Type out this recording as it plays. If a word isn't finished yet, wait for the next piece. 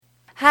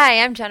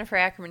Hi, I'm Jennifer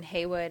Ackerman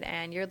Haywood,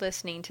 and you're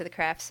listening to the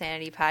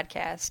CraftSanity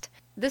podcast.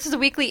 This is a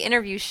weekly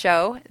interview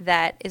show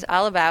that is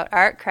all about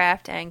art,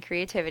 craft, and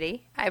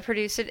creativity. I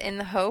produce it in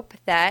the hope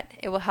that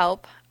it will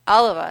help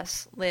all of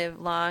us live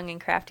long and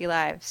crafty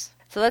lives.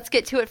 So let's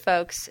get to it,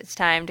 folks. It's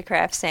time to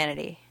craft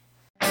sanity.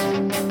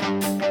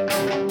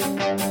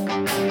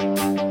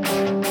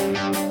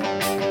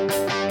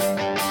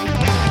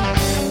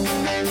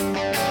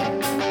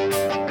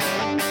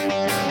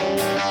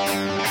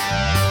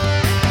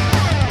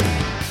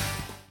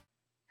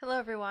 Hello,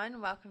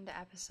 everyone. Welcome to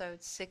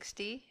episode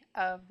 60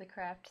 of the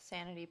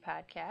CraftSanity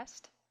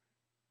podcast.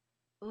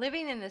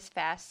 Living in this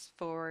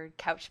fast-forward,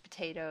 couch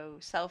potato,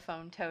 cell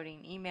phone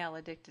toting,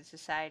 email-addicted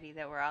society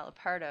that we're all a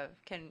part of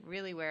can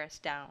really wear us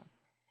down.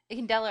 It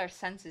can dull our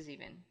senses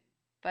even,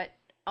 but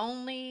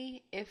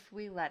only if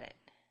we let it.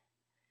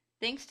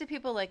 Thanks to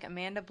people like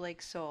Amanda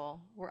Blake Soule,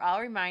 we're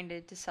all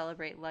reminded to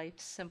celebrate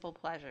life's simple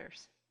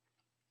pleasures.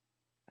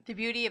 The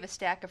beauty of a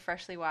stack of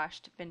freshly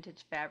washed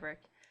vintage fabric,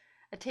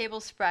 a table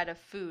spread of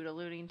food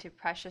alluding to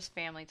precious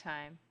family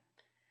time,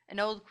 an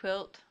old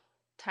quilt,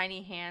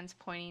 tiny hands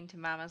pointing to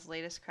Mama's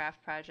latest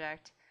craft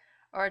project,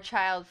 or a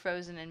child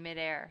frozen in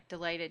midair,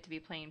 delighted to be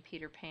playing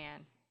Peter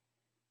Pan.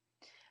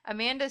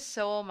 Amanda's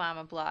Soul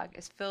Mama blog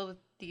is filled with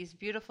these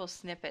beautiful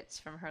snippets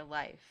from her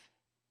life,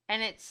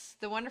 and it's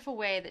the wonderful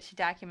way that she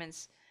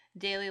documents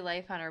daily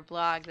life on her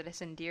blog that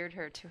has endeared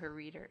her to her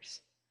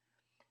readers.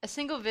 A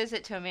single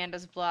visit to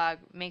Amanda's blog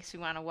makes me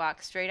want to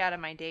walk straight out of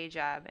my day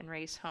job and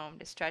race home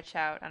to stretch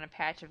out on a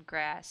patch of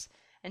grass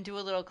and do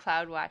a little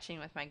cloud watching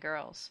with my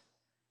girls.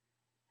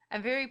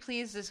 I'm very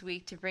pleased this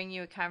week to bring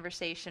you a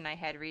conversation I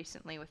had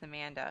recently with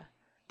Amanda,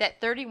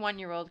 that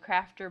 31-year-old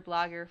crafter,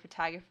 blogger,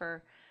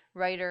 photographer,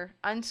 writer,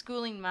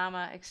 unschooling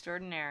mama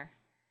extraordinaire.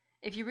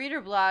 If you read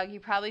her blog, you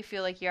probably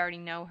feel like you already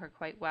know her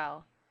quite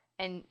well,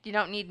 and you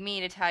don't need me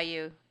to tell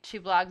you she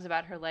blogs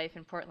about her life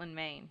in Portland,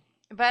 Maine.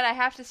 But I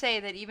have to say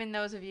that even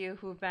those of you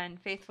who have been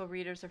faithful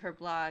readers of her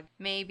blog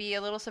may be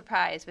a little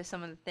surprised by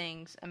some of the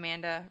things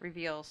Amanda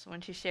reveals when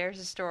she shares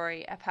a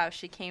story of how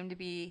she came to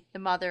be the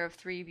mother of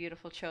 3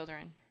 beautiful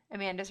children.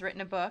 Amanda's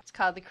written a book. It's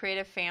called The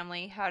Creative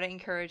Family, How to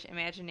Encourage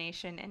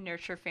Imagination and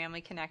Nurture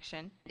Family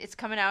Connection. It's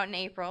coming out in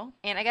April,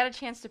 and I got a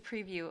chance to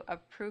preview a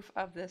proof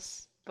of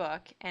this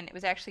book, and it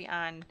was actually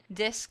on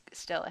disc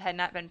still. It had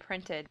not been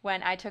printed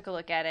when I took a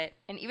look at it,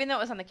 and even though it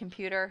was on the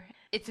computer,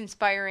 it's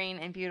inspiring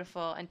and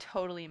beautiful and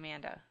totally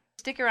Amanda.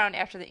 Stick around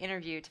after the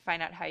interview to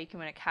find out how you can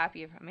win a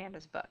copy of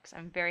Amanda's books.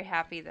 I'm very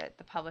happy that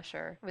the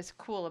publisher was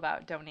cool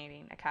about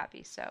donating a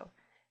copy, so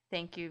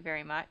thank you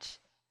very much.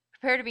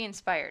 Prepare to be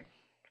inspired,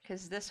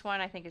 because this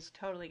one I think is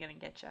totally going to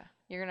get you.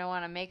 You're going to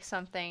want to make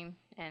something,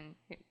 and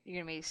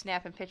you're going to be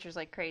snapping pictures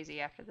like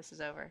crazy after this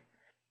is over.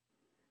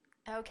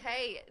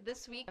 Okay,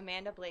 this week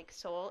Amanda Blake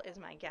Soule is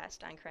my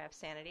guest on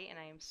CraftSanity, and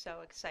I am so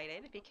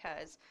excited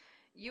because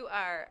you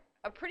are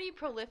a pretty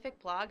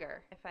prolific blogger.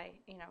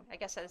 I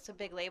guess that's a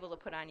big label to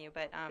put on you,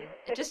 but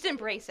just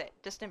embrace it.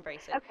 Just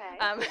embrace it. Okay.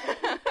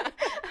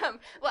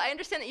 Well, I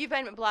understand that you've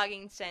been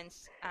blogging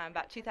since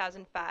about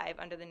 2005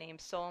 under the name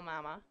Soul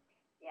Mama.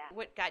 Yeah.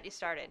 What got you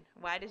started?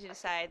 Why did you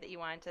decide that you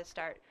wanted to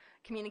start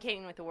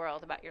communicating with the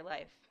world about your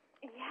life?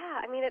 Yeah,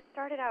 it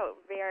started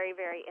out very,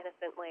 very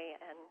innocently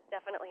and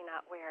definitely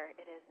not where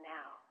it is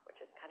now,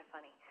 which is kind of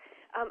funny.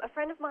 A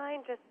friend of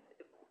mine just,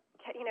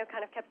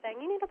 kind of kept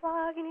saying, you need a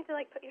blog, you need to,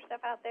 put your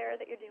stuff out there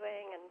that you're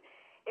doing, and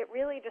it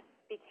really just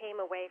became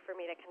a way for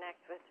me to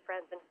connect with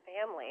friends and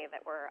family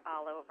that were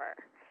all over,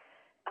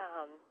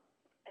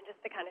 and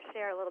just to kind of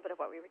share a little bit of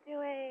what we were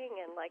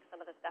doing and, some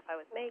of the stuff I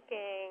was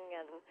making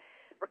and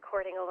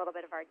recording a little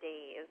bit of our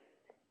days,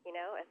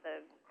 as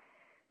a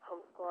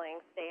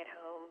homeschooling,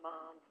 stay-at-home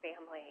mom,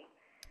 family.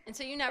 And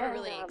so you never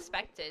really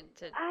expected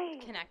to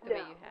connect the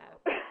way you have.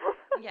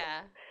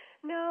 Yeah.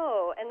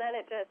 No, and then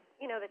it just,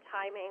 the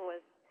timing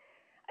was,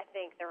 I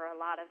think there were a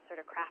lot of sort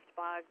of craft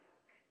blogs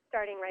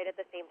starting right at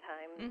the same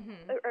time,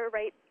 or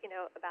right,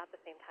 about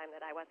the same time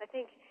that I was. I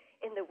think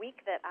in the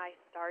week that I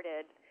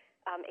started,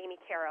 Amy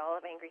Carroll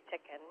of Angry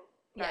Chicken.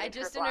 Yeah, I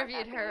just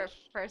interviewed her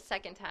for a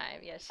second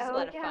time. Yeah, she's a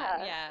lot of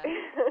fun. Yeah.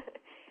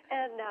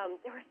 And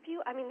there were a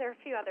few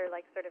other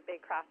sort of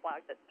big craft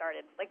blogs that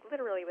started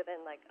literally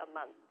within a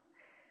month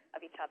of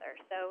each other.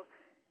 So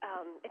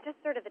it just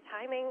sort of the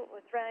timing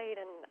was right,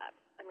 and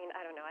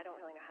I don't know. I don't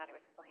really know how to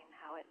explain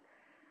how it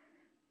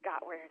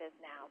got where it is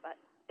now, but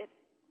it's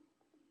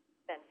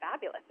been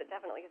fabulous. It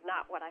definitely is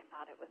not what I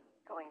thought it was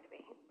going to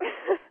be.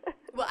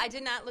 Well, I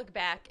did not look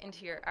back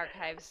into your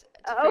archives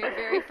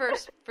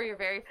for your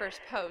very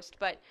first post,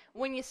 but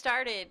when you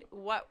started,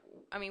 what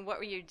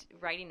were you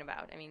writing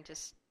about?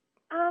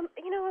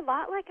 A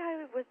lot like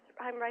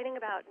I'm writing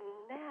about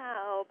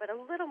now, but a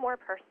little more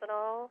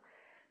personal,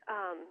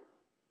 a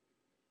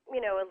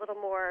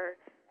little more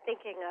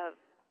thinking of,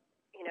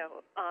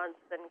 aunts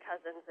and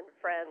cousins and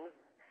friends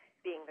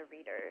being the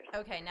readers.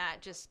 Okay, not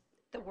just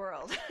the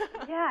world.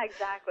 Yeah,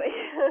 exactly.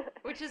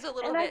 Which is a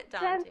little bit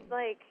daunting. And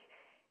I've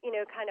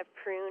since, kind of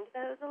pruned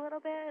those a little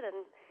bit,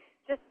 and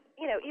just,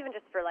 even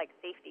just for,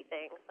 safety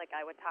things,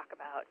 I would talk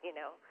about,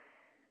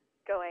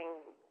 going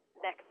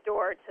next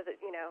door to the,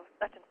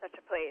 such and such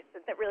a place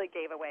that really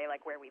gave away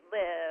like where we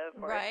live,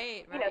 or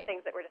right.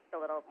 things that were just a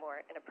little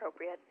more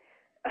inappropriate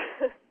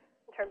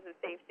in terms of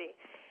safety.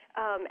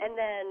 And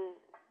then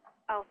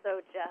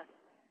also just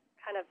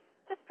kind of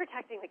just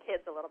protecting the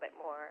kids a little bit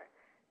more.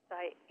 So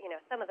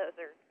some of those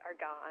are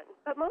gone.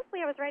 But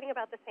mostly I was writing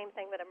about the same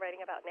thing that I'm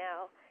writing about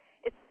now.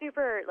 It's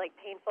super like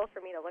painful for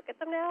me to look at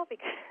them now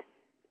because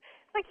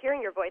it's like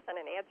hearing your voice on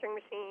an answering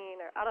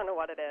machine, or I don't know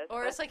what it is.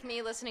 Or it's like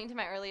me listening to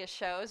my earliest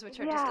shows, which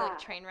are just like a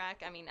train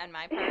wreck. I mean, on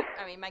my part,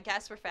 my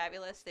guests were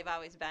fabulous. They've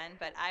always been,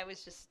 but I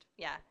was just,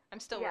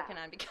 I'm still working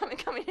on coming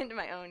into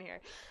my own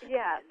here.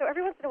 Yeah. So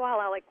every once in a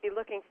while, I'll like be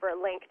looking for a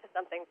link to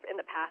something in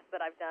the past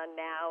that I've done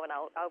now, and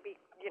I'll be,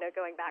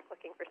 going back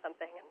looking for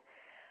something, and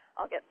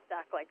I'll get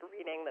stuck like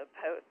reading the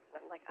posts,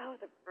 and I'm like, oh,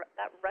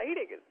 that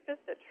writing is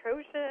just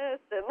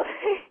atrocious, and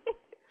like.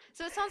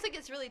 So it sounds like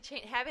it's really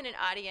having an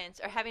audience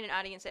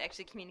that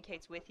actually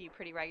communicates with you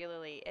pretty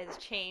regularly has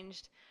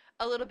changed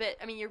a little bit.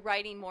 I mean, you're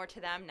writing more to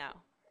them now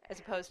as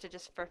opposed to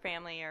just for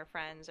family or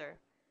friends or.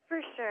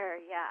 For sure,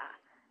 yeah.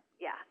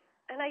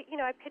 And I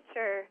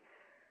picture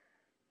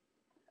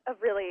a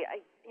really,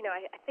 I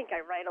think I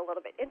write a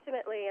little bit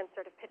intimately and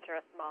sort of picture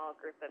a small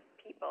group of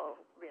people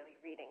really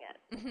reading it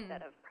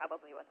instead of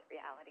probably what the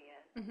reality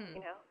is,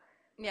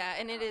 Yeah,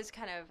 and it is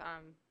kind of.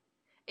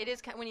 It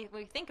is when you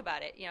think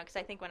about it, because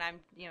I think when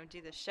I'm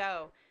do the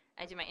show,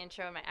 I do my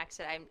intro and my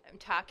exit. I'm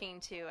talking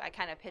to, I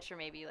kind of picture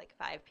maybe like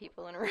 5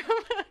 people in a room.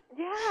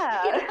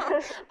 Yeah.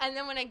 And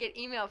then when I get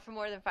email from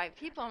more than 5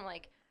 people, I'm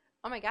like,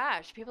 oh my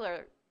gosh, people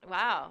are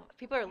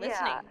listening.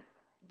 Yeah.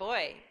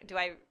 Boy,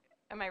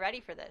 am I ready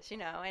for this?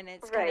 And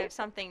it's kind of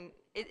something.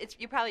 It's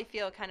you probably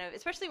feel kind of,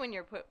 especially when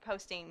you're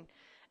posting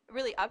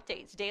really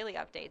daily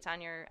updates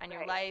on your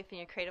life and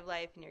your creative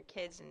life and your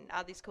kids and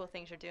all these cool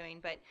things you're doing.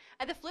 But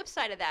at the flip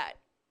side of that,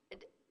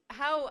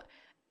 how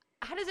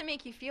does it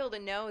make you feel to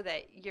know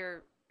that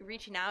you're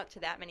reaching out to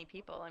that many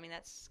people? I mean,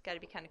 that's got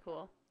to be kind of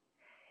cool.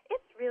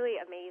 It's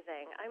really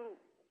amazing. I'm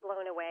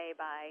blown away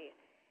by,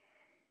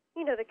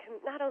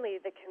 not only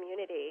the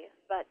community,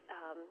 but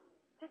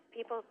just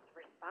people's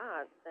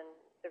response. And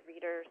the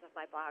readers of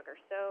my blog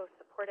are so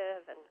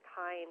supportive and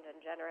kind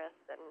and generous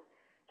and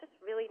just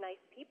really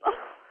nice people.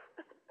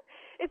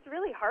 It's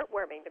really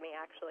heartwarming to me,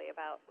 actually,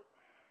 about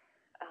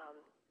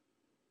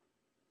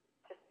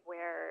just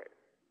where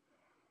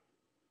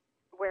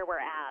we're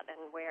at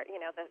and where,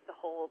 the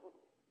whole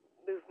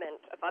movement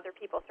of other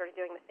people sort of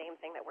doing the same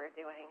thing that we're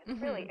doing. It's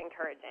really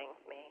encouraging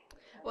to me.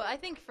 Well, I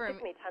think it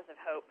gives me tons of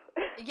hope.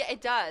 Yeah,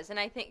 it does. And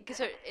I think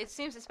because it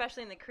seems,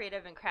 especially in the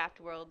creative and craft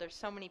world, there's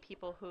so many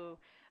people who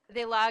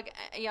they log,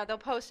 they'll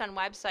post on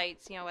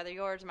websites, whether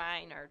yours,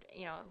 mine, or,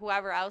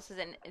 whoever else's.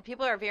 And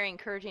people are very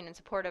encouraging and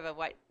supportive of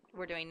what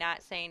we're doing,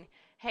 not saying,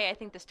 hey, I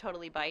think this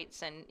totally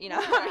bites. And,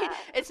 I mean,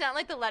 it's not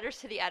like the letters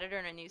to the editor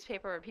in a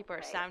newspaper where people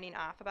are sounding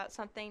off about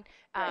something.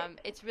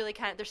 It's really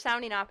kind of, they're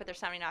sounding off, but they're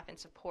sounding off in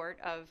support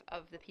of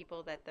the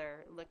people that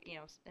they're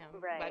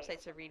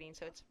websites are reading.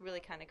 So it's really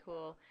kind of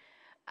cool.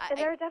 And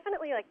there are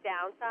definitely like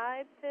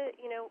downsides to,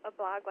 a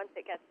blog once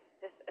it gets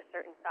just a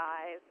certain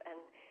size. And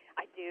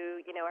I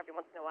do, every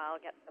once in a while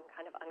get some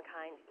kind of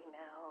unkind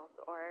emails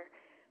or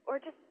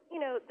just,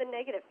 the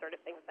negative sort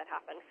of things that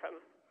happen from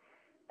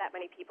that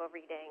many people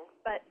reading,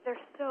 but they're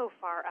so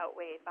far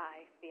outweighed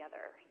by the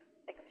other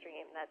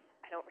extreme that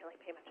I don't really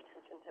pay much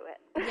attention to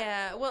it.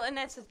 Yeah, well, and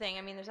that's the thing.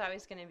 I mean, there's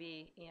always going to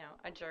be,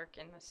 a jerk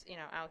in this,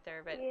 out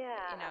there, but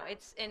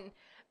it's in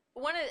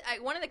one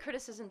of the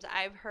criticisms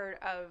I've heard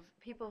of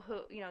people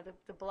who,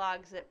 the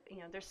blogs that,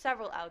 there's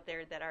several out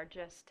there that are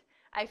just,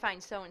 I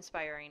find so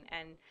inspiring,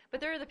 but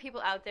there are the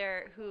people out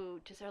there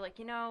who just are like,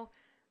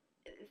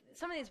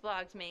 some of these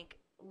blogs make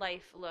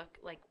life look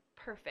like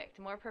perfect,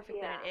 more perfect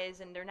than it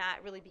is, and they're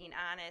not really being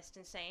honest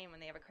and saying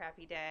when they have a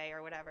crappy day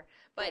or whatever.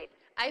 But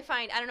I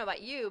find, I don't know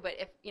about you, but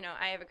if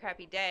I have a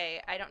crappy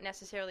day, I don't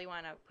necessarily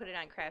want to put it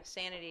on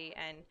CraftSanity,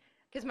 and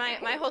because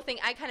my whole thing,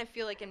 I kind of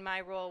feel like in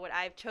my role, what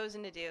I've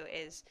chosen to do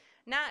is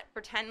not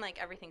pretend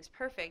like everything's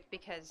perfect,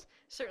 because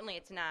certainly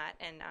it's not,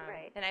 and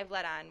I've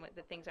let on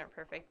that things aren't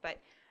perfect, but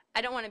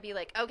I don't want to be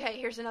like, okay,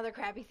 here's another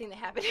crappy thing that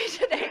happened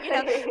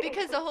today,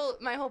 because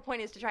my whole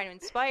point is to try to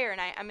inspire,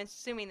 and I'm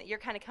assuming that you're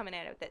kind of coming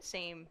at it with that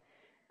same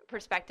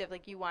perspective,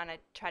 like you want to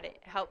try to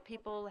help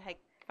people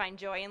find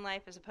joy in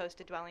life as opposed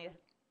to dwelling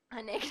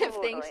on negative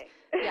things.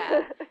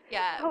 Yeah.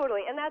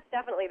 Totally, and that's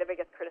definitely the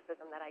biggest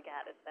criticism that I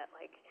get is that,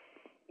 like,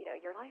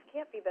 your life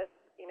can't be this,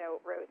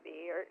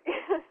 rosy, or,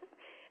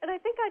 and I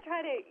think I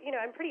try to,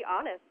 I'm pretty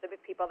honest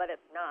with people that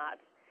it's not,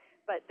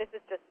 but this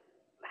is just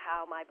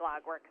how my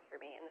blog works for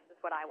me, and this is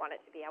what I want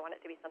it to be. I want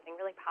it to be something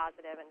really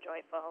positive and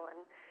joyful,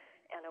 and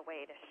a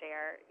way to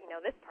share,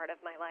 this part of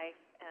my life.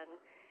 And,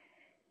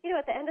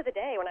 at the end of the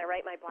day, when I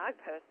write my blog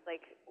posts,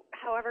 like,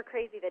 however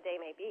crazy the day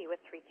may be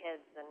with 3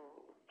 kids and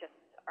just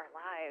our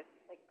lives,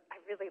 like, I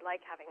really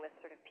like having this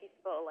sort of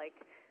peaceful, like,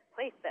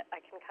 place that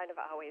I can kind of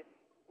always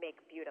make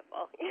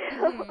beautiful,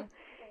 and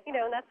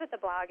that's what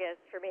the blog is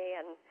for me.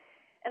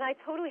 And I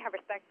totally have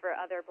respect for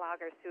other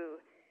bloggers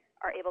who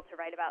are able to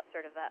write about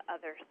sort of the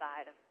other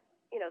side of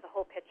the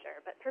whole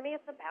picture. But for me,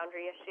 it's a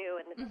boundary issue,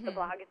 and the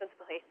blog isn't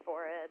the place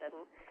for it, and,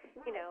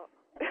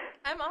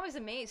 I'm always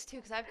amazed, too,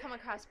 because I've come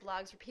across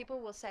blogs where people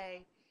will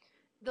say,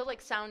 they'll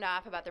like sound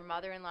off about their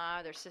mother-in-law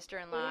or their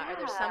sister-in-law or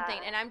there's something,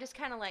 and I'm just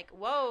kind of like,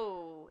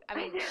 whoa. I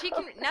mean, she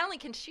can, not only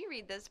can she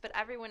read this, but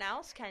everyone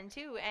else can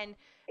too. And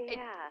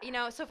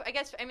so I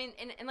guess, I mean,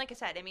 and like I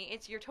said, I mean,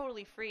 you're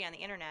totally free on the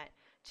internet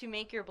to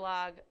make your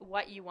blog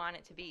what you want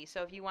it to be.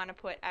 So if you want to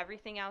put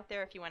everything out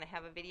there, if you want to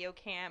have a video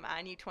cam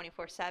on you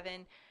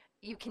 24/7,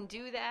 you can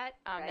do that.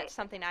 That's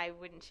something I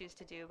wouldn't choose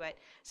to do. But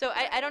so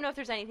I don't know if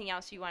there's anything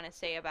else you want to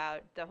say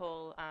about the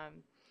whole,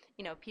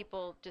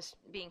 people just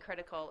being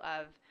critical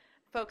of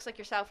folks like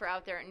yourself are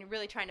out there and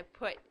really trying to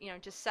put,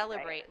 just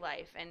celebrate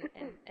life and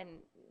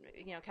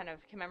kind of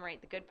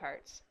commemorate the good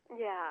parts.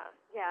 Yeah,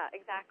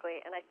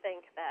 exactly. And I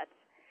think that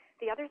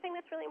the other thing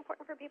that's really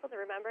important for people to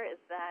remember is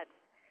that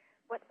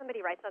what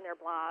somebody writes on their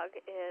blog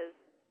is,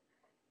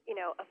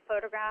 a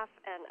photograph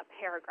and a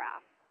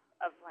paragraph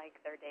of, like,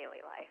 their daily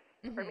life.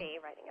 For me,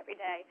 writing every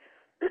day.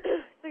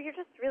 So you're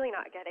just really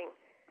not getting,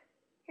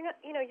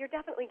 you're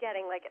definitely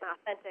getting, like, an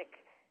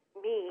authentic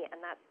me,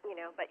 and that's,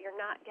 but you're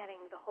not getting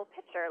the whole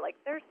picture. Like,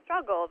 there's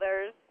struggle,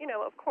 there's,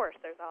 of course,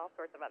 there's all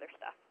sorts of other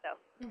stuff. So,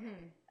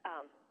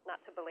 not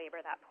to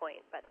belabor that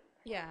point, but.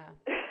 Yeah.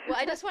 Well,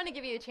 I just want to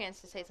give you a chance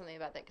to say something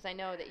about that, because I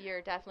know that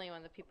you're definitely one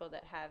of the people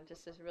that have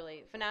just this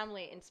really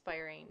phenomenally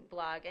inspiring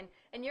blog,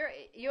 and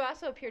you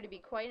also appear to be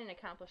quite an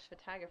accomplished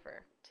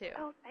photographer, too.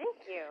 Oh,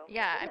 thank you.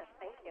 Yeah.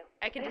 Thank you.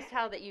 I can just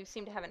tell that you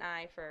seem to have an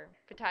eye for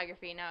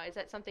photography. Now, is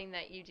that something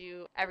that you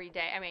do every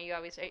day? I mean,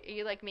 are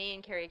you like me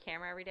and carry a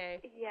camera every day?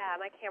 Yeah,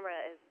 my camera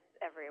is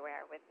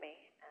everywhere with me,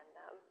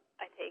 and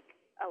I take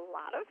a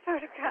lot of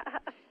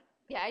photographs.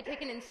 Yeah, I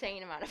take an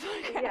insane amount of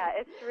photographs. Yeah,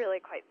 it's really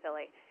quite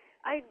silly.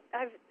 I've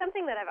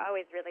something that I've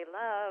always really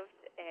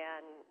loved,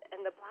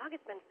 and the blog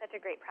has been such a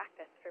great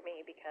practice for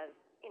me because,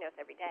 it's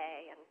every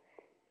day, and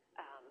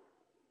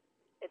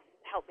it's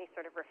helped me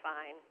sort of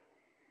refine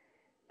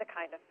the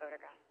kind of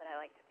photographs that I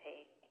like to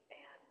take.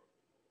 And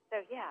so,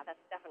 yeah,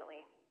 that's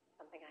definitely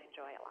something I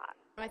enjoy a lot.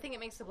 I think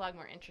it makes the blog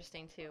more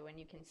interesting, too, when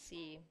you can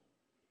see,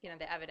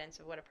 the evidence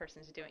of what a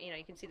person's doing.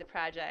 You can see the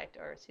project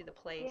or see the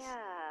place.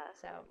 Yeah.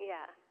 So,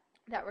 yeah.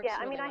 That works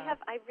really well.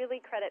 I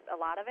really credit a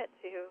lot of it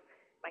to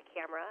my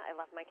camera. I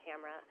love my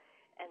camera.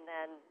 And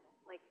then,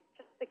 like,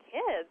 just the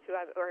kids who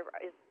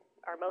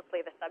are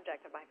mostly the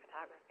subject of my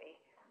photography.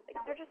 Like,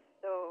 they're just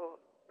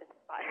so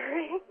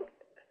inspiring.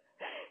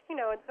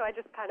 And so I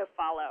just kind of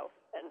follow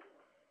and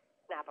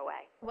snap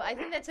away. Well, I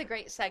think that's a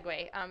great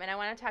segue, and I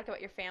want to talk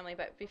about your family,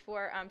 but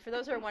before, for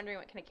those who are wondering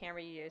what kind of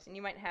camera you use, and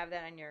you might have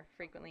that on your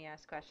frequently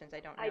asked questions, I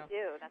don't know. I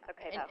do, that's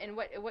okay, though. And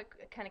what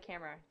kind of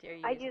camera do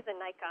you use? I use a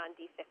Nikon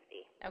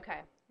D50.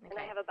 Okay. And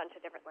I have a bunch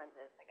of different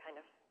lenses. I kind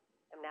of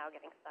am now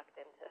getting sucked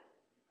into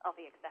all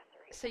the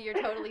accessories. So you're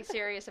totally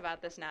serious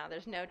about this now.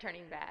 There's no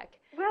turning back.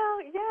 Well,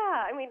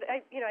 yeah. I mean,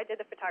 I did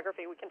the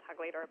photography we can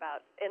talk later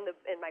about in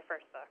my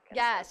first book.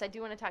 Yes, I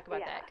do want to talk about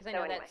that because I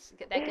know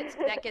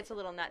that gets a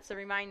little nuts. So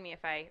remind me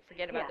if I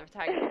forget about the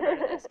photography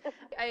part of this.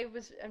 I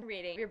was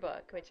reading your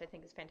book, which I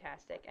think is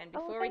fantastic. And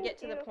before we get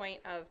to the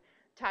point of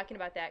talking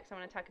about that, because I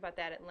want to talk about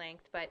that at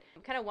length, but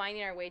kind of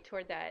winding our way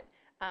toward that,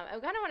 I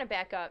kind of want to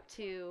back up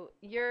to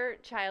your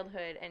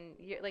childhood and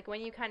like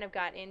when you kind of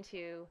got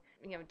into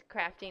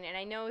crafting. And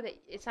I know that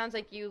it sounds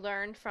like you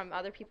learned from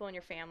other people in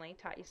your family,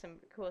 taught you some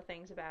cool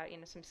things about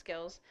some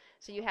skills.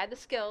 So you had the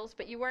skills,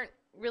 but you weren't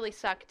really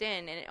sucked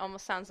in. And it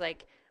almost sounds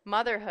like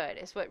motherhood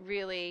is what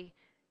really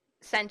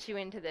sent you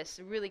into this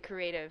really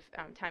creative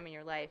time in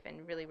your life,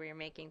 and really where you're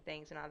making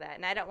things and all that.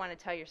 And I don't want to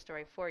tell your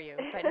story for you,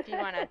 but if you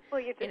want to, well,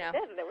 you just did, and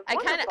it was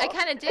I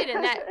kind of did,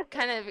 and that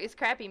kind of is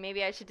crappy.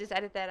 Maybe I should just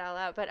edit that all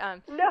out. But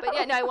no. But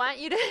yeah, no, I want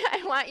you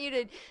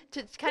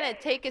to kind of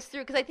take us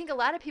through, because I think a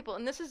lot of people,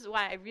 and this is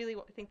why I really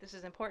think this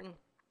is important.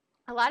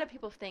 A lot of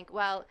people think,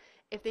 well,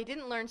 if they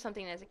didn't learn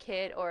something as a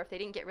kid, or if they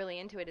didn't get really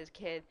into it as a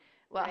kid,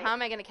 well, how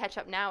am I going to catch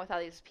up now with all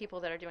these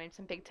people that are doing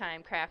some big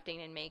time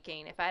crafting and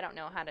making if I don't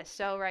know how to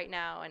sew right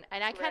now? And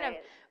I kind of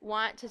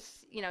want to,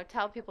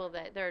 tell people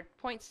that there are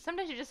points.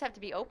 Sometimes you just have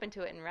to be open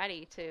to it and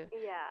ready to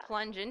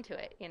plunge into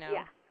it,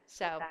 Yeah,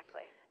 So,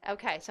 exactly.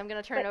 Okay, so I'm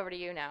going to turn it over to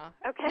you now.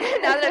 Okay.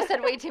 Now that I've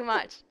said way too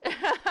much.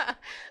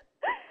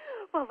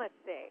 Well, let's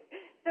see.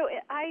 So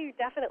I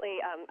definitely,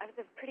 I was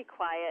a pretty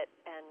quiet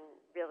and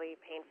really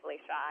painfully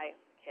shy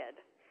kid,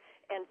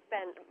 and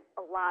spent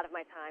a lot of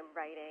my time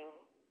writing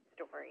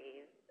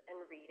stories and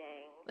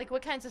reading. Like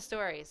what kinds of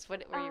stories?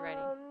 What were you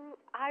writing?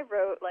 I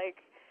wrote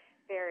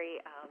very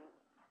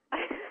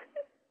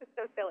it's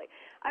so silly.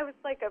 I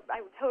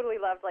totally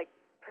loved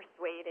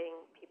persuading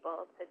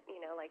people to,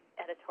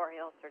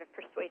 editorial sort of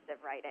persuasive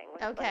writing.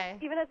 Okay.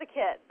 Even as a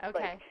kid.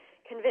 Okay.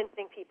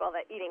 Convincing people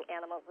that eating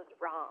animals is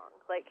wrong.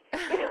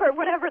 Or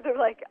whatever the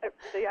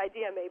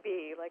idea may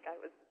be. I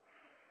was,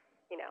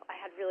 I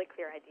had really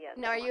clear ideas.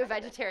 Now, are you a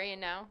vegetarian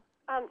now?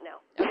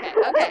 No.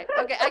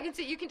 Okay. I can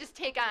see you can just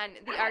take on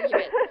the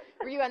argument.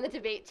 Were you on the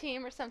debate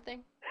team or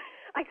something?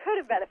 I could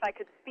have been if I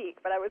could speak,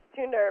 but I was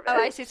too nervous.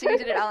 Oh, I see. So you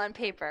did it all on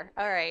paper.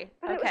 All right.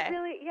 But Okay. it was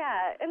really,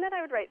 yeah. And then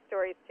I would write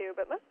stories too,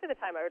 but most of the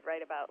time I would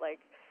write about like,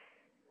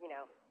 you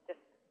know, just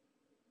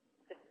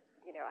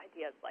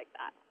ideas like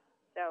that.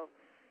 So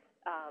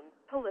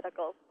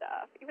political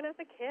stuff. Even as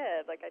a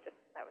kid, like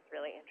that was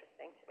really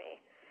interesting to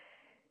me.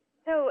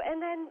 So, and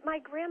then my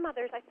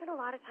grandmothers, I spent a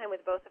lot of time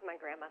with both of my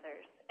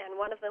grandmothers, and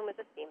one of them was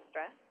a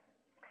seamstress,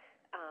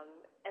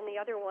 and the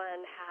other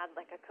one had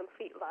like a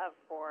complete love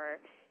for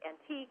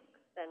antiques,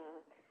 and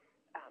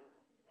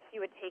she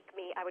would take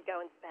me, I would go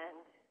and spend,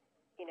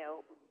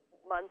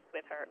 months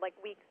with her, like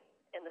weeks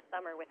in the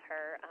summer with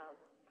her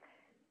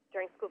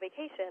during school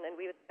vacation, and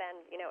we would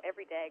spend,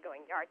 every day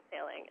going yard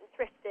sailing and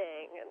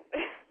thrifting. And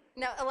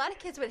now, a lot of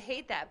kids would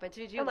hate that, but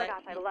did you? Oh my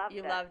gosh, I loved it.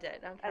 You loved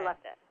it. Okay. I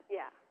loved it.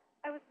 Yeah.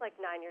 I was like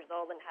 9 years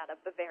old and had a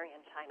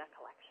Bavarian china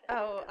collection.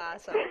 Oh,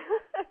 awesome.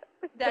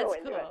 That's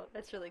cool.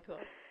 That's really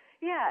cool.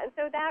 Yeah, and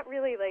so that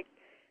really,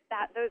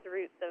 those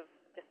roots of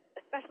just,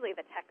 especially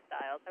the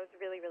textiles, I was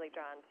really, really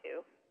drawn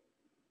to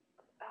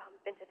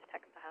vintage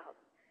textiles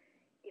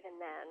even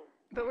then.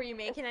 But were you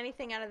making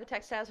anything out of the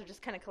textiles or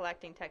just kind of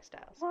collecting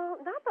textiles? Well,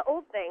 not the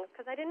old things,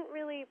 because I didn't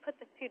really put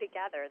the two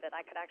together that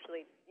I could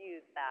actually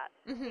use that,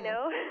 Mm-hmm.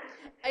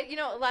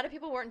 A lot of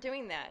people weren't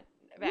doing that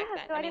back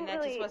then. So I mean,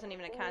 that really just wasn't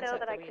even a concept. know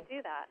that I could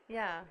do that.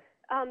 Yeah.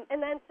 And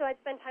then so I'd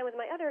spend time with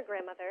my other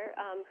grandmother,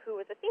 who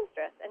was a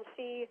seamstress, and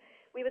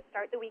we would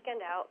start the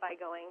weekend out by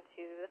going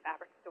to the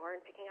fabric store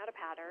and picking out a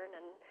pattern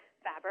and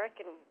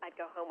fabric, and I'd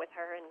go home with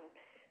her and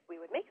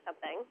we would make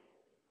something.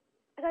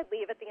 And I'd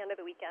leave at the end of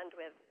the weekend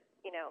with,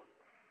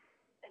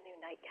 a new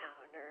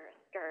nightgown or a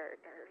skirt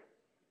or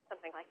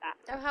something like that.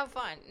 Oh, how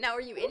fun! Now,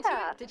 were you into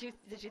it?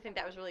 Did you think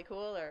that was really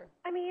cool, or?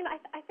 I mean,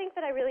 I think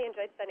that I really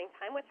enjoyed spending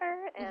time with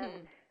her,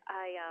 and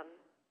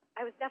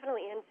I was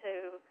definitely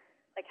into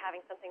like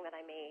having something that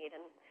I made,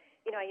 and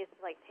I used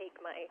to like take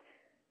my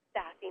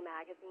Sassy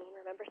magazine.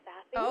 Remember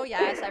Sassy? Oh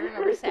yes, I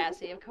remember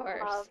Sassy, of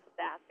course. Love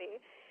Sassy,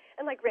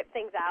 and like rip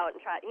things out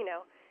and try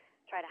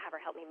to have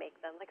her help me make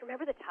them. Like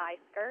remember the tie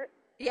skirt?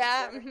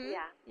 Yeah.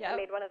 Yeah. Yep. I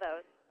made one of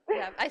those.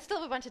 Yeah, I still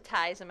have a bunch of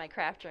ties in my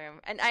craft room,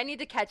 and I need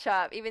to catch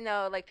up. Even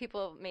though like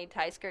people made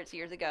tie skirts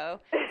years ago,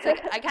 it's like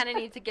I kind of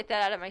need to get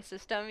that out of my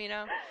system,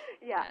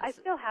 Yeah, I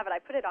still have it. I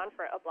put it on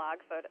for a blog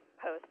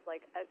post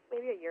like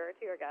maybe a year or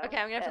two ago. Okay,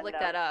 I'm gonna have to look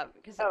that up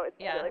it's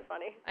really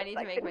funny. I need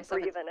to make myself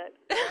breathe in it.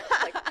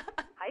 Like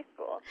high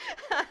school.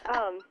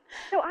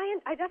 So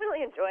I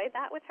definitely enjoyed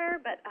that with her,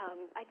 but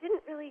I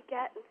didn't really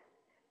get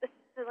the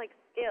like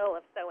skill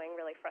of sewing.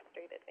 Really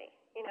frustrated me.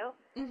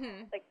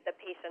 Like the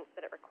patience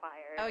that it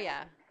required. Oh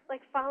yeah.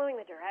 Like following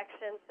the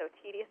directions so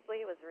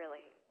tediously was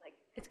really like.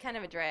 It's kind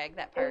of a drag,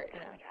 that part. It's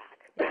kind of a drag.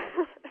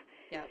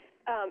 Yeah.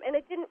 And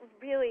it didn't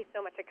really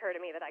so much occur to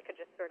me that I could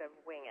just sort of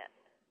wing it.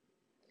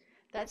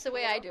 That's the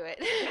way I do it.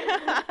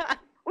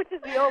 Which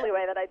is the only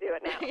way that I do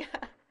it now. Yeah.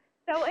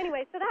 So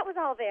anyway, so that was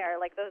all there.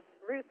 Like those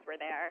roots were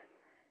there.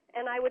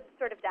 And I would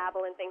sort of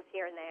dabble in things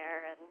here and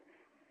there and,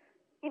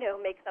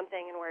 make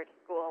something and wear it to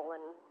school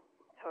and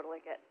totally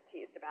get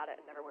teased about it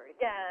and never wear it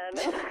again.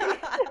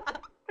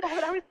 But I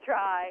would always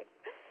try.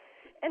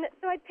 And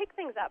so I'd pick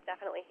things up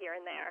definitely here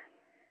and there,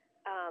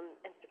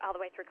 and all the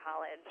way through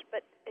college.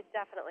 But it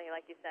definitely,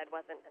 like you said,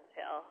 wasn't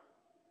until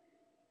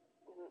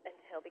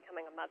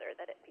becoming a mother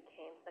that it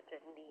became such a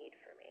need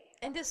for me.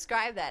 And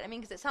describe that. I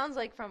mean, because it sounds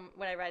like from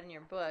what I read in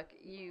your book,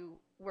 you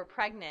were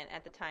pregnant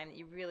at the time that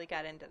you really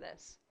got into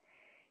this.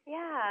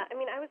 Yeah, I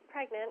mean, I was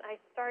pregnant. I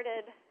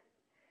started,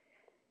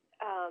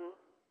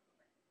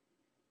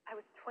 I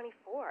was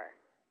 24,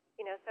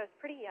 so I was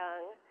pretty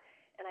young,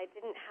 and I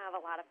didn't have a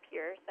lot of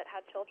peers that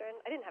had children.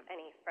 I didn't have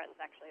any friends,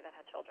 actually, that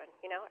had children,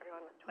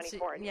 everyone was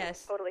 24.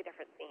 Yes. It was a totally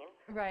different scene.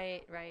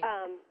 Right.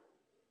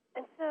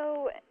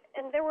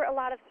 And there were a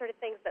lot of sort of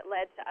things that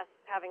led to us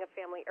having a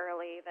family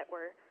early that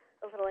were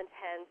a little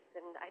intense,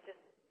 and I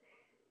just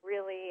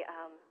really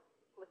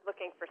was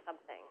looking for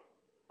something.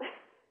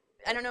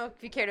 I don't know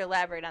if you care to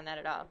elaborate on that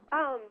at all.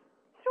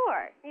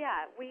 Sure,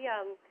 yeah. We,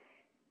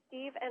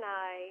 Steve and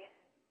I,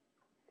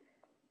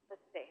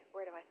 let's see,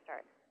 where do I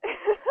start?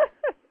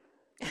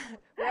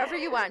 Wherever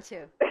you want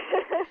to.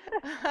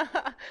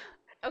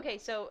 Okay,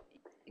 so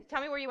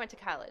tell me where you went to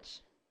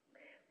college.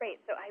 Great.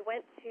 So I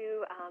went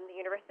to the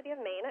University of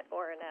Maine at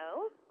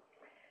Orono,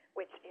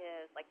 which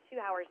is like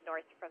 2 hours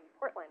north from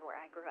Portland, where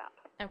I grew up.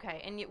 Okay,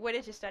 and what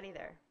did you study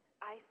there?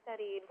 I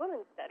studied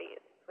women's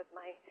studies with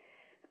my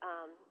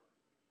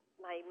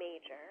my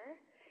major,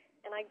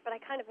 but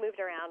I kind of moved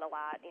around a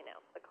lot.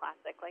 The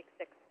classic like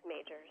 6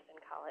 majors in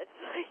college.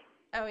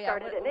 Oh yeah.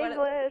 Started in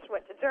English,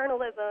 went to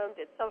journalism,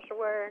 did social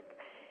work.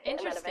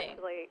 Interesting. And then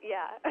eventually,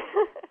 yeah.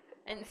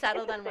 And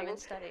settled on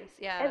women's studies,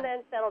 yeah. And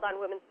then settled on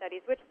women's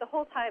studies, which the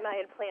whole time I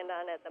had planned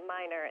on as a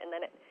minor, and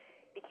then it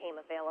became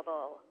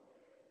available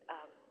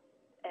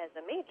as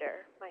a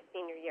major my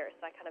senior year,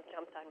 so I kind of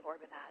jumped on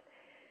board with that.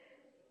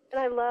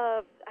 And I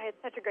had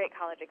such a great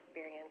college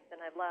experience,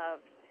 and I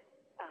loved,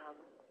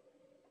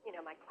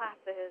 my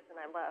classes, and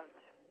I loved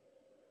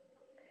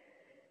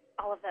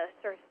all of the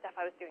sort of stuff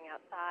I was doing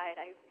outside.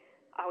 I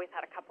always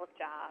had a couple of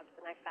jobs,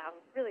 and I found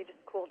really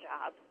just cool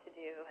jobs to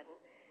do, and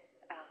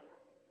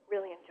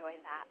really enjoyed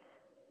that.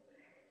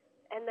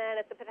 And then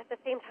at the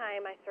same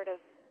time, I sort of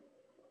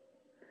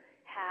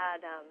had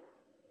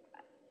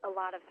a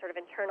lot of sort of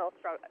internal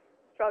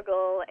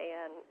struggle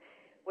and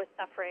was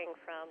suffering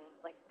from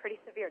like pretty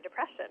severe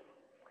depression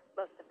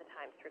most of the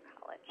time through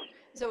college.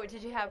 So did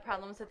you have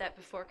problems with that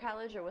before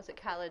college, or was it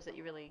college that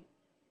you really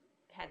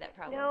had that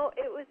problem? No,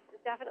 it was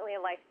definitely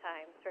a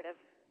lifetime sort of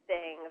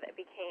thing that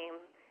became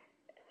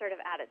sort of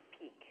at its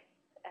peak.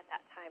 At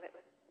that time, it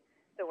was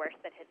the worst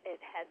that it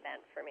had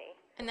been for me.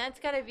 And that's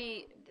got to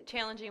be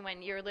challenging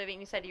when you're living,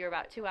 you said you were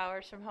about 2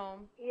 hours from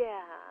home?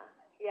 Yeah.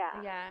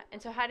 Yeah.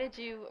 And so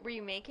were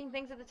you making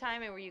things at the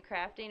time, and were you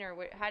crafting, or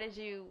what did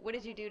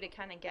you do to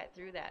kind of get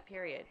through that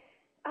period?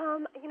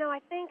 I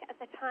think at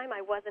the time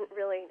I wasn't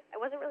really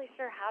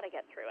sure how to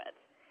get through it.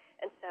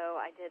 And so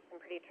I did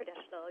some pretty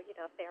traditional,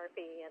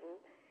 therapy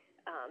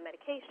and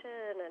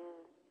medication and,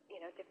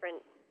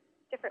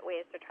 different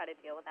ways to try to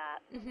deal with that.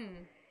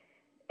 Mm-hmm.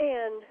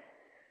 And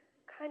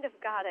kind of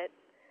got it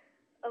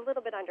a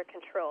little bit under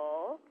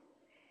control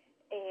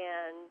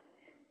and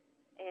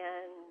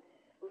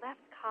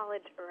left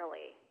college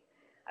early.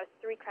 I was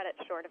 3 credits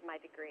short of my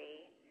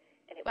degree.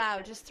 And it Wow,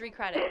 was just 3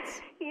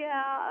 credits.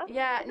 Yeah.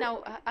 Yeah,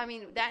 no, I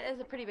mean, that is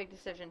a pretty big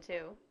decision,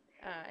 too.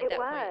 It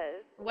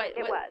was. What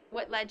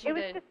led you to...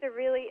 It was just a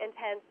really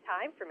intense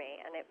time for me,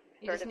 and that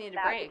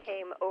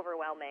became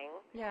overwhelming.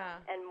 Yeah.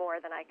 And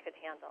more than I could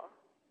handle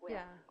with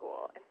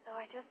school. And so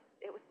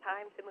it was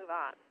time to move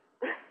on.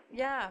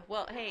 Yeah,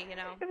 well, hey,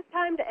 It was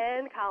time to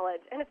end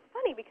college. And it's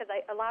funny because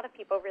a lot of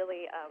people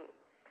really,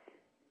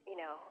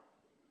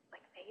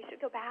 like say, you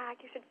should go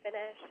back, you should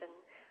finish, and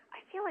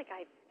I feel like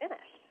I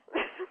finished.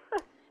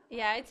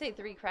 Yeah, I'd say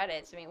 3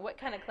 credits. I mean,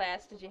 what kind of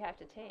class did you have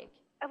to take?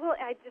 Well,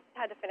 I just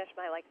had to finish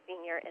my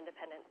senior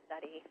independent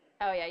study.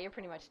 Oh yeah, you're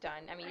pretty much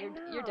done. I mean,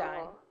 you're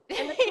done.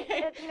 And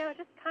it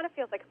just kind of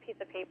feels like a piece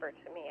of paper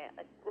to me.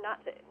 It's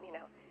not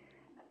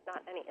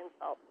any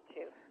insult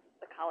to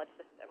the college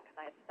system because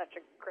I had such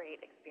a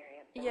great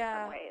experience in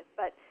some ways.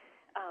 But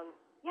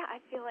I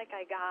feel like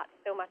I got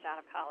so much out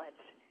of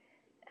college,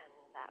 and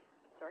that's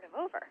sort of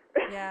over.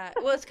 Yeah,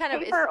 well, it's kind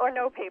of paper or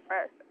no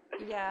paper.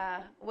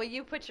 Yeah, well,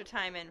 you put your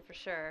time in for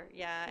sure.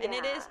 Yeah, and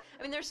it is.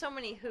 I mean, there's so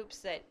many hoops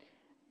that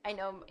I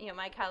know.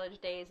 My college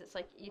days. It's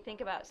like you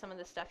think about some of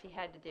the stuff you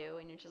had to do,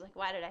 and you're just like,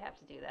 why did I have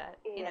to do that?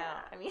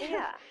 Yeah. I mean.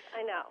 Yeah,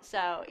 I know.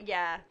 So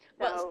yeah.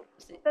 So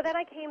then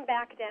I came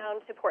back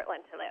down to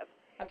Portland to live.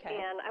 Okay.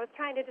 And I was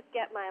trying to just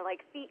get my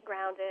feet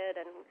grounded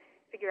and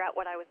figure out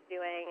what I was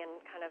doing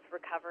and kind of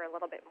recover a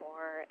little bit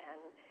more.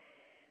 And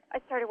I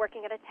started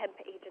working at a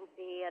temp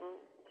agency and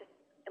just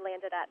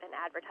landed at an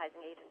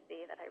advertising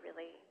agency that I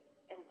really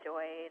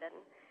enjoyed,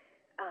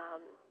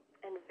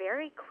 and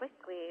very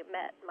quickly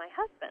met my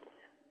husband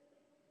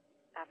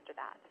after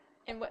that.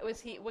 And what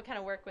kind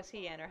of work was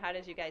he in, or how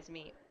did you guys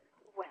meet?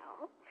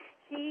 Well,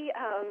 he's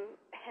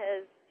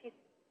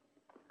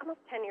almost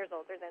 10 years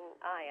older than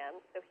I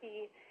am, so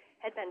he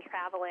had been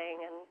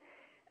traveling and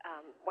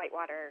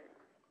whitewater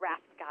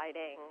raft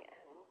guiding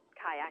and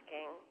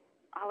kayaking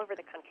all over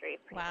the country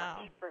pretty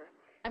much for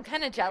I'm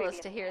kind of jealous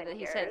to hear that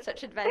he's had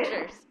such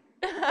adventures.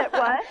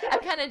 What? I'm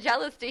kind of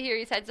jealous to hear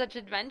he's had such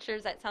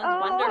adventures. That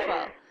sounds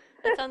wonderful.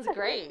 That sounds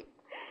great.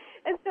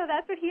 And so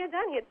that's what he had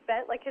done. He had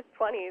spent his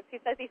 20s. He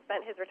says he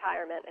spent his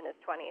retirement in his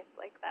 20s.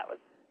 That was,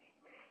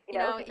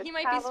 he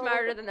might be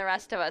smarter than the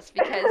rest of us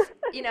because,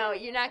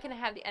 you're not going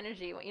to have the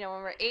energy. When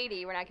we're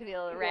 80, we're not going to be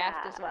able to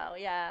raft as well.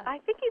 Yeah. I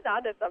think he's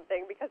onto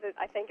something because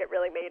I think it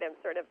really made him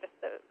sort of just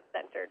a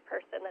centered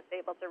person that's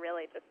able to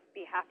really just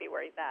be happy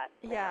where he's at.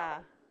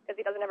 Yeah. Because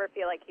he doesn't ever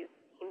feel like he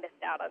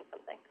missed out on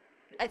something.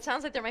 It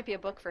sounds like there might be a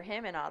book for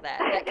him and all that.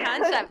 That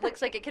concept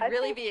looks like it could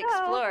really be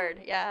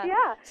explored. Yeah.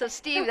 Yeah. So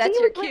Steve, that's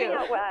your cue. He was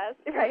living out west,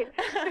 right?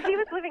 So he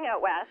was living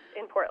out west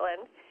in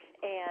Portland,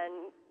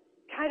 and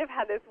kind of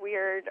had this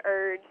weird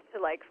urge to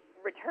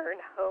return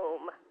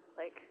home,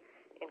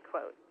 in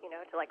quotes,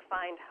 to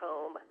find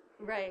home.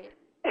 Right.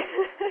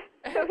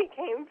 So he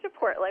came to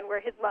Portland, where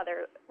his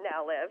mother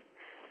now lives,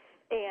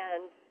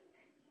 and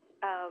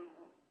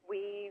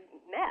we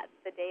met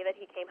the day that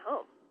he came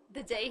home.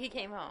 The day he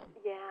came home?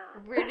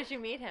 Yeah. Where did you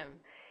meet him?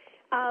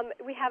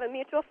 We have a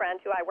mutual friend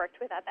who I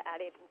worked with at the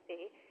ad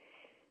agency,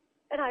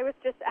 and I was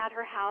just at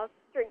her house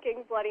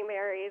drinking Bloody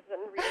Marys and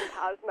reading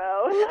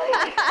Cosmo.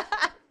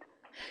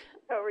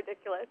 So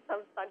ridiculous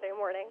on Sunday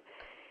morning.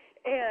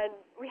 And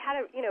we had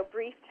a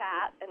brief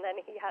chat, and then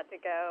he had to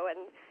go,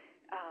 and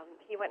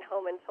he went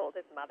home and told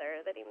his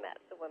mother that he met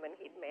the woman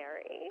he'd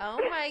marry.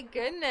 Oh, my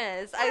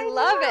goodness. I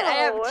love it.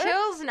 I have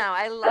chills now.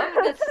 I love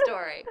this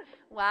story.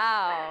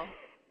 Wow.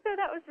 So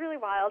that was really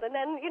wild. And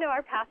then,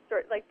 our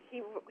pastor,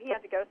 he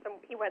had to go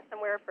he went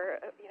somewhere for,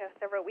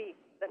 several weeks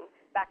and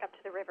back up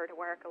to the river to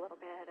work a little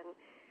bit.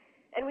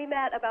 And we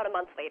met about a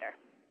month later.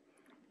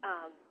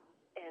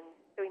 And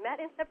so we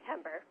met in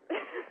September.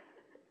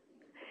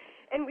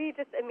 And we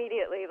just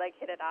immediately,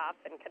 hit it off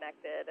and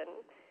connected. And,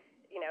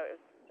 it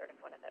was sort of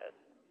one of those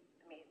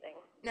amazing.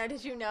 Now,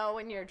 did you know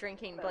when you're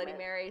drinking Bloody Moment.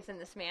 Marys and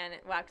this man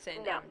walks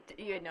in? No.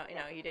 You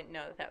didn't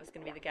know that was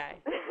going to be the guy.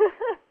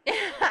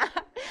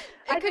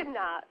 I did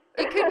not.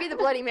 It could be the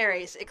Bloody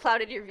Marys. It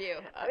clouded your view.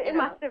 It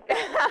must have been.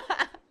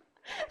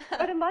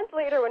 But a month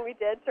later, when we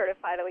did sort of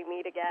finally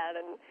meet again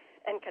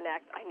and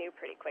connect, I knew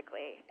pretty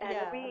quickly, and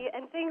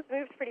Yeah. things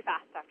moved pretty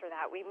fast after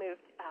that. We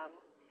moved.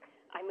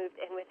 I moved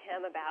in with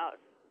him about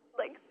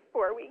like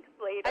 4 weeks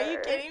later. Are you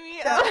kidding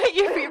me? So,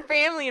 Your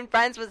family and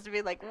friends was to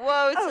be like,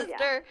 "Whoa, Oh,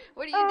 sister, yeah.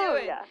 what are you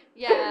doing?" Yeah.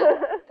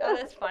 Yeah. Oh,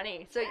 that's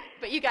funny. So,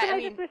 but you guys, But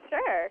I just was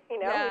sure,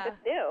 Yeah. we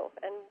just knew,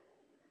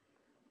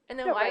 and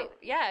then so why? right.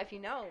 Yeah, if you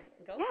know,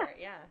 go Yeah. for it.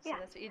 Yeah. So Yeah.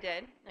 that's what you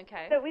did.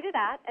 Okay. So we did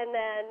that, and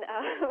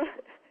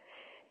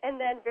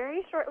then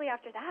very shortly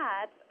after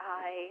that,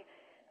 I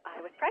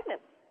was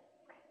pregnant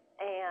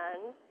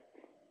and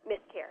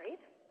miscarried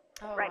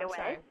right I'm away.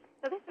 sorry.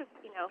 So this was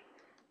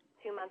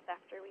 2 months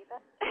after we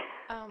met.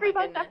 Oh, 3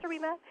 my months after we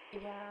met.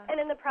 Yeah.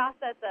 And in the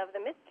process of the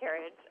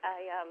miscarriage,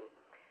 I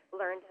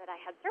learned that I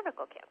had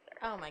cervical cancer.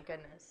 Oh my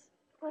goodness.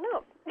 Oh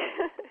no.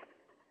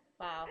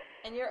 Wow.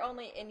 And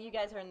you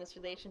guys are in this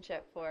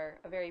relationship for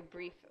a very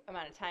brief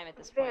amount of time at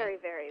this point. Very,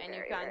 very, and very,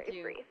 you've gone very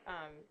through, brief.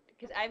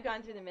 because I've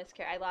gone through the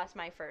miscarriage. I lost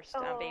my first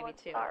baby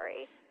too.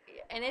 Sorry.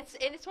 And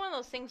it's one of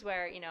those things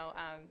where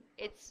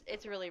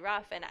it's really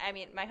rough. And I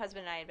mean, my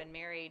husband and I had been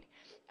married,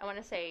 I want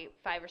to say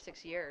 5 or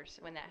 6 years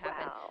when that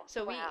happened. Wow.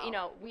 So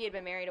Wow. we had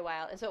been married a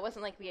while, and so it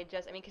wasn't like we had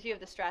just. I mean, because you have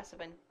the stress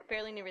of a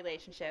fairly new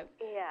relationship,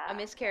 Yeah. a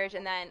miscarriage,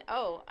 and then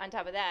on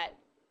top of that,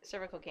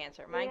 cervical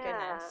cancer. My Yeah.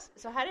 goodness.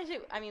 So how did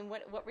you? I mean,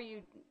 what were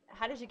you?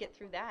 How did you get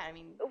through that? I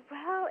mean.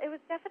 Well, it was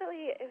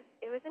definitely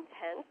it was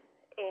intense,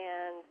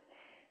 and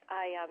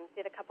I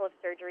did a couple of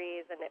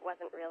surgeries, and it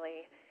wasn't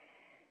really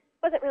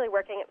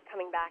working. It was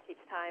coming back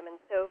each time, and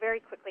so very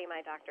quickly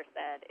my doctor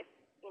said, if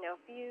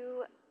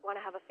you want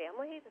to have a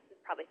family, this is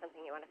probably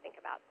something you want to think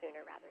about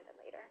sooner rather than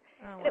later.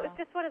 Oh, And it was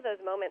just one of those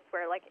moments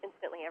where like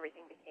instantly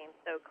everything became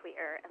so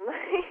clear, and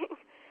like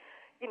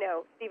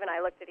Steve and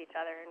I looked at each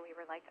other and we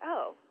were like,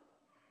 oh,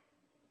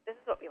 this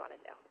is what we want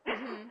to do.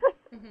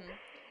 Mm-hmm. Mm-hmm.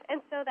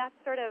 And so that's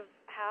sort of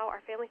how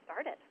our family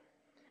started.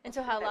 And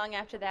so how long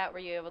after that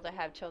were you able to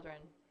have children?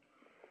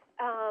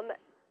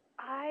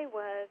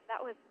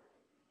 That was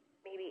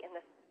maybe in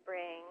the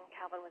spring.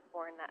 Calvin was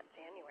born that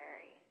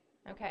January.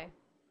 Okay.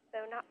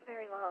 So not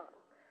very long.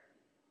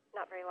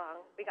 Not very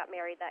long. We got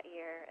married that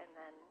year, and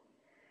then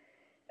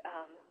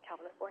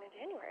Calvin was born in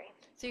January.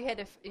 So you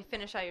had to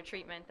finish all your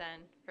treatment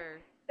then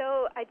for...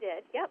 So I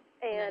did, yep.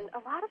 And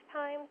a lot of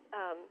times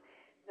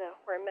the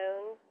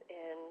hormones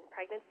in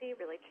pregnancy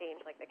really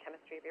change like the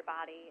chemistry of your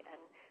body,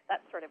 and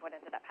that's sort of what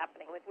ended up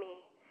happening with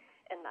me.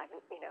 And I've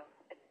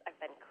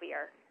been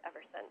clear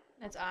ever since.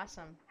 That's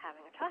awesome.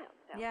 Having a child.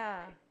 So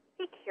Yeah.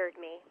 he cured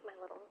me, my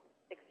little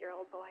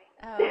 6-year-old boy.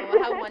 Oh,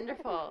 well, how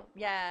wonderful.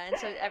 Yeah, and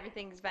so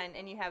everything's been,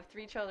 and you have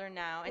 3 children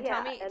now. And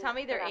Yeah, tell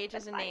me their that's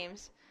ages and fine.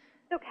 names.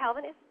 So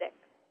Calvin is 6,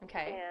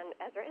 Okay. and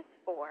Ezra is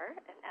 4,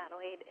 and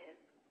Adelaide is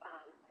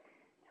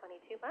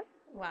 22 months.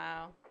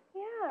 Wow.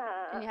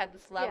 Yeah. And you have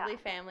this lovely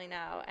family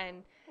now.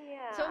 And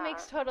Yeah. so it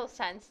makes total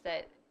sense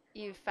that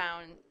you've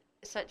found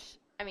such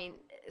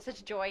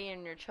joy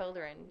in your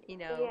children,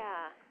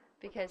 Yeah.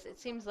 because it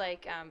seems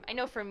like, I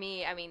know for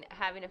me, I mean,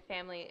 having a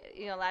family,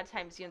 a lot of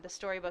times, the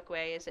storybook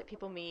way is that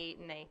people meet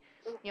and they,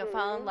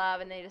 fall in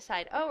love and they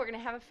decide, oh, we're going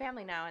to have a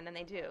family now, and then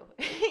they do.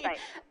 Right.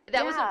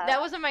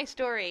 That wasn't my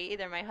story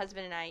either. My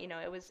husband and I,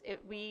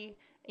 we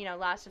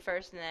lost the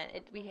first, and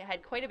then we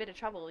had quite a bit of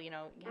trouble,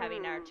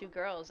 having our 2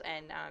 girls,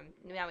 and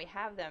now we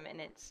have them, and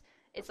it's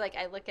like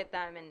I look at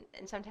them,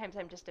 and sometimes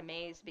I'm just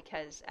amazed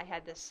because I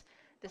had this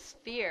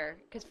fear,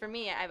 because for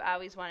me, I've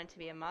always wanted to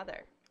be a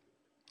mother.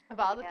 Of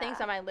all the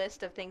things on my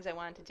list of things I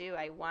wanted to do,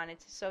 I wanted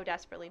so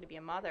desperately to be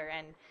a mother,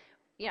 and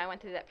I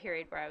went through that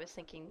period where I was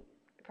thinking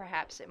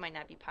perhaps it might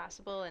not be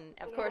possible, and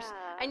of course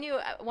I knew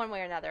one way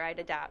or another I'd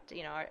adopt,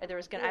 or I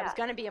was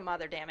gonna be a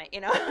mother, damn it,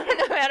 no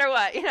matter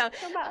what, No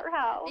matter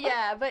how.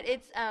 Yeah, but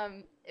it's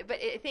but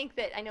I think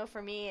that I know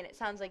for me, and it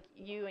sounds like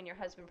you and your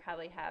husband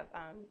probably have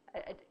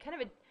a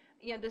kind of a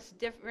this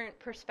different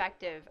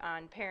perspective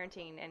on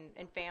parenting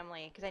and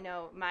family, because I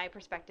know my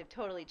perspective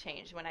totally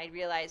changed when I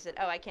realized that,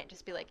 I can't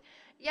just be like,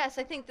 yes,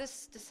 I think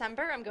this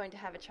December I'm going to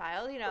have a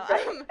child,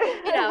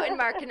 and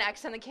mark an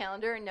X on the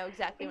calendar and know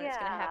exactly when it's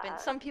going to happen.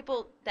 Some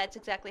people, that's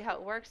exactly how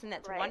it works, and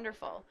that's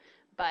wonderful.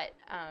 But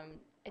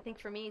I think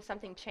for me,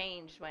 something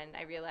changed when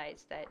I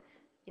realized that,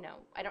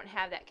 I don't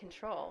have that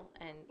control,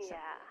 and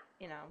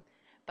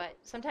but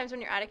sometimes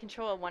when you're out of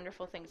control,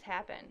 wonderful things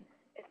happen.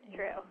 It's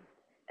true.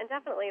 And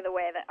definitely the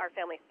way that our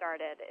family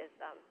started is,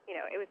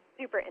 it was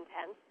super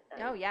intense.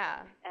 And, oh,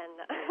 yeah. And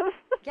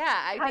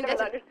I kind think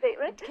of that's an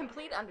understatement.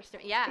 Complete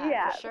understatement.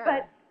 Yeah, for sure.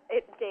 But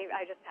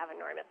I just have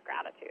enormous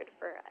gratitude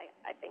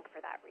I think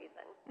for that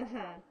reason.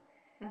 Mm-hmm.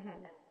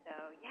 Mm-hmm. And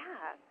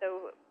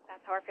so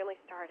that's how our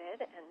family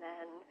started.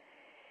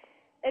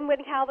 And when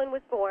Calvin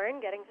was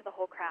born, getting to the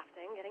whole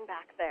crafting, getting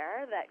back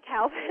there, that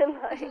Calvin,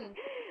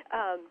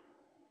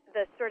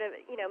 the sort of,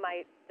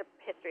 the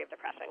history of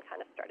depression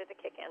kind of started to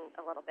kick in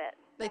a little bit.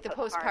 Like the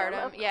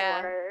postpartum, of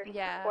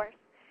yeah. course.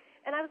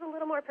 And I was a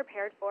little more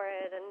prepared for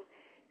it and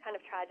kind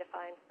of tried to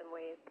find some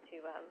ways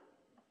to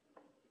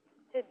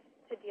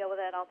deal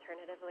with it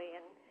alternatively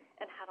and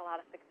had a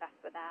lot of success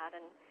with that.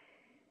 And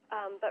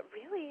but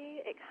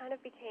really, it kind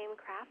of became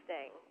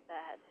crafting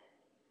that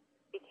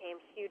became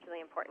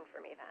hugely important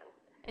for me then.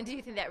 And do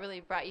you think that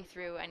really brought you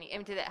through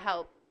did it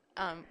help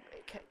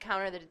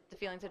counter the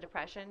feelings of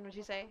depression, would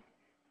you say?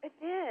 It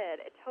did.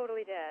 It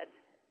totally did.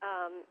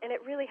 And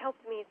it really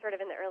helped me sort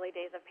of in the early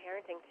days of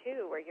parenting,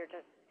 too, where you're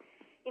just,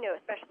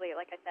 especially,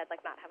 like I said,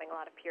 like not having a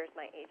lot of peers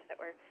my age that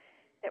were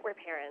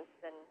parents.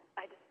 And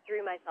I just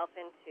threw myself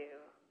into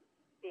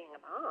being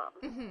a mom,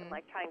 and,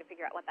 like trying to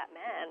figure out what that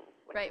meant.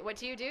 Right. What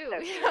do you do? So,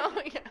 Yeah.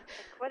 Like,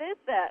 what is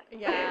this?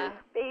 Yeah.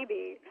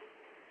 Baby.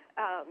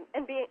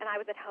 And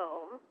I was at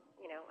home,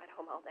 at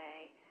home all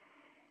day.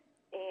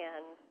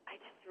 And I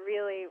just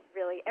really,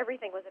 really,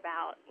 everything was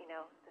about,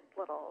 this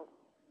little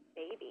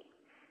baby.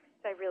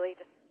 So I really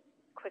just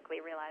quickly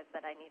realized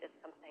that I needed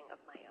something of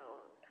my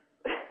own.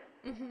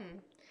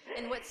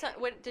 And what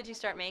did you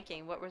start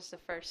making? What was the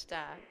first?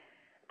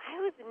 I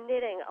was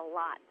knitting a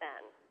lot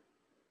then.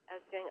 I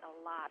was doing a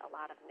lot of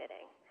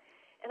knitting.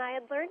 And I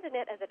had learned to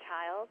knit as a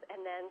child,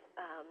 and then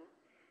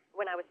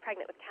when I was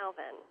pregnant with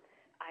Calvin,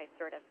 I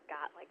sort of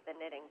got like the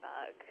knitting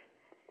bug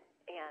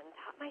and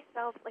taught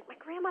myself, like my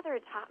grandmother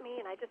had taught me,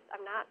 and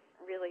I'm not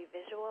really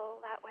visual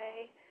that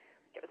way.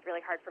 It was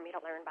really hard for me to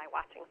learn by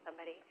watching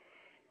somebody.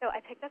 So I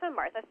picked up a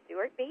Martha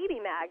Stewart baby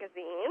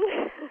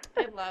magazine.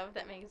 I love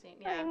that magazine,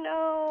 yeah. I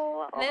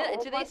know.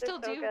 Do they still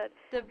do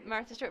the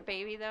Martha Stewart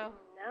baby, though?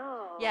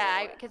 No.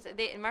 Yeah, because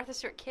Martha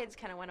Stewart Kids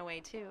kind of went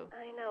away, too.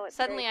 I know. It's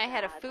Suddenly I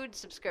had a food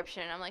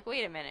subscription, and I'm like,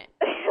 wait a minute.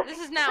 This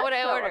is not what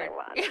I ordered.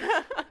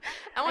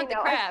 I want the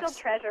crafts. I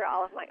still treasure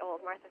all of my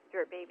old Martha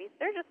Stewart babies.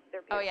 They're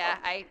beautiful. Oh, yeah.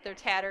 They're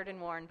tattered and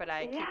worn, but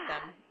I keep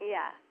them.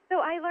 Yeah. So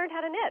I learned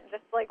how to knit,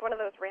 just like one of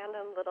those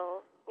random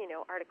little,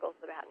 articles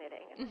about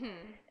knitting.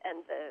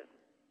 And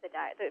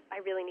I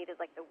really needed,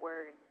 like, the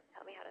words to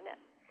tell me how to knit.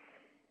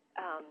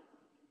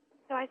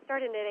 So I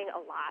started knitting a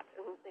lot,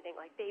 and knitting,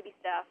 like, baby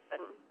stuff.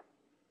 And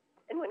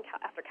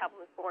after Calvin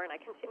was born, I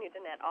continued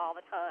to knit all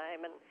the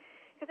time. And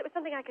because it was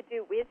something I could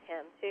do with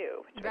him,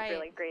 too, which was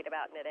really great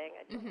about knitting.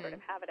 I just sort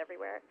of have it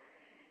everywhere.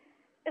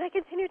 And I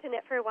continued to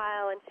knit for a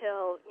while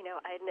until,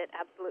 I had knit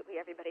absolutely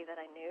everybody that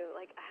I knew,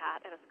 like a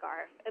hat and a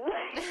scarf. And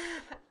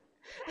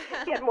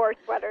he had more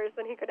sweaters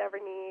than he could ever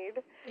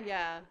need.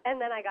 Yeah. And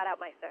then I got out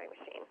my sewing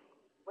machine,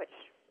 which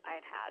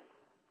I had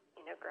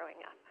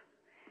growing up.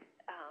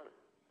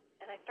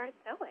 And I started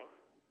sewing.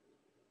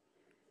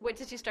 What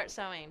did you start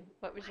sewing?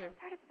 What was your... I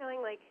started sewing,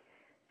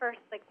 first,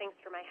 things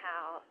for my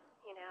house,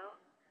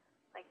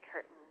 like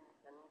curtains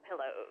and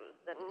pillows.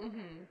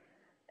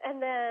 And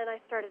then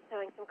I started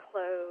sewing some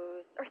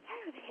clothes.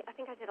 I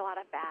think I did a lot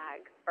of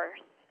bags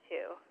first,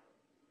 too.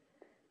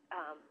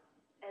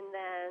 And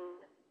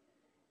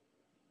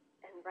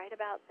right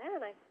about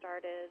then I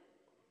started,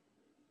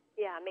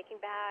 making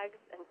bags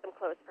and some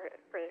clothes for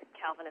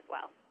Calvin as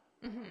well.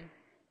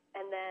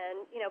 And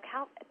then,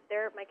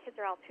 my kids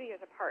are all 2 years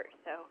apart,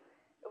 so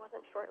it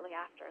wasn't shortly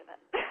after that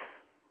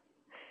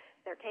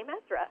there came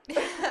Ezra.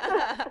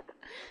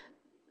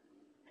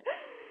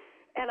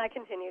 And I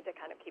continued to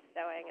kind of keep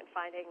sewing and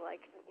finding,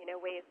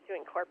 ways to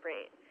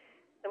incorporate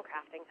some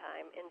crafting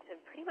time into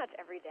pretty much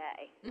every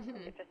day.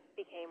 It just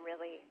became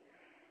really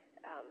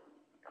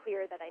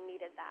clear that I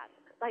needed that.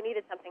 I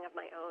needed something of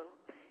my own.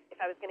 If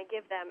I was going to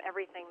give them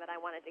everything that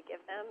I wanted to give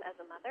them as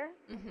a mother,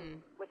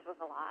 which was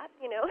a lot,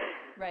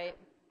 Right.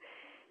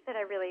 that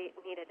I really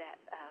needed to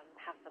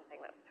have something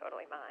that was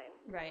totally mine.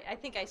 Right. I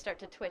think I start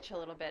to twitch a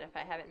little bit if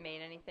I haven't made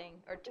anything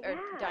or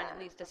done at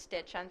least a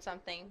stitch on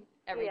something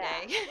every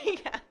day.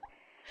 Yeah.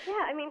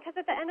 Yeah, I mean, because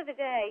at the end of the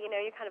day, you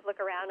kind of look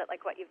around at,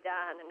 what you've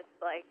done, and it's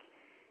like,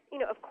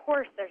 of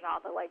course there's all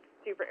the,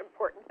 super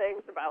important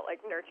things about,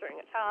 nurturing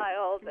a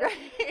child and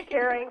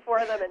caring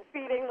for them and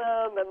feeding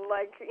them and,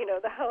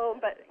 the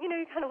home. But, you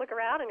kind of look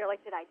around and you're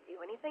like, did I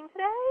do anything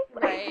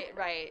today?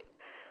 Right.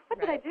 What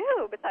did I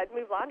do besides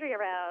move laundry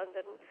around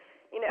and,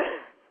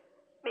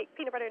 make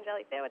peanut butter and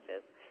jelly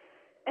sandwiches?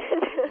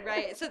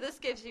 Right. So this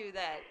gives you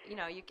that,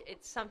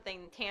 it's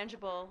something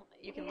tangible.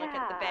 You can look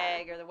at the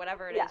bag or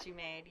whatever it is you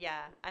made.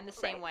 Yeah. I'm the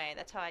same way.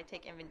 That's how I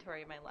take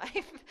inventory of my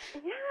life.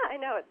 Yeah, I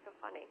know. It's so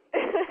funny.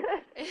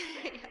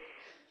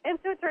 And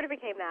so it sort of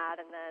became that,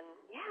 and then,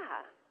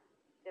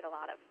 did a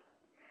lot of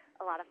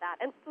that.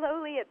 And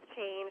slowly it's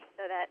changed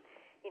so that,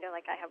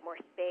 I have more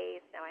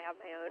space. Now I have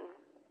my own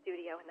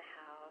studio in the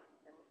house.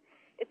 And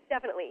it's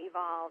definitely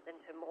evolved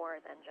into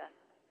more than just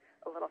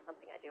a little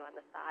something I do on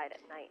the side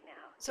at night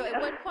now. So at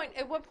what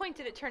point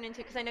did it turn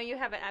into, because I know you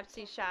have an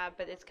Etsy shop,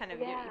 but it's kind of,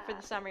 for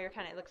the summer, it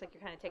looks like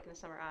you're kind of taking the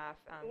summer off.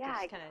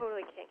 I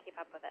totally can't keep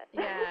up with it.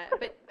 Yeah,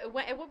 but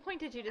at what point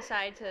did you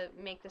decide to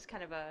make this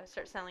kind of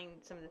start selling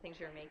some of the things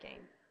you were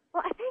making?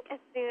 Well, I think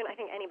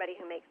anybody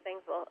who makes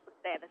things will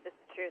say that this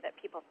is true, that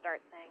people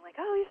start saying,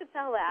 oh, you should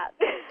sell that.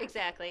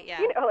 Exactly, yeah.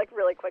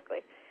 Really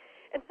quickly.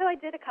 And so I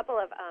did a couple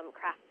of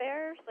craft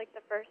fairs, like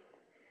the first,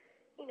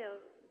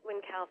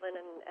 when Calvin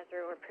and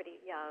Ezra were pretty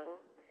young.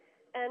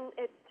 And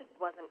it just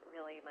wasn't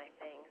really my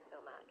thing so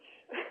much.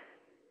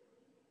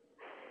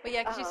 Well,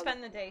 yeah, because you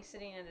spend the day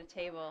sitting at a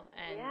table,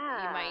 and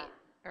yeah. you might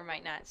or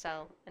might not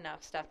sell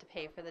enough stuff to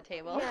pay for the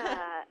table.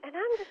 Yeah, and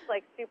I'm just,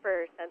 like,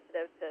 super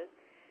sensitive to,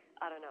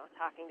 I don't know,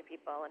 talking to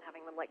people and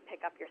having them, like,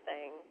 pick up your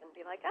things and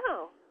be like,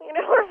 oh,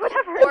 or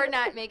whatever. Or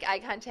not make eye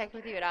contact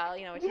with you at all,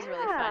 which is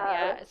really fun,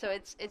 yeah. So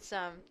it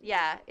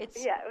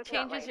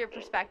changes your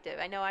perspective.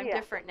 I know I'm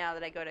different now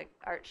that I go to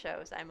art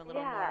shows. I'm a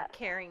little more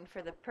caring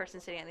for the person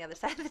sitting on the other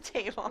side of the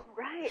table.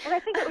 Right, and I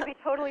think it would be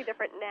totally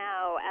different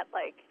now at,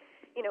 like,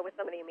 with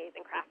some of the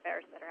amazing craft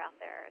fairs that are out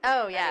there.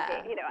 Oh, yeah.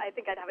 I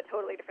think I'd have a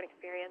totally different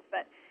experience,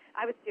 but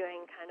I was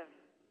doing kind of,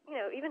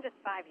 even just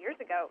 5 years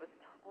ago, it was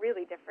a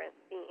really different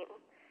scene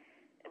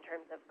in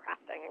terms of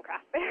crafting and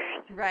craft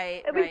fairs.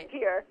 Right, At least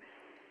here.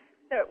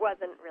 So it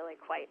wasn't really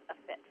quite a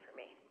fit for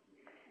me.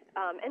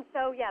 And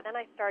so, then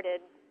I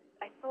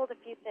sold a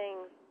few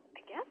things,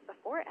 I guess,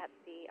 before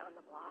Etsy on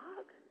the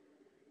blog.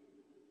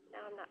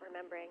 Now I'm not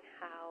remembering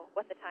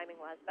what the timing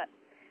was, but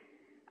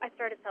I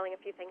started selling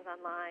a few things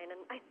online,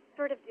 and I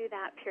sort of do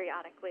that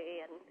periodically,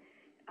 and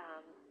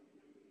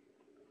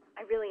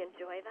I really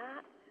enjoy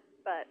that,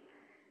 but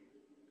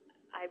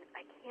I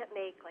can't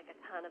make, like, a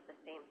ton of the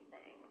same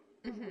thing.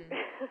 Mm-hmm.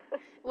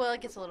 Well, it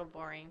gets a little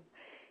boring.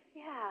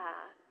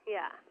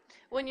 Yeah.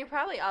 Well, and you're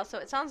probably also,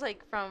 it sounds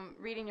like from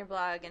reading your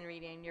blog and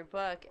reading your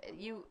book,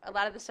 a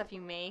lot of the stuff you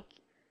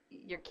make,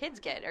 your kids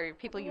get, or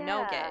people you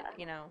know get,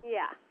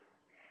 Yeah.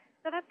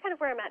 So that's kind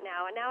of where I'm at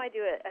now, and now I do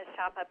a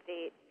shop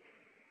update,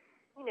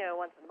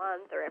 once a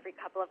month or every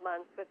couple of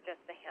months with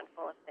just a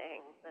handful of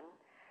things, and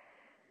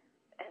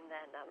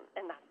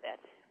then that's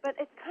it. But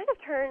it's kind of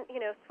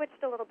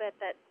switched a little bit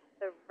that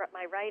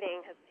my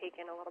writing has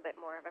taken a little bit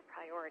more of a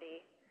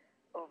priority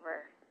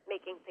over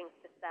making things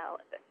to sell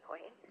at this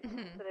point.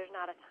 Mm-hmm. So there's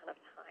not a ton of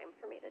time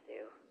for me to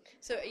do.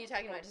 So are you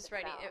talking about just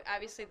writing?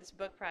 Obviously, this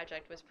book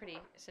project was pretty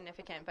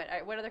significant, but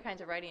what other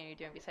kinds of writing are you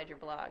doing besides your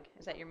blog?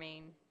 Is that your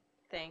main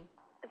thing?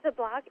 The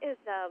blog is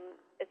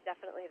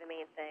definitely the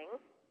main thing,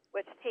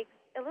 which takes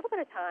a little bit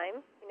of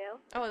time,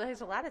 Oh,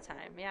 there's a lot of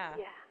time, yeah.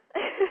 Yeah.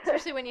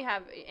 Especially when you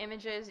have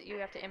images you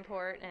have to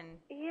import and...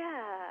 Yeah.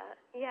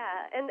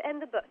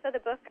 And the book. So the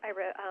book I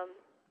wrote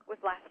was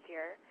last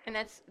year. And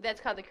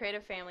that's called The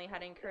Creative Family: How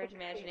to Encourage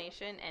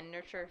Imagination and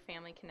Nurture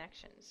Family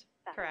Connections.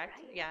 That's correct?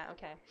 Right. Yeah,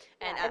 okay.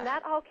 And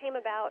that all came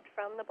about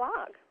from the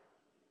blog.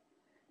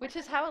 Which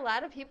is how a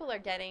lot of people are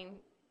getting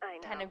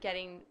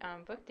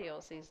book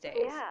deals these days.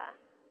 Yeah.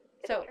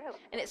 So,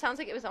 and it sounds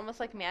like it was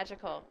almost like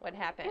magical what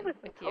happened with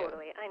you.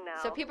 Totally, I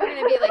know. So people are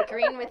going to be like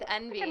green with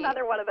envy.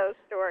 Another one of those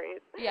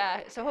stories.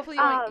 Yeah, so hopefully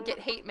you won't get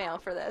hate mail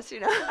for this,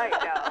 I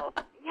know.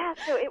 Yeah,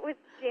 so it was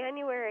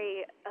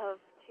January of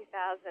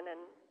 2006.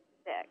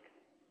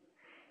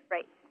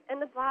 Right. And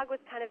the blog was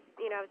kind of,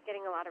 I was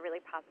getting a lot of really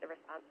positive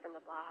response from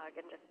the blog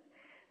and just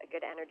a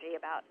good energy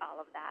about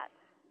all of that,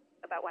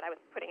 about what I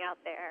was putting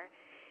out there.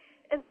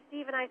 And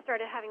Steve and I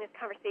started having this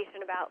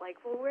conversation about,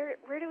 like, well, where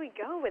do we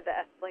go with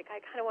this? Like,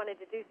 I kind of wanted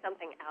to do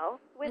something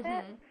else with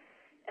it,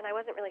 and I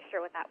wasn't really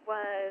sure what that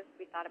was.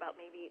 We thought about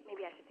maybe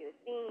I should do a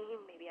zine,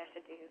 maybe I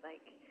should do,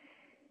 like,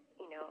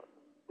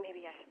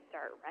 maybe I should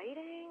start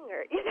writing,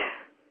 or,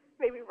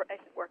 maybe I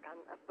should work on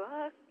a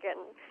book.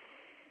 And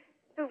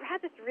so we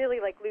had this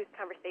really, like, loose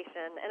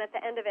conversation, and at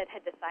the end of it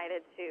had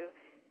decided to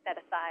set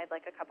aside,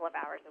 like, a couple of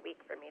hours a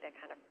week for me to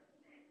kind of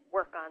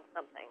work on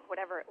something,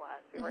 whatever it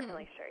was. We weren't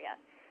really sure yet.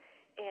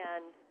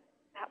 And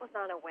that was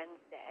on a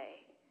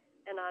Wednesday.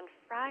 And on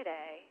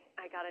Friday,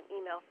 I got an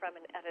email from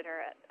an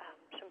editor at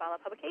Shambhala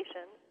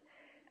Publications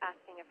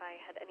asking if I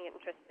had any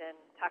interest in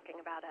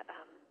talking about a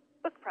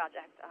book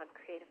project on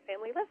creative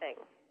family living.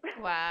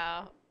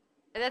 Wow.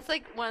 That's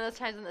like one of those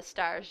times when the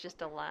stars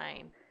just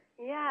align.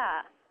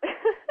 Yeah.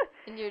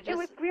 And you're just... It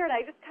was weird.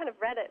 I just kind of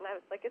read it, and I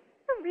was like, is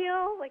this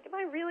real? Like, am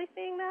I really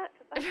seeing that?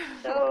 Because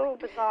that's so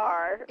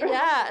bizarre.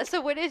 Yeah.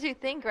 So what did you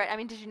think, right? I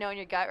mean, did you know in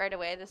your gut right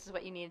away this is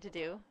what you needed to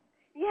do?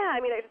 Yeah,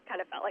 I mean, I just kind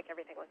of felt like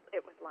everything was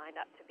lined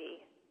up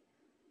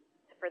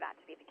for that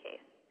to be the case.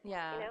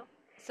 Yeah.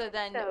 So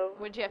then,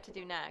 what did you have to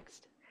do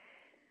next?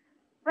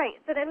 Right.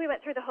 So then we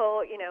went through the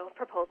whole,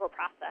 proposal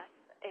process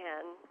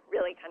and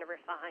really kind of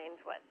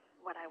refined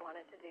what I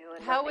wanted to do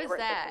and how what they was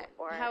were that?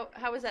 looking for.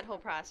 How was that whole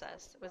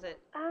process? Was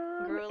it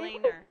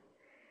grueling or?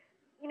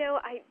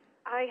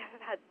 I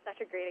have had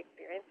such a great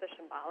experience with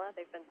Shambhala.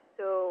 They've been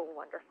so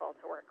wonderful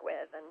to work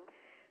with, and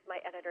my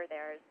editor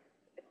there is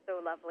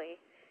so lovely.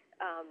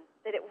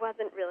 That it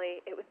wasn't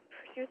really,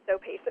 she was so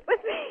patient with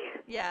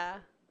me.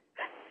 Yeah.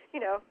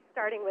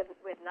 Starting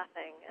with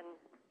nothing, and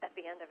at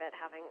the end of it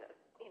having,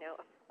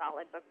 a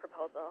solid book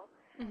proposal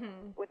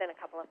within a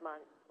couple of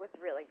months was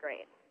really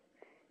great.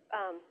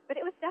 But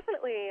it was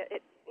definitely,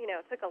 it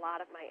took a lot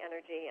of my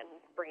energy and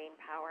brain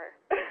power.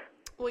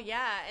 Well,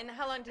 yeah, and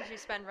how long did you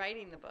spend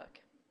writing the book?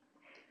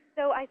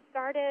 So I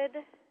started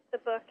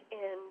the book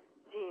in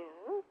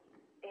June,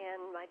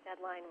 and my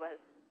deadline was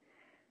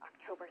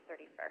October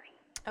 31st.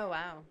 Oh,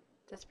 wow.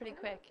 That's pretty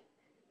quick.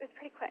 It was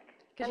pretty quick.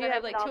 Because And you then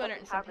have I like did all 200 the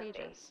and some photography.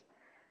 pages.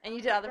 And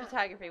you did all the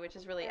photography, which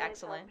is really And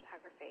excellent.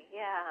 photography,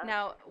 yeah.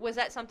 Now, was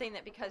that something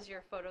that because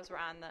your photos were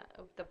on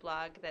the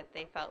blog that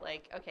they felt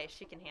like, okay,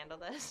 she can handle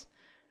this?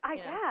 I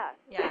guess.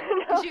 Yeah.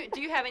 No. Do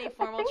you have any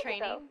formal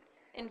training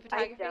in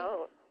photography? I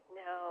don't.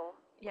 No.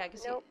 Yeah,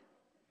 because nope.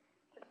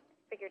 Just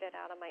figured it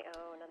out on my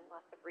own and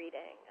lots of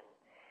reading, and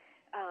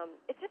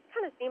it just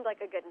kind of seemed like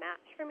a good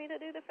match for me to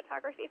do the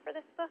photography for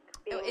this book,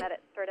 being that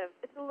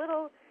it's a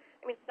little.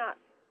 I mean, it's not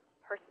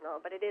personal,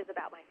 but it is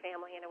about my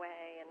family in a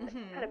way, and it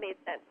kind of made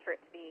sense for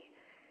it to be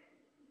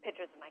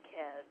pictures of my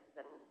kids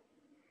and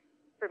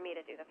for me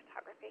to do the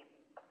photography.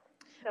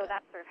 So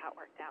that's sort of how it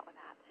worked out with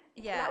that.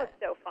 Yeah. And that was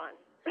so fun.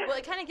 Well,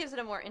 it kind of gives it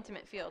a more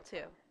intimate feel,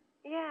 too.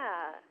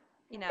 Yeah.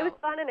 You know. It was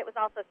fun, and it was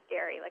also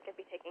scary. Like, I'd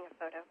be taking a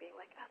photo being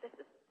like, oh, this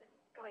is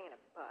going in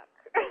a book.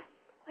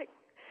 Like,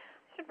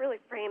 I should really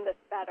frame this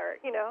better,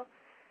 you know?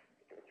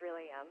 It was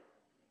really,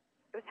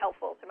 it was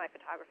helpful to my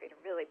photography to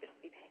really just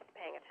be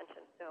paying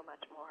attention so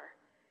much more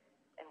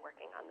and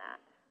working on that.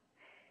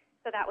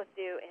 So that was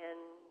due in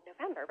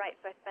November, right?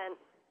 So I spent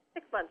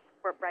 6 months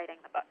writing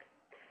the book.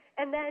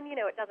 And then, you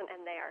know, it doesn't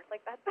end there.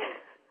 Like, that's...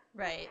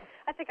 Right.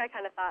 I think I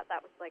kind of thought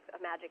that was like a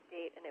magic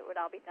date and it would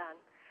all be done.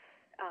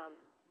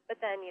 But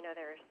then, you know,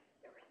 there were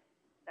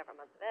several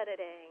months of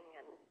editing,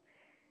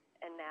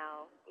 and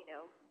now, you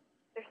know,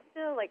 there's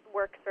still like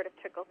work sort of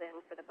trickles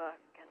in for the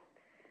book, and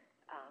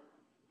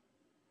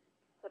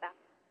so that's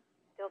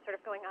still sort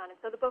of going on. And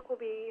so the book will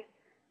be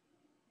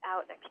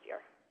out next year.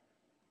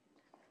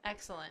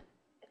 Excellent.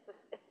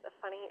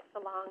 It's a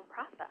long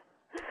process.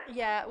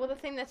 Yeah, well, the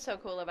thing that's so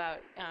cool about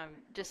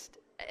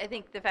I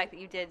think the fact that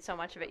you did so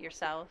much of it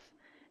yourself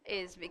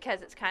is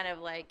because it's kind of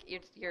like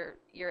you're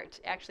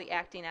actually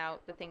acting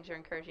out the things you're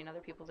encouraging other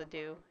people to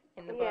do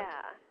in the book.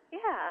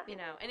 Yeah. You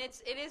know, and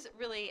it is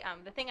really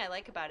the thing I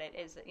like about it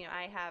is that, you know,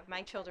 I have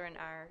my children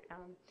are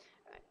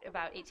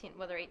about 18,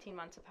 well, they're 18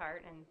 months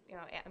apart, and, you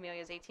know,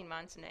 Amelia's 18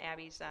 months and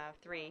Abby's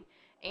 3,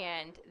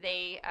 and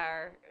they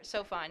are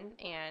so fun,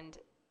 and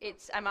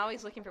I'm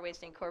always looking for ways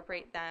to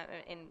incorporate them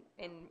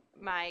in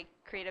my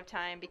creative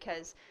time,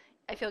 because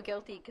I feel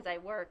guilty because I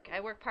work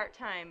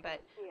part-time,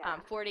 but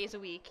 4 days a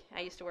week.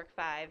 I used to work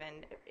 5,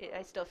 and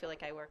I still feel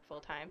like I work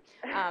full-time.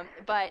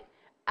 But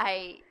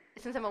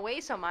since I'm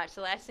away so much,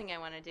 the last thing I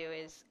want to do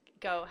is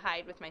go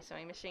hide with my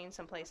sewing machine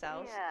someplace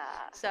else.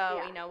 Yeah.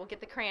 So, you know, we'll get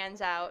the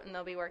crayons out, and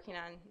they'll be working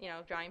on, you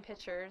know, drawing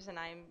pictures, and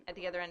I'm at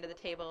the other end of the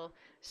table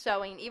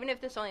sewing, even if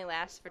this only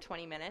lasts for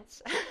 20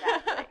 minutes.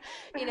 Exactly.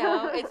 You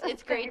know,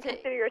 it's great you to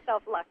consider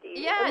yourself lucky.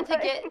 Yeah,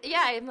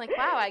 I'm like,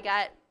 wow, I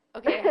got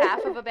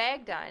half of a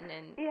bag done,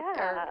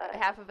 or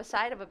half of a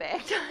side of a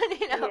bag done,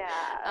 you know.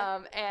 Yeah.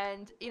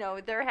 And, you know,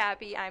 they're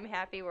happy, I'm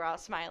happy, we're all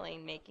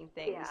smiling, making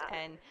things. Yeah.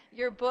 And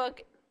your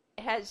book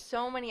has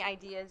so many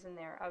ideas in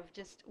there of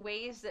just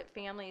ways that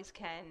families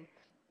can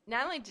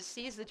not only just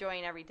seize the joy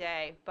in every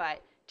day,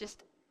 but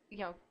just, you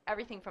know,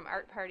 everything from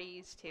art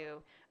parties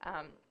to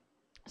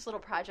just little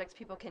projects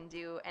people can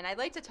do. And I'd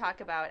like to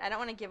talk about, I don't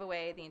want to give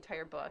away the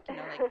entire book, you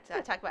know, like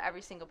to talk about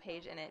every single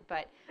page in it,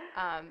 but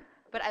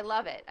I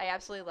love it. I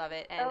absolutely love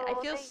it. And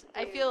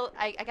I feel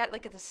I got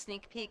like a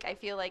sneak peek. I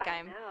feel like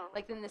I'm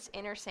like in this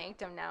inner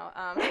sanctum now.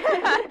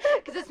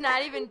 Because it's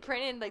not even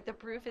printed, like the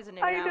proof isn't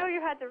even out. I know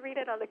you had to read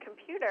it on the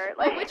computer.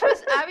 Like, which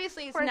was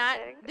obviously it's not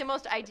thing. the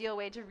most ideal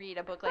way to read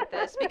a book like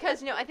this,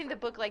 because, you know, I think the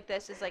book like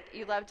this is like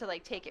you love to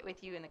like take it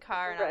with you in the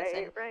car and all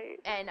this.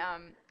 And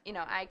you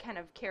know, I kind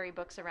of carry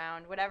books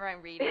around, whatever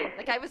I'm reading.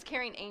 Like, I was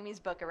carrying Amy's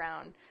book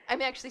around.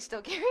 I'm actually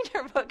still carrying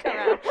her book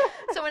around.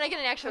 So when I get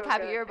an actual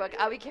copy of your book,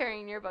 I'll be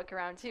carrying your book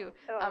around too,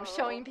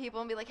 showing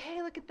people and be like,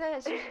 hey, look at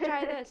this, you should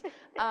try this.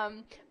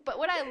 But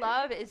what I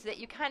love is that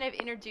you kind of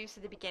introduce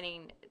at the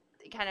beginning,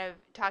 kind of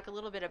talk a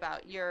little bit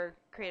about your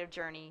creative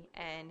journey,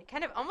 and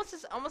kind of almost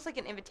like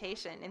an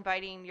invitation,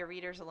 inviting your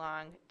readers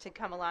along to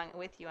come along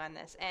with you on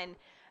this. And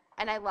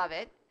I love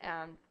it.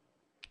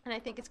 And I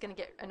think it's going to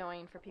get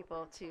annoying for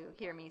people to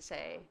hear me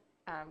say,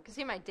 because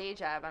in my day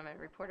job, I'm a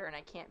reporter, and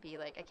I can't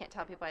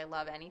tell people I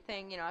love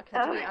anything, you know, I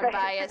have to be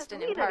unbiased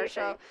and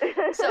impartial.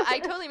 So I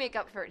totally make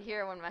up for it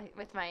here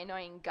with my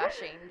annoying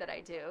gushing that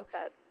I do.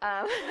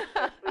 That's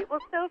sweet. Well,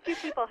 so few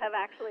people have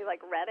actually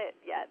like read it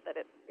yet that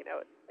it's, you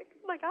know, it's like,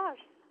 oh my gosh.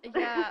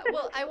 Yeah,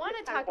 well, I want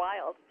to talk.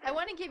 Wild. I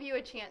want to give you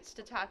a chance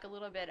to talk a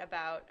little bit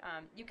about.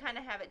 You kind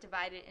of have it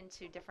divided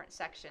into different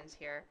sections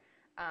here.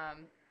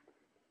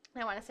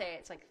 I want to say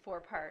it's like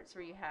 4 parts,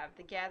 where you have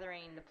the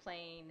gathering, the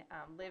playing,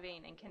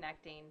 living, and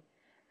connecting.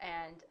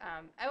 And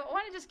I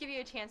want to just give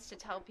you a chance to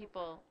tell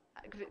people,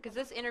 because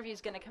this interview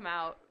is going to come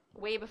out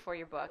way before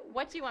your book.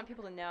 What do you want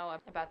people to know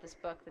about this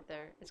book that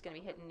is going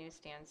to be hitting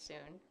newsstands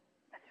soon?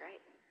 That's right.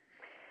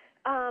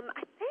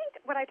 I think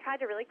what I tried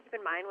to really keep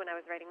in mind when I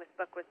was writing this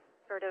book was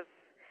sort of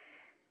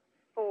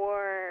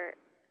 4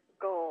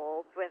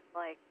 goals with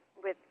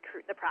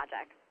the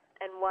project.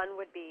 And one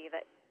would be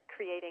that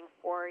creating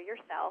for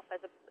yourself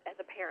as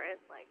a parent,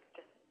 like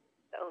just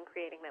the own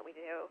creating that we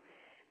do,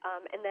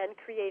 and then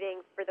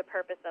creating for the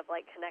purpose of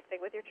like connecting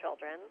with your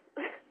children,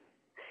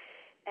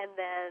 and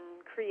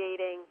then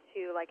creating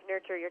to like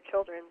nurture your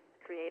children's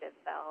creative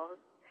selves,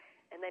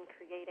 and then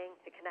creating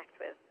to connect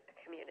with a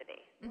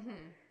community.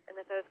 And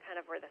that those kind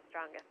of were the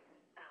strongest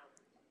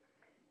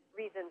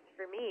reasons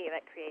for me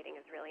that creating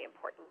is really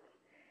important.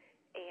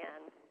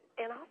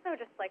 And also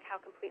just like how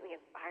completely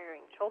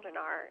inspiring children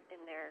are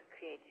in their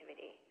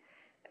creativity.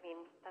 I mean,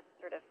 that's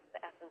sort of the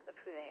essence of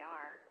who they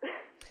are.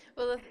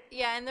 Well,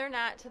 yeah, and they're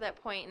not to that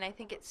point, and I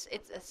think it's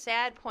a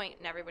sad point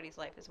in everybody's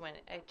life is when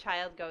a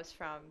child goes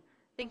from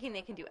thinking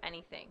they can do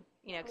anything,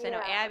 because I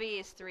know Abby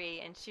is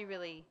 3, and she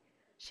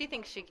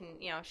thinks she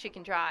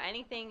can draw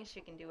anything,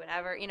 she can do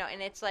whatever,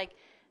 and it's like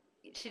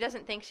she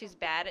doesn't think she's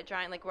bad at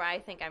drawing, like where I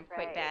think I'm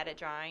quite bad at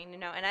drawing,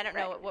 and I don't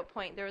know at what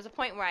point. There was a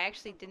point where I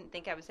actually didn't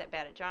think I was that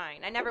bad at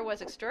drawing. I never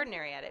was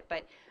extraordinary at it,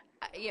 but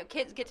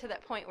kids get to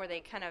that point where they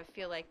kind of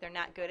feel like they're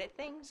not good at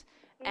things.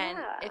 And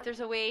if there's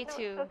a way to,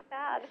 it's so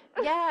sad.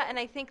 Yeah, and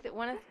I think that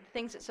one of the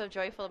things that's so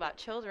joyful about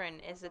children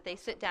is that they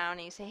sit down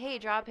and you say, hey,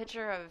 draw a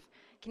picture of,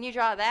 can you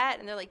draw that?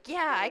 And they're like,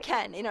 yeah, I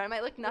can. It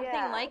might look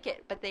nothing like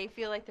it, but they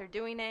feel like they're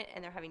doing it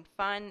and they're having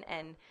fun,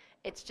 and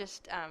it's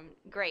just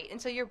great. And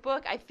so your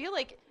book, I feel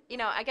like,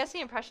 I guess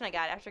the impression I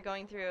got after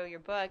going through your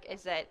book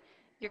is that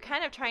you're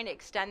kind of trying to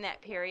extend that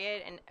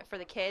period and for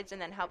the kids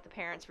and then help the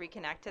parents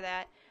reconnect to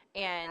that.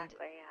 And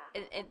exactly,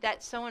 and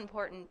that's so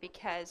important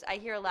because I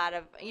hear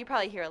you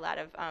probably hear a lot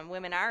of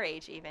women our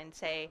age even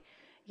say,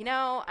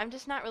 I'm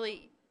just not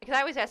really, because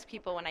I always ask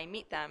people when I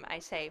meet them, I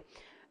say,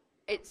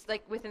 it's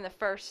like within the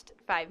first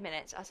 5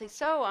 minutes, I'll say,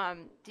 so,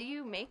 do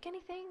you make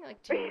anything? Like,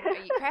 are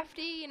you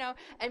crafty?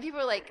 And people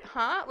are like,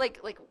 huh? Like,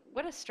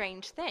 what a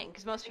strange thing.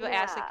 Because most people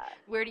ask, like,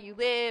 where do you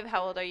live?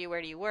 How old are you?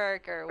 Where do you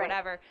work? Or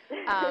whatever.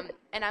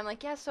 And I'm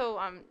like, yeah,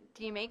 so,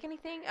 do you make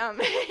anything?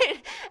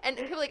 And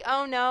people are like,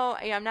 oh, no,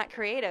 I'm not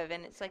creative.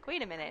 And it's like,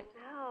 wait a minute.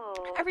 No.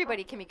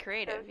 Everybody can be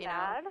creative, so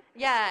sad.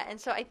 Yeah, and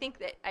so I think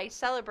that I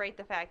celebrate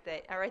the fact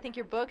that, or I think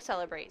your book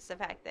celebrates the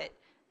fact that,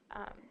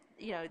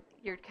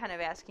 you're kind of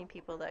asking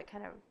people to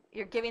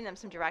you're giving them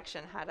some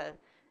direction how to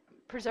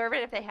preserve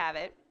it if they have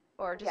it,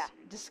 or just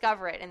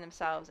discover it in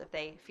themselves if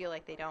they feel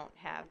like they don't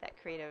have that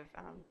creative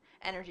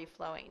energy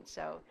flowing.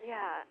 So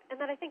and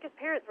then I think as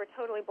parents we're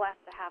totally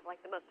blessed to have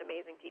like the most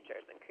amazing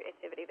teachers in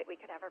creativity that we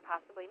could ever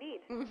possibly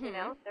need.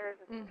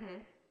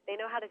 They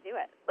know how to do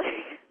it.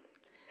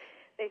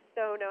 They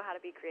so know how to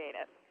be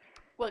creative.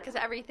 Well, because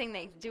everything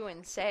they do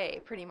and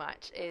say pretty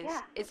much is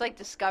it's like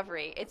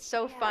discovery. It's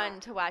so fun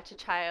to watch a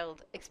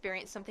child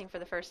experience something for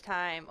the first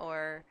time,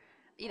 or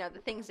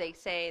the things they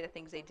say, the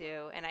things they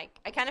do. And I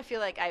kind of feel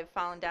like I've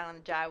fallen down on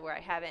the job where I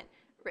haven't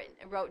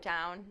wrote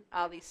down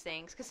all these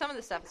things, because some of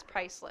the stuff is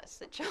priceless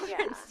that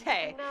children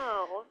say.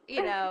 No.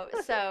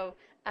 So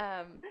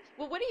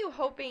well, what are you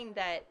hoping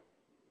that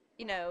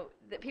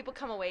that people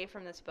come away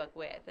from this book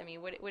with? I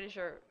mean, what is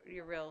your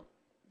real,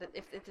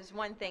 if there's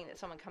one thing that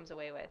someone comes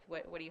away with,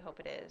 what do you hope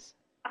it is?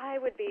 I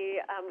would be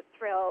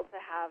thrilled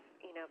to have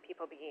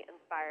people be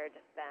inspired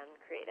to spend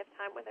creative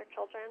time with their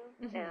children,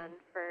 and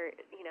for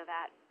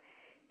that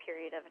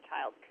period of a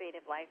child's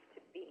creative life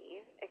to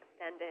be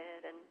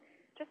extended, and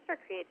just for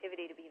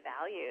creativity to be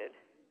valued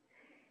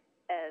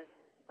as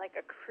like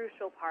a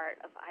crucial part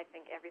of, I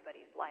think,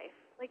 everybody's life.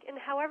 Like, and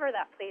however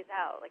that plays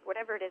out, like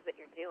whatever it is that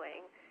you're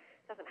doing,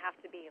 doesn't have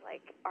to be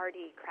like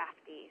arty,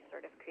 crafty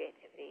sort of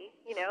creativity,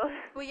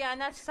 Well, yeah,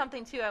 and that's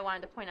something too I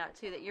wanted to point out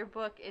too, that your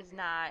book is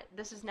not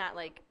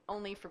like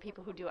only for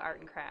people who do art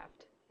and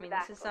craft. I mean,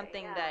 this is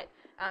something that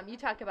you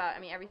talk about. I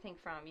mean, everything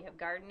from, you have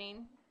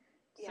gardening.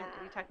 So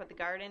you talk about the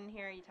garden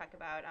here. You talk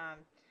about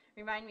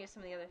remind me of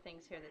some of the other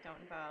things here that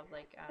don't involve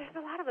like. There's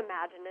a lot of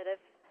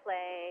imaginative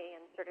play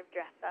and sort of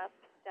dress up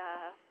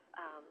stuff,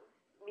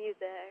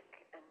 music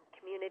and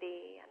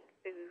community and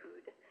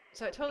food.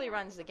 So it totally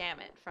runs the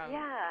gamut from...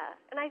 Yeah,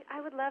 and I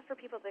would love for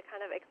people to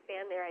kind of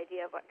expand their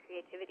idea of what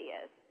creativity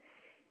is.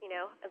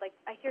 Like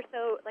I hear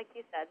like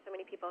you said, so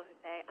many people who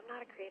say, I'm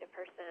not a creative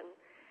person,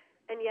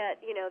 and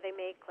yet, they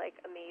make like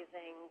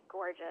amazing,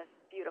 gorgeous,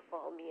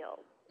 beautiful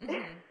meals.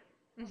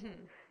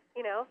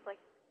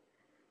 Like,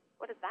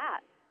 what is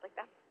that? Like,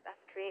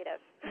 that's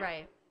creative.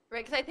 Right,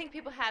 because I think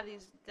people have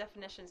these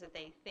definitions that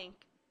they think,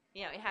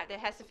 it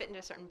has to fit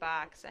into a certain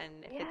box,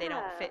 and if they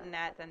don't fit in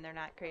that, then they're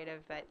not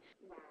creative, but...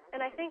 And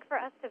I think for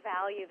us to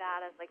value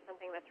that as like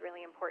something that's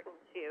really important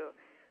to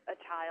a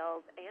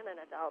child and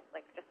an adult,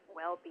 like just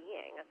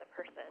well-being as a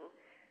person,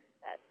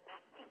 that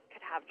just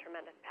could have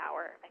tremendous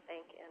power, I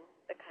think, in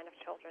the kind of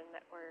children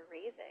that we're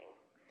raising.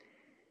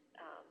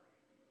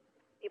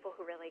 People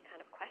who really kind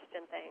of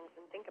question things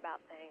and think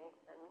about things,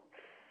 and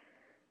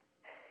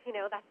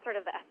that's sort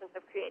of the essence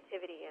of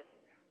creativity, is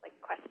like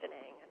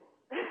questioning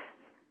and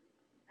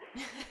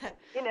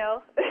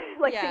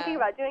like thinking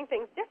about doing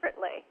things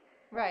differently.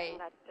 Right.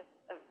 And that's just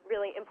a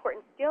really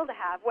important skill to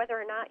have, whether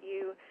or not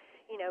you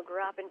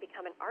grew up and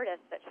become an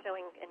artist that's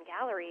showing in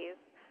galleries,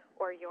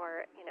 or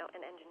you're,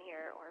 an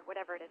engineer, or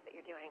whatever it is that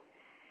you're doing.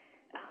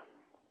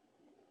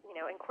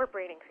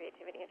 Incorporating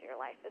creativity into your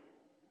life is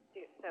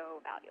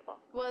so valuable.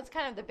 Well, it's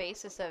kind of the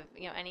basis of,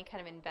 any kind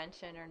of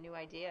invention or new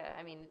idea.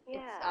 I mean,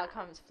 it all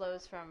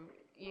flows from,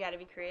 you got to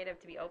be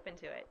creative to be open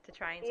to it, to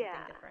trying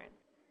something different.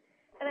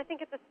 And I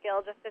think it's a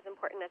skill just as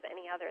important as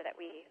any other that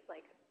we,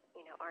 like,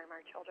 you know, arm our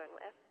children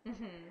with.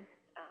 Mm-hmm.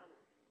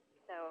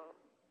 So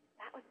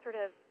that was sort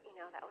of, you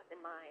know, that was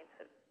in mind,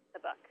 the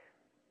book,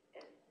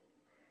 is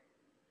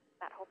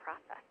that whole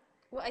process.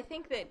 Well, I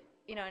think that,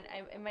 you know, and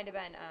it might have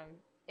been,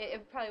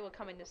 it probably will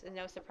come as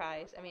no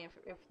surprise. I mean,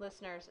 if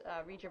listeners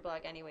read your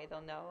blog anyway,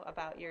 they'll know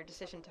about your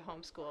decision to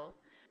homeschool.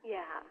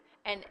 Yeah.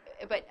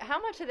 But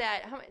how much of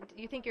that,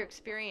 do you think your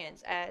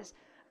experience as,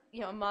 you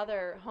know, a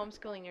mother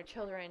homeschooling your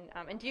children,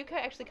 and do you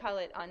actually call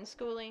it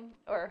unschooling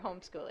or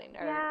homeschooling?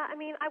 Or? Yeah, I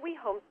mean, we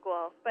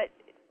homeschool, but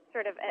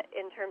sort of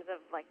in terms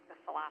of, like, the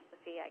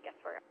philosophy, I guess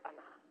we're on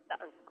the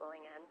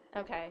unschooling end.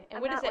 Okay.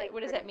 And what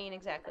does that mean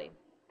exactly?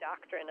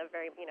 Doctrine of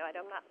very, you know,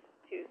 I'm not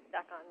too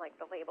stuck on, like,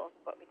 the labels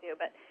of what we do,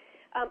 but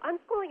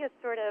unschooling is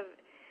sort of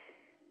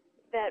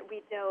that we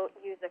don't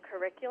use a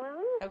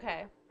curriculum.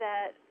 Okay.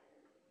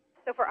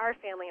 So for our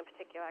family in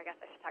particular, I guess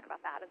I should talk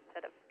about that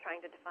instead of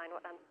trying to define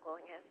what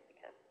unschooling is,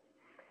 because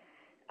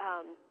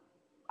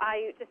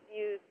I just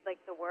use,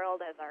 like, the world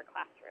as our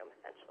classroom,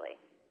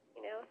 essentially,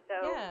 you know? So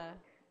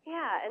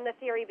yeah, and the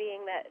theory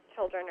being that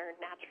children are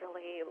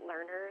naturally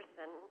learners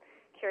and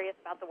curious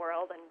about the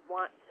world and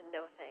want to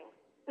know things.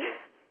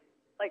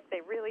 Like,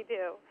 they really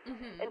do,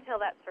 until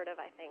that sort of,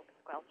 I think,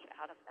 squelched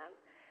out of them.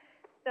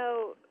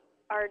 So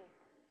our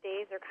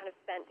days are kind of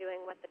spent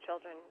doing what the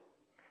children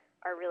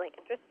are really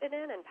interested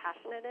in and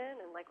passionate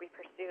in, and, like, we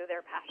pursue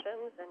their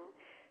passions, and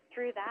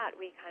through that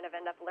we kind of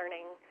end up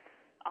learning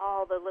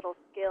all the little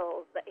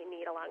skills that you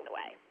need along the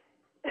way.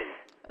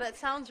 That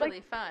sounds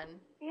really fun.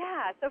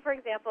 Yeah, so for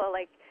example,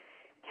 like,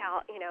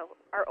 Cal, you know,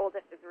 our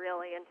oldest is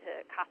really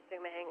into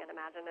costuming and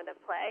imaginative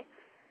play,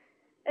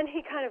 and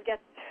he kind of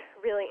gets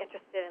really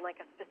interested in, like,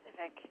 a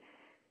specific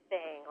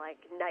thing,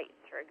 like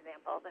knights, for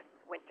example. This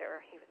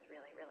winter he was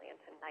really, really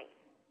into knights.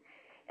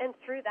 And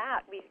through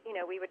that, we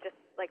would just,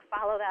 like,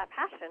 follow that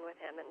passion with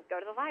him and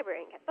go to the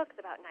library and get books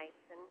about knights,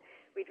 and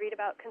we'd read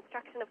about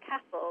construction of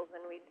castles,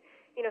 and we'd,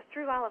 you know,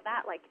 through all of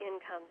that, like,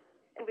 income,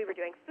 and we were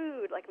doing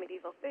food, like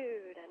medieval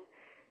food, and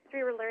so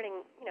we were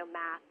learning, you know,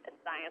 math and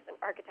science and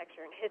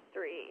architecture and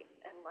history,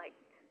 and, like,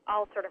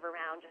 all sort of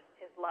around just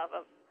his love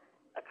of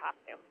a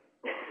costume.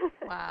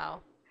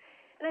 Wow.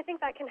 And I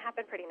think that can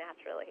happen pretty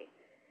naturally,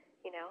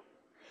 you know.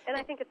 And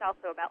I think it's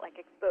also about,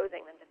 like,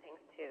 exposing them to things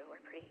too.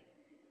 We're pretty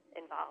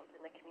involved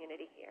in the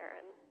community here,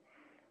 and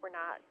we're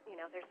not, you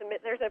know, there's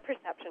a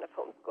perception of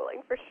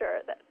homeschooling for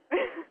sure that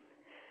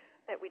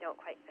that we don't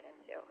quite fit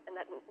into, and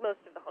that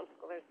most of the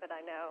homeschoolers that I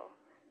know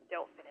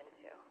don't fit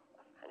into,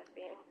 of kind of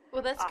being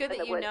well, that's off good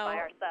in that the you woods know by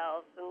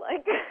ourselves, and,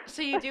 like.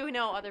 So you do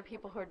know other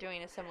people who are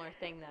doing a similar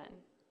thing then.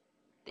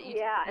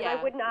 And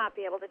I would not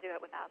be able to do it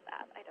without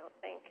that, I don't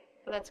think.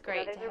 Well, that's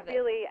great. You know, there's a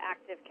really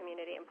active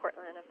community in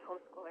Portland of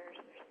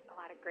homeschoolers. There's a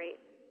lot of great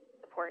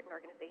support and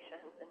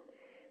organizations, and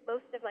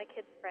most of my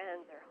kids'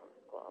 friends are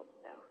homeschooled,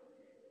 so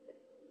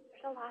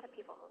there's a lot of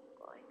people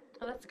homeschooling.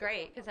 Well, that's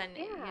great, because then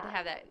you'd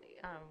have that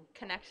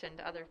connection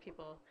to other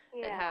people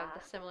that have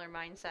the similar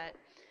mindset.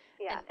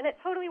 Yeah, and it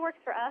totally works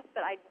for us,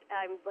 but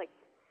I'm, like,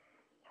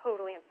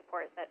 totally in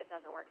support that it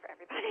doesn't work for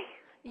everybody.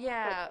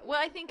 Yeah, well,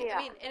 I think, I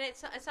mean, and it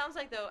sounds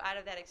like, though, out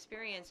of that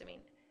experience, I mean,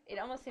 it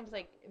almost seems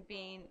like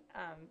being,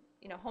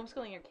 you know,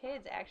 homeschooling your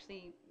kids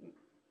actually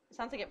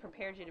sounds like it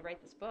prepared you to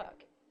write this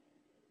book.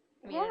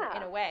 I mean,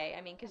 in a way,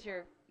 I mean, because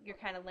you're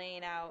kind of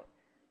laying out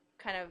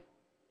kind of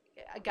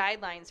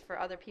guidelines for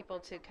other people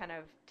to kind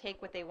of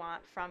take what they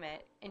want from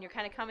it, and you're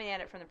kind of coming at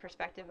it from the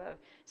perspective of,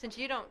 since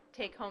you don't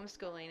take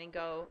homeschooling and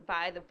go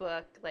buy the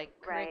book, like,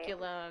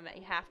 curriculum,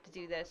 you have to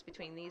do this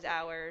between these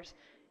hours,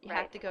 you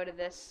have to go to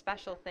this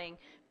special thing,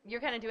 you're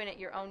kind of doing it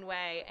your own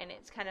way, and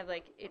it's kind of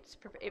like, it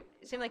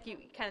seemed like you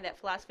kind of, that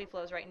philosophy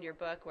flows right into your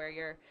book, where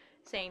you're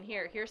saying,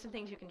 here's some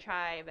things you can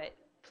try, but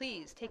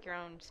please take your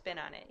own spin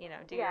on it, you know,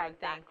 do your own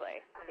thing.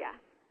 Yeah.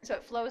 So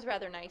it flows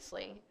rather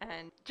nicely,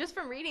 and just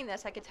from reading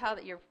this, I could tell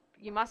that you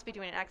must be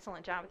doing an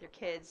excellent job with your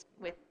kids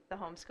with the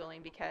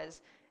homeschooling,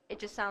 because it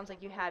just sounds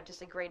like you have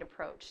just a great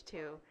approach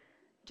to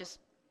just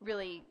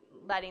really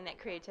letting that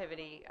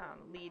creativity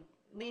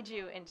lead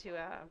you into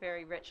a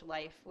very rich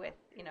life with,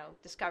 you know,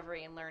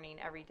 discovery and learning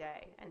every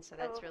day, and so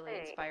that's really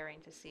inspiring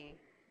to see.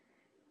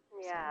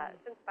 Yeah,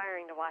 it's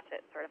inspiring to watch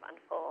it sort of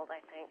unfold, I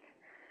think.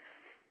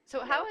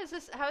 So how has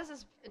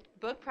this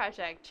book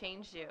project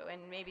changed you,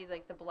 and maybe,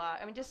 like, the blog?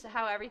 I mean, just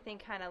how everything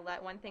kind of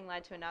one thing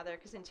led to another.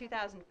 Because in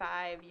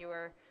 2005, you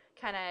were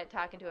kind of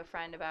talking to a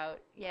friend about,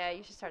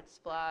 you should start this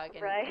blog,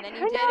 and then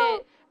you did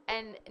it,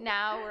 and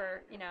now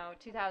we're, you know,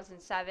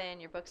 2007.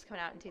 Your book's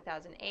coming out in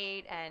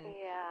 2008, and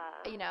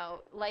you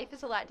know, life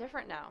is a lot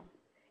different now.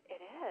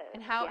 It is.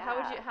 And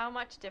how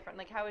much different?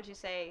 Like, how would you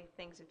say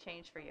things have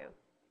changed for you?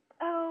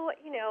 Oh,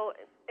 you know,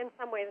 in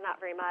some ways not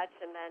very much,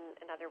 and then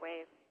in other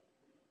ways,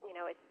 you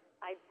know, it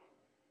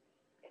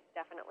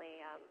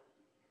definitely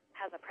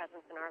has a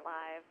presence in our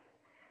lives.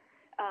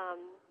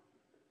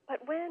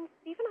 But when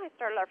Steve and I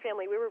started our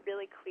family, we were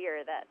really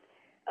clear that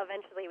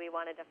eventually we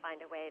wanted to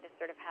find a way to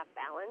sort of have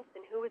balance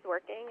in who was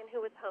working and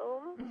who was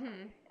home.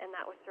 Mm-hmm. And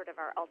that was sort of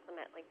our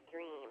ultimate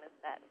dream, is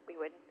that we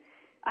would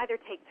either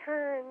take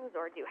turns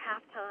or do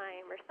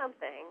halftime or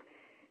something,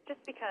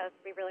 just because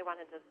we really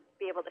wanted to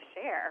be able to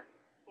share,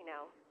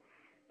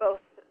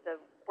 both the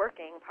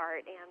working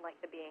part and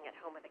the being at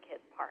home with the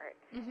kids part.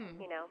 Mm-hmm.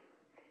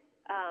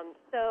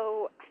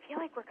 So I feel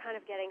like we're kind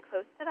of getting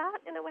close to that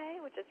in a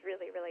way, which is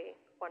really, really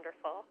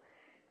wonderful.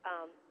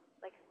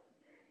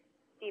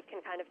 Steve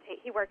can kind of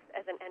he works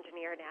as an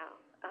engineer now,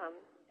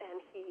 and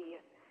he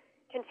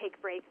can take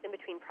breaks in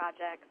between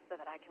projects so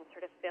that I can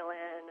sort of fill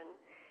in, and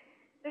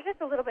there's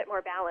just a little bit more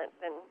balance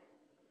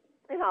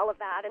in all of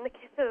that. And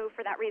so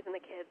for that reason,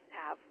 the kids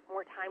have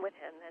more time with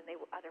him than they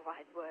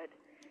otherwise would.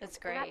 That's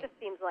great. And that just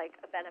seems like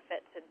a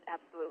benefit to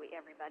absolutely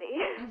everybody.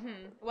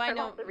 Mm-hmm. Well, I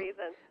know lots of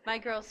reasons. My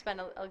girls spend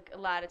a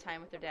lot of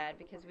time with their dad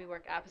because we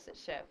work opposite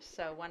shifts,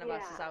 so one of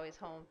us is always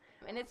home.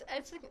 And it's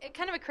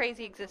kind of a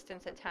crazy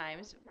existence at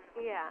times.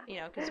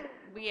 Yeah. Because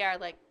we are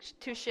like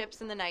two ships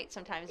in the night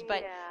sometimes.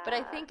 But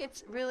I think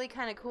it's really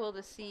kind of cool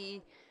to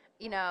see,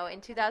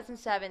 in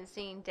 2007,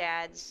 seeing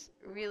dads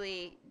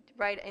really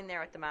right in there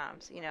with the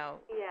moms,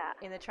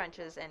 in the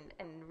trenches and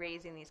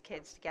raising these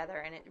kids together.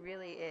 And it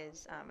really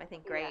is, I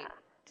think, great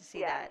to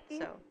see that.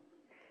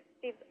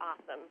 Steve's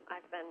awesome.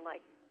 I've been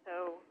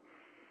so,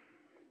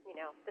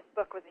 this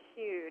book was a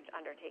huge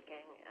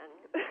undertaking,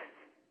 and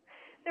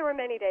there were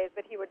many days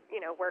that he would,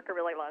 work a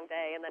really long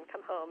day and then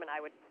come home, and I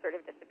would sort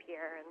of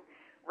disappear and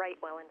write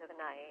well into the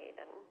night,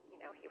 and,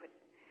 he would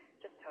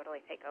just totally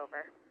take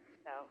over.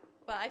 So.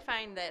 Well, I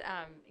find that,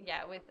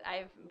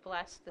 I've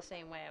blessed the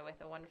same way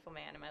with a wonderful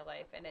man in my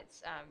life, and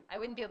it's, I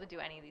wouldn't be able to do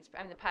any of these.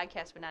 The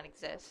podcast would not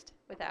exist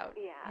without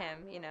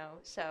him,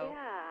 so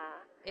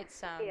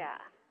it's,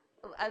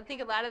 I think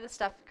a lot of the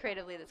stuff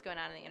creatively that's going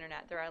on the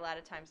internet, there are a lot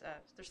of times,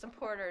 there's some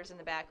porters in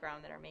the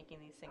background that are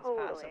making these things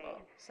possible.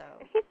 So.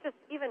 And he's just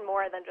even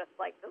more than just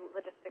the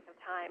logistics of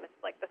time. It's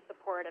the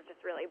support of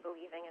just really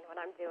believing in what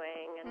I'm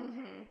doing,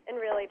 and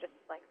really just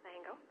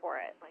saying, go for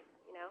it.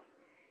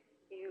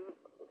 You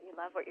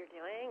love what you're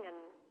doing, and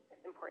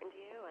it's important to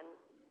you, and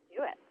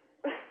do it.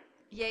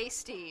 Yay,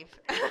 Steve.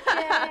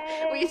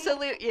 Yay. We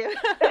salute you.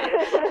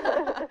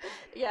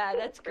 Yeah,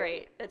 that's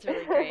great. That's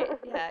really great.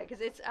 Yeah,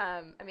 because it's,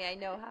 I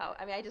know how,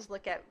 I just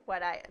look at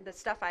the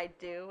stuff I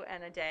do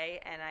in a day,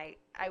 and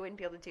I wouldn't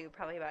be able to do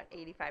probably about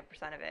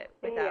 85% of it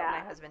without my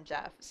husband,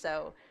 Jeff.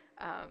 So,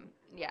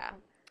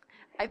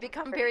 I've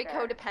become very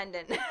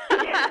codependent.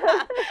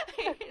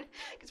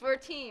 Because we're a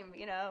team,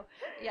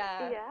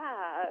 Yeah.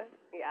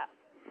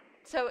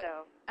 So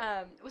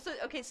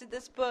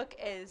this book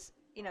is,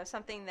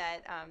 something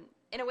that,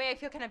 in a way I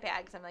feel kind of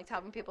bad because I'm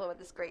telling people about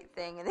this great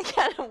thing and they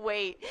gotta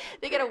wait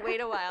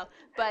a while.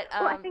 But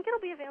I think it'll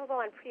be available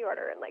on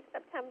pre-order in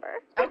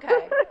September.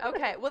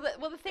 Okay. Well,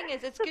 the thing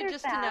is, it's good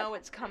just to know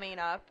what's coming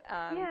up.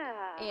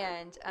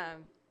 And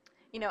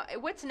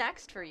what's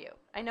next for you?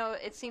 I know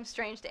it seems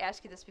strange to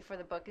ask you this before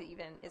the book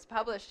even is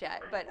published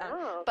yet,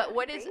 but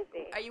what is?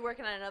 Are you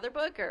working on another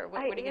book, or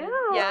what are you going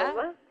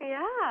to?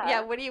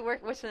 Yeah. What do you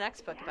work? What's the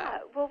next book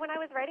about? Well, when I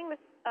was writing this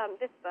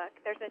book,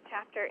 there's a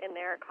chapter in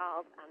there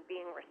called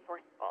 "Being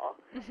Resourceful,"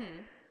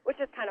 which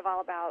is kind of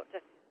all about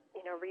just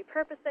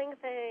repurposing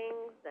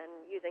things and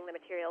using the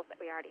materials that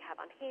we already have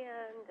on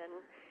hand.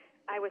 And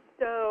I was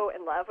so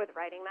in love with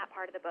writing that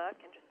part of the book,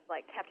 and just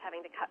kept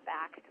having to cut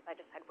back because I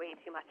just had way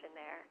too much in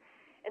there.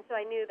 And so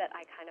I knew that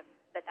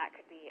that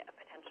could be a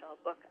potential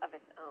book of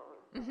its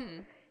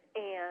own.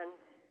 And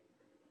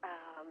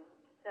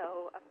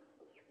so a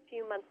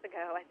few months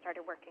ago, I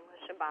started working with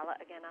Shambhala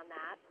again on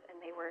that, and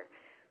they were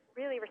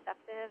really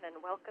receptive and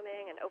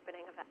welcoming and open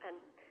to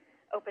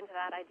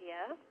that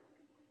idea.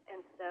 And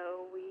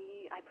so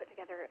I put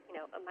together,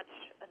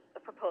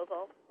 a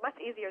proposal, much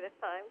easier this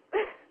time,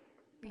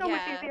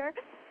 much easier.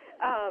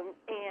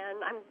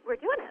 And we're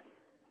doing it.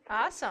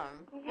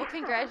 Awesome. Yeah. Well,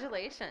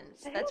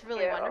 congratulations. That's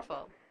really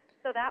wonderful.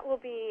 So that will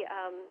be,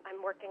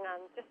 I'm working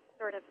on just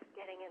sort of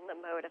getting in the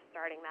mode of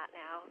starting that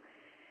now.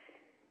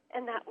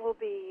 And that will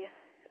be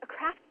a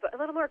craft book, a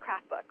little more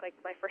craft book.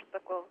 My first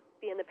book will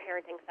be in the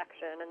parenting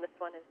section, and this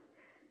one is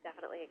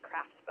definitely a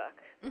craft book.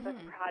 So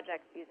it's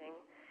projects using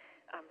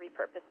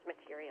repurposed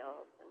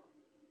materials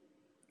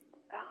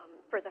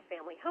for the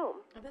family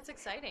home. Oh, that's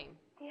exciting.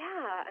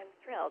 Yeah, I'm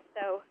thrilled.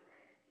 So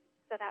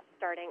that's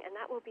starting, and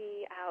that will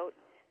be out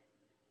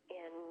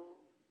in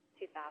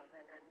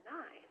 2009.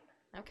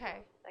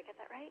 Okay. Did I get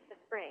that right? The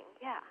spring,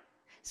 yeah.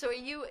 So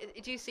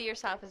do you see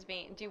yourself as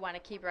do you want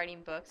to keep writing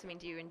books?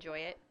 Do you enjoy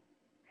it?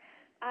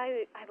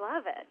 I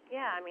love it.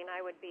 Yeah,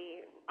 I would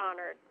be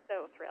honored,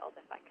 so thrilled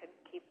if I could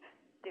keep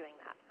doing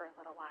that for a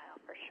little while,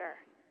 for sure.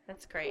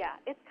 That's great. Yeah,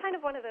 it's kind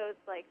of one of those,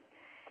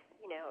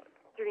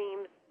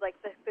 dreams,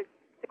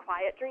 the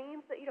quiet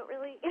dreams that you don't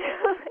really,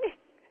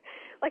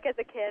 as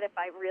a kid, if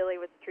I really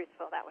was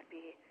truthful, that would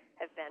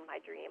have been my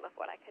dream of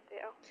what I could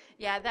do.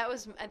 Yeah,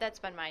 that's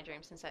been my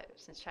dream since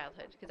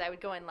childhood, because I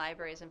would go in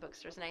libraries and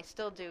bookstores, and I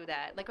still do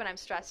that. When I'm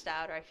stressed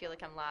out or I feel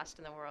like I'm lost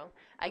in the world,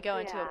 I go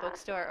into a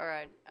bookstore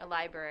or a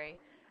library,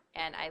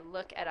 and I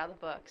look at all the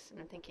books and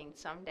I'm thinking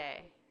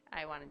someday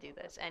I want to do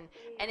this. And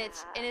Yeah.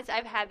 it's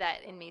I've had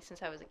that in me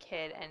since I was a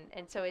kid,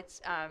 and so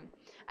it's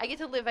I get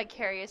to live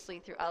vicariously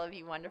through all of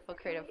you wonderful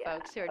creative Yeah.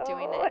 folks who are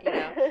doing Oh. it, you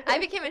know. I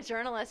became a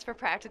journalist for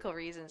practical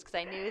reasons because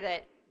I knew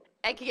that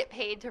I could get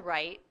paid to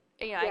write.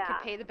 You know, I could Yeah.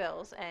 pay the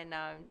bills, and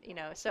you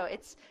know, so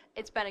it's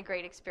been a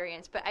great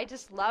experience. But I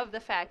just love the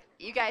fact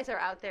you guys are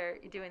out there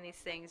doing these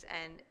things,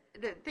 and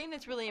the thing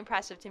that's really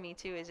impressive to me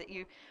too is that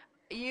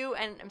you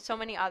and so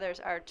many others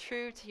are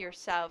true to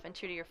yourself and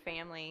true to your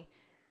family,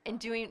 and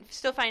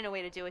still finding a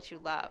way to do what you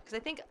love. Because I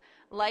think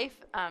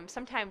life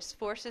sometimes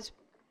forces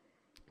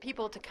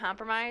people to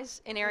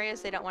compromise in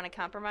areas they don't want to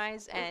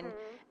compromise,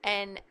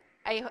 and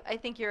I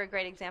think you're a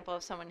great example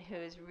of someone who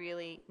is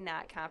really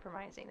not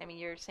compromising. I mean,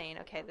 you're saying,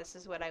 okay, this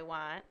is what I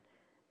want,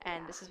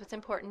 and this is what's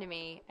important to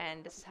me,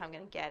 and this is how I'm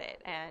going to get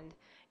it. And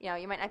you know,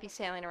 you might not be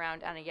sailing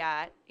around on a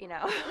yacht, you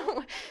know,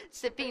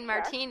 sipping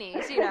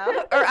martinis, you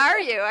know, or are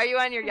you? Are you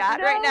on your yacht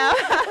right now?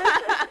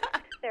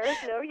 There is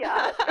no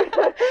yacht.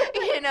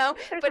 You know,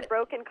 There's but a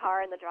broken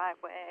car in the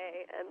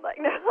driveway, and like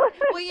no.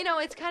 well, you know,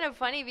 it's kind of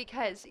funny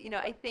because you know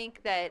I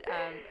think that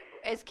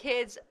as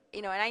kids,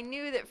 you know, and I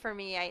knew that for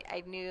me,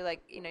 I knew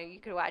like you know you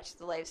could watch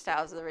the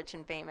lifestyles of the rich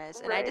and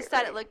famous, and I just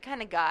thought it looked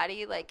kind of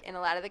gaudy, like, and a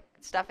lot of the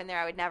stuff in there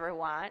I would never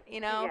want,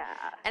 you know,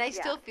 and I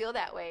still feel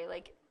that way,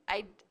 like.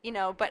 You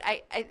know, but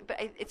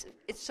it's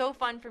so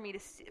fun for me to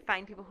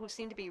find people who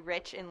seem to be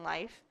rich in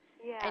life,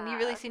 and you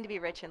really seem to be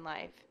rich in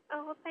life.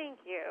 Oh, well, thank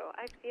you.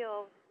 I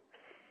feel,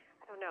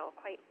 I don't know,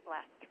 quite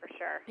blessed for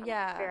sure.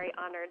 Yeah. I'm very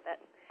honored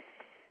that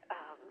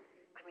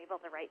I'm able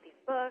to write these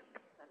books,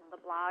 and the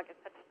blog is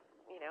such,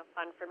 you know,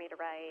 fun for me to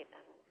write,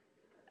 and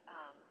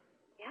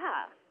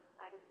yeah,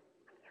 I'm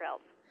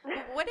thrilled.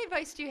 What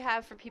advice do you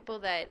have for people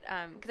that,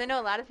 because I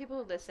know a lot of people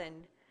who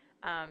listen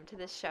to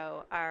this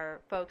show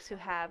are folks who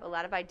have a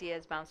lot of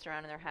ideas bounced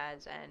around in their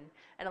heads, and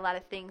a lot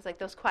of things like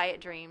those quiet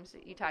dreams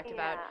that you talked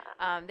about.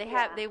 They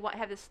have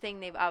this thing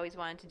they've always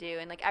wanted to do,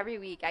 and like every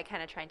week I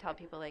kind of try and tell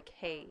people like,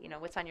 hey, you know,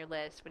 what's on your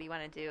list? What do you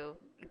want to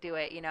do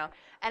it, you know.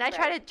 And I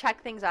try to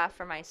check things off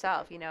for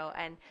myself, you know.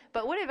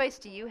 But what advice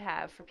do you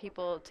have for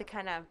people to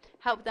kind of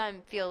help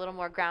them feel a little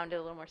more grounded,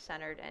 a little more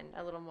centered, and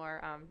a little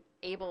more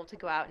able to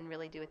go out and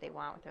really do what they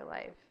want with their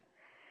life?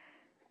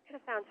 It's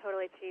gonna sound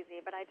totally cheesy,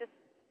 but I just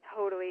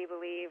totally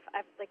believe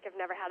I've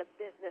never had a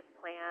business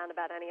plan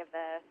about any of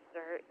this,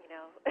 or you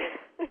know,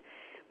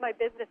 my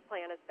business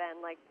plan has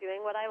been like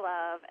doing what I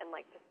love and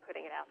like just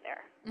putting it out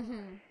there.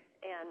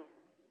 And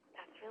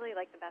that's really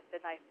like the best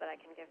advice that I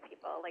can give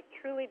people. Like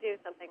truly do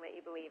something that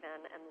you believe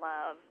in and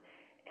love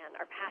and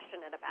are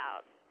passionate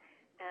about,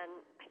 and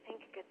I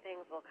think good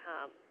things will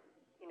come.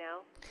 You know?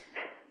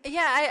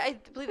 Yeah, I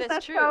believe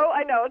that's true. So,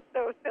 I know, it's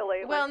so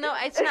silly. Well, no,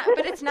 it's not,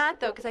 but it's not,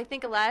 though, because I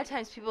think a lot of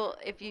times people,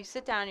 if you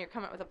sit down and you're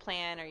coming up with a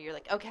plan, or you're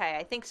like, okay,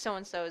 I think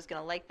so-and-so is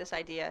going to like this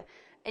idea,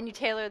 and you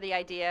tailor the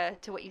idea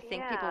to what you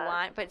think people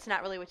want, but it's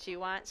not really what you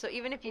want. So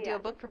even if you do a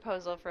book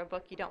proposal for a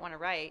book you don't want to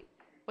write,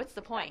 what's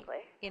the point?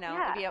 You know,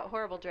 it'd be a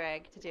horrible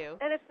drag to do.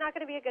 And it's not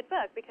going to be a good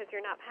book because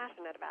you're not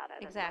passionate about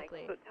it.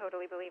 Exactly. And, like,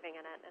 totally believing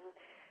in it. And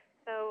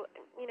so,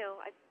 you know,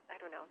 I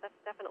don't know. That's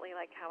definitely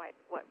like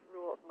what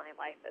rules my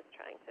life is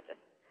trying to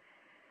just,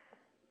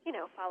 you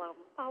know, follow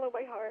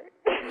my heart.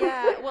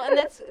 Yeah, well, and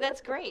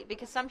that's great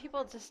because some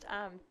people just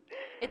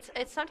it's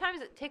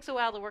sometimes it takes a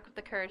while to work up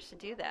the courage to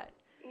do that.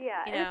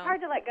 Yeah, and it's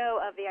hard to let go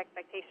of the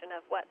expectation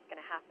of what's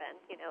going to happen.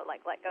 You know,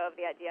 like let go of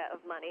the idea of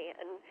money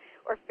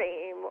or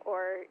fame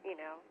or you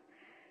know,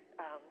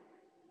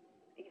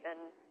 even.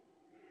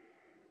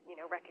 You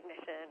know,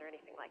 recognition or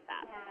anything like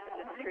that.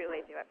 Just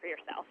truly do it for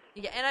yourself.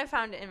 Yeah, and I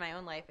found it in my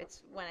own life.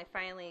 It's when I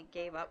finally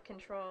gave up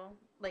control,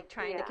 like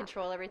trying to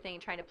control everything,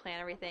 trying to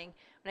plan everything.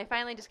 When I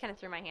finally just kind of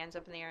threw my hands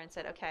up in the air and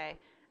said, okay,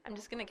 I'm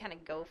just going to kind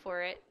of go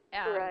for it.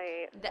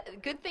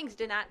 Good things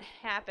did not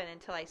happen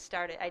until I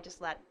started. I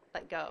just let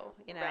go,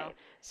 you know. Right.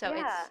 So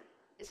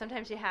it's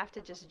sometimes you have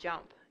to just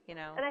jump. You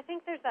know. And I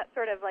think there's that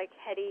sort of like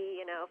heady,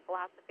 you know,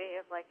 philosophy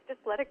of like just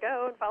let it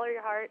go and follow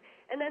your heart.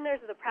 And then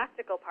there's the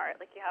practical part,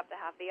 like you have to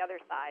have the other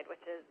side, which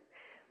is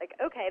like,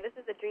 okay, this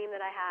is a dream that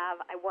I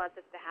have. I want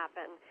this to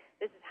happen.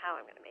 This is how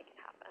I'm going to make it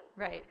happen.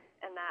 Right.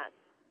 And that's,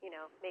 you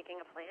know, making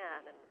a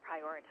plan and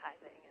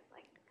prioritizing and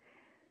like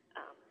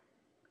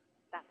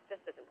that's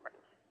just as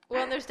important.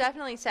 Well, and there's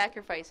definitely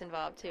sacrifice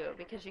involved too,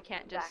 because you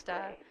can't just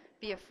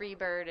be a free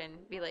bird and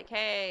be like,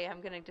 hey,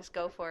 I'm going to just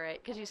go for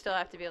it, because you still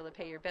have to be able to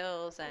pay your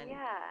bills. And,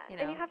 you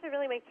know. And you have to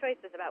really make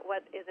choices about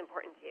what is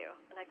important to you.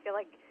 And I feel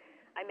like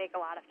I make a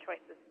lot of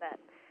choices that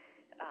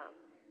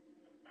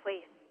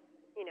place,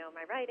 you know,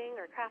 my writing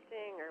or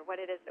crafting or what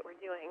it is that we're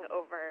doing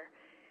over,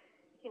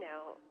 you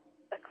know,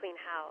 a clean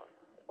house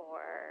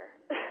or...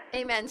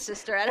 Amen,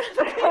 sister. I don't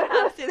have a clean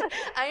house either.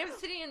 I am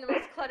sitting in the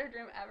most cluttered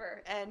room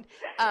ever, and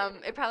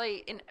it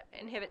probably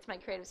inhibits my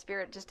creative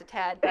spirit just a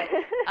tad.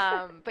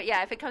 But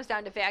yeah, if it comes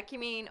down to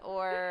vacuuming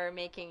or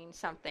making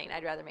something,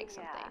 I'd rather make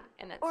something.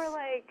 And that's, or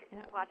like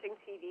watching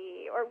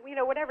TV or you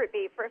know whatever it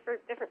be. For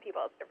different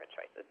people, it's different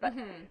choices. But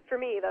for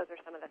me, those are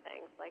some of the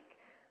things. Like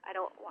I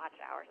don't watch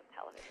hours of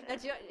television.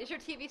 Is your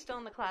TV still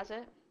in the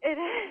closet? It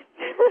is.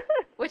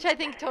 Which I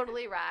think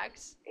totally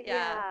rocks.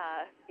 Yeah.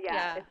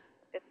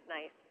 It's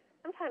nice.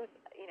 Sometimes,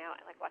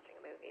 I like watching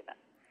a movie, but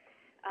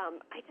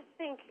I just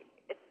think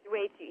it's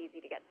way too easy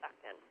to get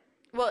sucked in.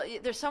 Well,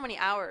 there's so many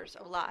hours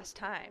of lost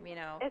time,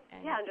 It's,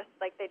 and just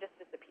like they just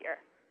disappear.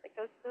 Like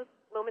those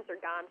moments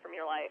are gone from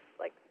your life,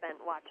 like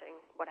spent watching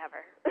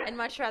whatever. I'd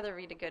much rather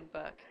read a good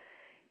book.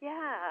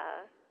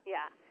 Yeah.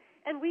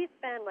 And we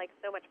spend like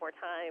so much more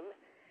time,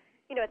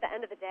 at the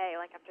end of the day,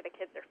 like after the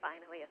kids are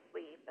finally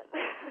asleep, and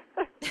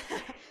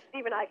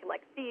Steve and I can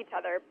like see each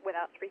other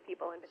without three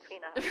people in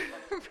between us.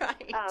 And,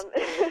 right.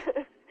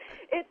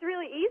 It's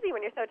really easy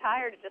when you're so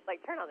tired to just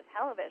like turn on the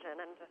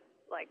television and just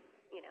like,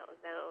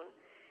 zone.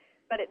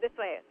 But this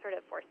way it sort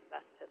of forces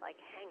us to like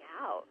hang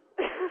out.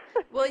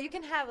 Well, you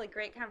can have like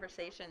great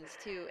conversations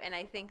too, and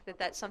I think that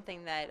that's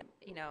something that,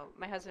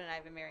 my husband and I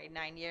have been married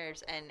 9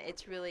 years, and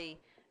it's really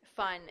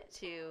fun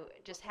to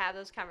just have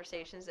those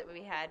conversations that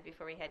we had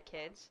before we had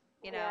kids.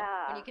 When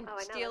you can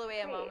steal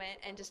away a moment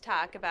and just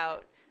talk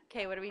about,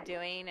 okay, what are we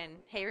doing? And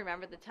hey,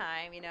 remember the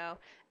time,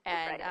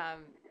 and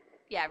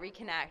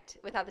reconnect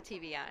without the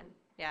TV on.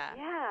 Yeah.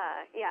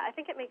 Yeah. I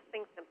think it makes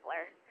things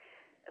simpler.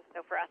 And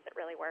so for us, it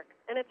really works.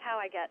 And it's how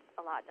I get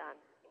a lot done.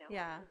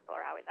 Yeah. People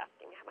are always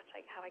asking how I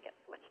get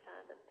so much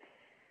done. And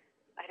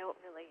I don't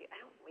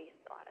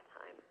waste a lot of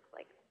time.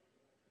 Like,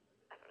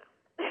 I don't know.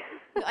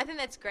 No, I think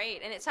that's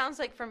great. And it sounds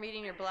like from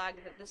reading your blog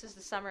that this is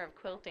the summer of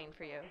quilting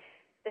for you.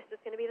 This is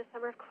going to be the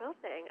summer of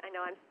quilting. I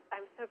know, I'm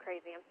so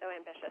crazy. I'm so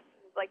ambitious.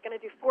 I'm like going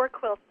to do 4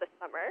 quilts this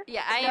summer.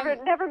 Yeah,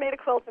 I've never made a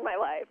quilt in my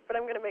life, but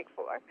I'm going to make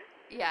 4.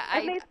 Yeah,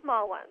 I've made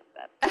small ones.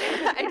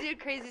 I do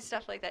crazy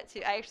stuff like that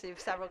too. I actually have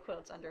several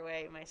quilts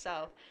underway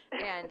myself,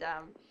 and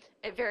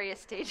at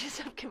various stages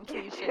of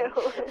completion.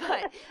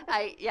 But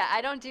I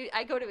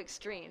go to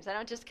extremes. I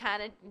don't just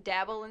kind of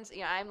dabble and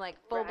I'm like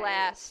full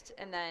blast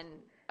and then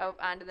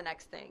on to the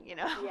next thing. Yeah,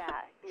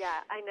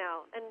 I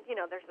know. And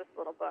there's this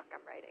little book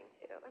I'm writing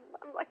too.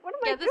 I'm like, what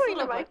am I doing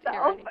to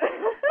myself?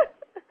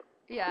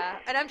 Yeah,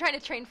 and I'm trying to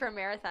train for a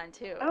marathon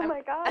too. Oh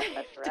my gosh,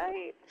 that's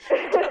right.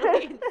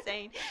 Totally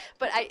insane.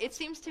 But it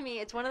seems to me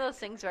it's one of those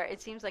things where it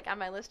seems like on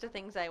my list of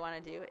things I want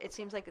to do, it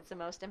seems like it's the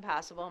most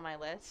impossible on my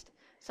list.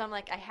 So I'm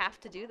like, I have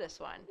to do this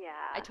one.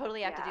 Yeah. I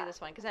totally have to do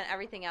this one because then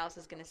everything else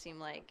is going to seem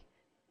like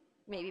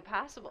maybe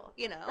possible,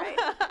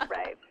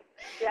 Right.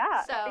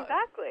 Yeah, so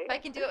exactly. If I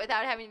can do it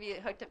without having to be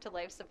hooked up to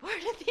life support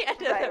at the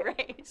end of the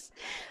race.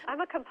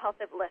 I'm a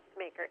compulsive list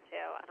maker too.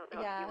 I don't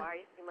know if you are.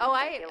 You seem like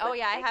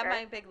I have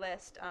my big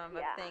list of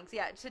things.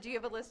 Yeah. So do you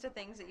have a list of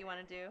things that you want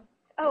to do?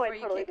 Oh, I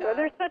totally do.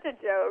 They're such a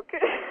joke.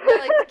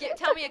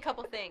 Tell me a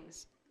couple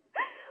things.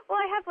 Well,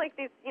 I have like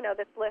these,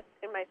 this list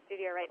in my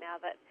studio right now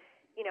that,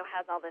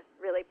 has all this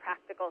really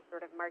practical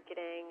sort of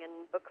marketing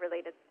and book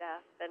related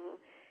stuff and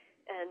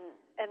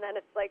then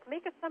it's like,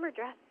 make a summer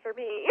dress for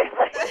me.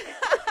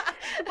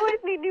 Boys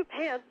need new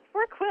pants,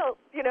 4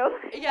 quilts,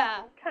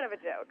 Yeah. Kind of a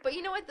joke. But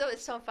you know what, though?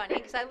 It's so funny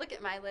because I look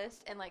at my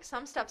list and, like,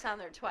 some stuff's on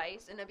there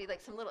twice, and it'll be,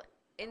 like, some little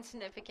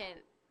insignificant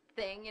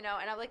thing, and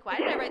I'm like, why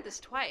did I write this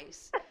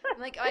twice? I'm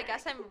like, oh, I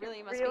guess must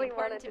be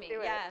important to me.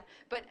 Yeah.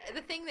 But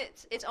the thing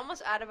it's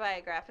almost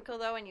autobiographical,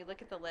 though, when you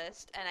look at the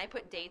list, and I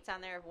put dates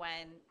on there of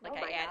when, like,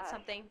 I added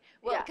something.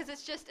 Well, because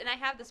it's just, and I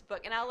have this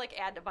book, and I'll, like,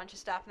 add a bunch of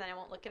stuff, and then I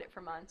won't look at it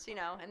for months,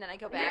 and then I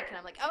go back, and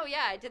I'm like, oh,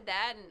 yeah, I did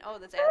that, and, oh,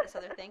 let's add this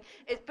other thing.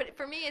 But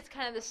for me, it's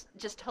kind of this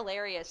just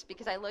hilarious,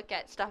 because I look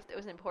at stuff that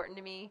was important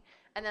to me,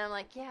 and then I'm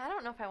like, yeah, I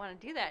don't know if I want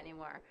to do that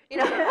anymore,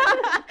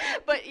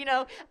 but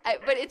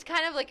but it's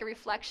kind of like a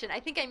reflection.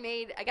 I think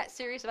I got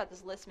serious about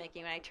this list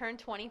making when I turned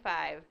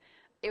 25.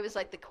 It was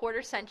like the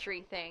quarter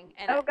century thing,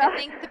 and I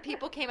think the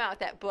people came out with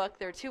that book.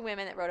 There were 2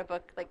 women that wrote a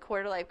book, like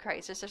Quarter Life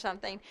Crisis or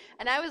something,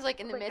 and I was like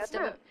in the midst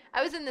of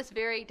I was in this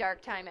very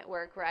dark time at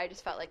work where I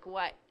just felt like,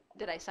 what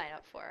did I sign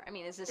up for? I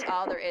mean, is this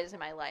all there is in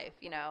my life,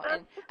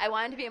 And I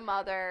wanted to be a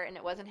mother, and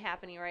it wasn't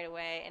happening right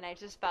away, and I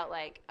just felt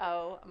like,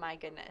 oh my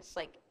goodness,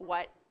 like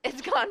what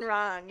has gone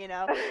wrong,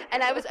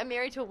 And I'm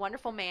married to a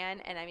wonderful man,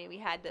 and I mean, we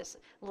had this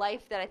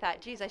life that I thought,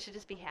 geez, I should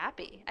just be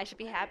happy. I should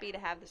be happy to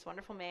have this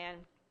wonderful man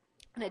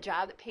and a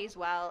job that pays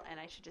well, and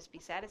I should just be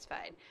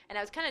satisfied. And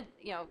I was kind of,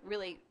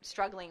 really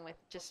struggling with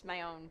just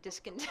my own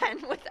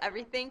discontent with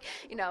everything,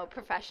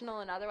 professional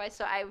and otherwise.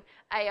 So I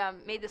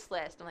made this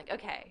list. I'm like,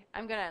 okay,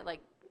 I'm gonna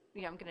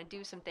I'm going to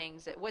do some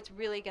things that what's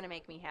really going to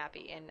make me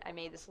happy. And I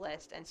made this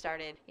list and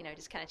started,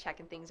 just kind of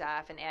checking things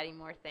off and adding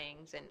more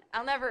things. And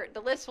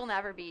the list will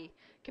never be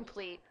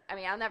complete. I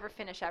mean, I'll never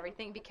finish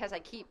everything because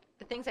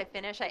the things I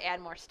finish, I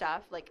add more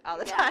stuff like all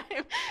the time.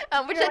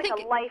 Which You're I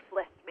think a life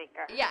list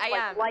maker. Yeah, I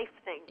am. Life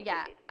thing.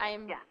 Yeah, I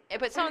am. Yeah.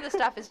 But some of the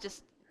stuff is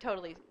just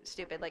totally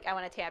stupid. Like, I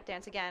want to tap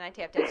dance again. I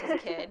tap danced as a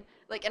kid.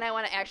 And I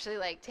want to actually,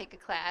 take a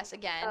class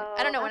again.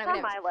 I don't know when I'm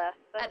going to have... That's on my list.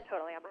 That's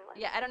totally on my list.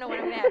 Yeah, I don't know when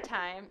I'm going to have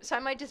time. So I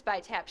might just buy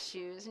tap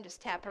shoes and just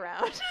tap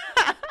around.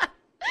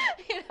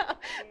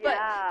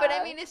 But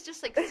I mean, it's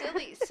just,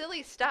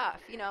 silly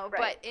stuff, Right.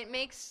 But it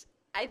makes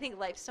I think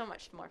life's so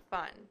much more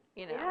fun,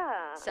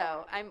 Yeah.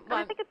 So And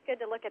I think it's good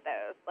to look at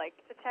those, like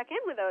to check in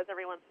with those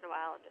every once in a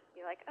while and just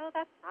be like, oh,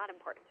 that's not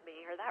important to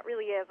me, or that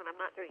really is, and I'm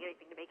not doing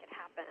anything to make it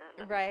happen.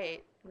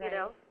 Right. You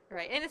know?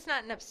 Right. And it's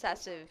not an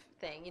obsessive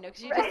thing,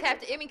 because you Right. just have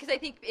to, because I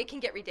think it can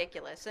get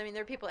ridiculous. I mean,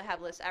 there are people that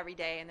have lists every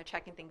day and they're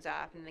checking things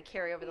off and they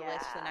carry over the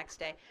list to the next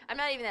day. I'm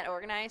not even that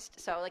organized,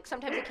 so like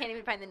sometimes I can't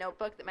even find the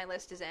notebook that my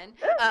list is in.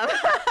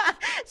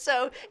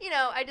 So,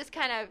 I just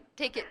kind of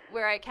take it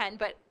where I can,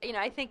 but,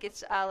 I think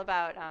it's all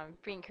about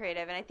being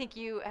creative, and I think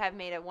you have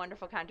made a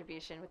wonderful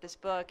contribution with this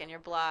book and your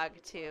blog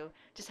to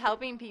just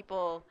helping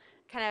people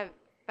kind of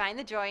find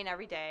the joy in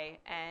every day,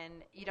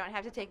 and you don't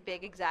have to take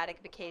big exotic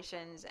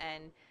vacations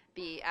and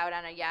be out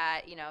on a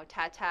yacht,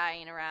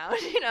 ta-taing around,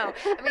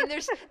 I mean,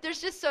 there's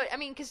just so, I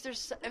mean, because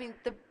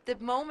the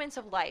moments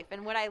of life,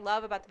 and what I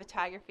love about the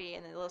photography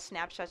and the little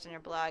snapshots in your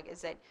blog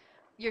is that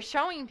you're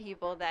showing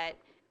people that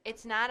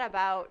it's not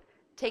about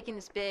taking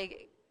this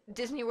big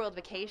Disney World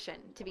vacation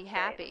to be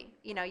happy.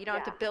 You don't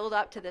have to build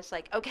up to this,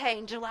 like, okay,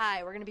 in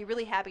July we're going to be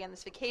really happy on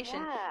this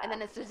vacation, and then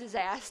it's a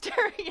disaster.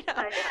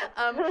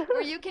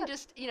 Where you can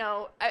just,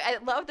 I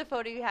love the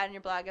photo you had in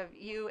your blog of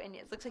you, and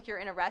it looks like you're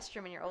in a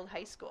restroom in your old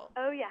high school.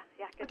 Oh yeah,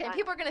 good Okay, time.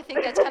 people are going to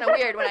think that's kind of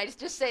weird when I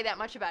just say that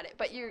much about it,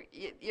 but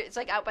it's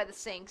like out by the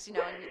sinks, and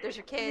there's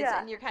your kids,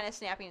 and you're kind of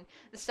snapping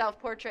the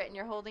self-portrait, and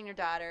you're holding your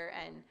daughter,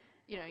 and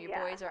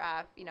your boys are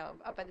off,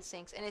 up by the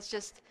sinks, and it's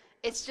just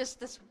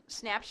this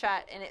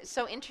snapshot, and it's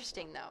so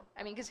interesting, though.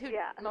 I mean, because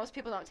most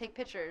people don't take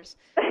pictures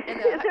in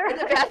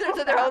the bathrooms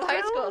of their old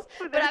high schools.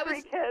 But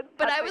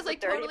I was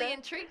like totally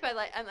intrigued by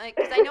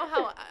because I know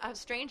how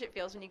strange it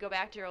feels when you go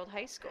back to your old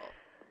high school.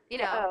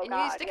 And you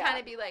used to kind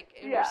of be like,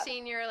 you're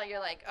senior, like you're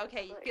like,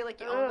 okay, you feel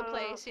like you own the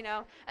place,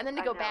 and then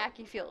to go back,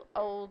 you feel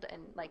old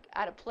and like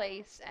out of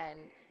place, and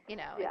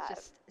it's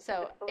just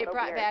so it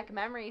brought back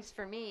memories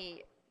for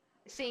me,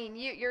 seeing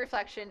your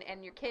reflection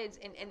and your kids,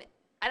 and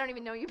I don't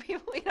even know you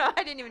people,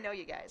 I didn't even know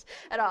you guys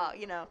at all,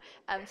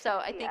 so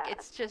I think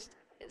it's just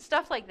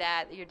stuff like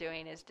that you're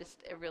doing is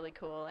just really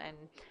cool, and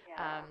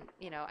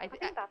I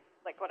think that's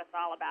like what it's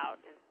all about.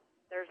 Is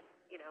there's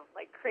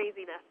like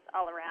craziness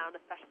all around,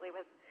 especially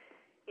with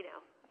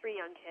 3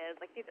 young kids.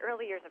 Like these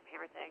early years of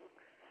parenting,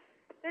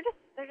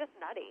 they're just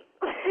nutty.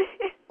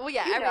 Well,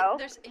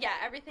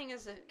 everything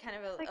is a kind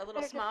of a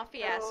little small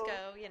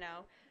fiasco,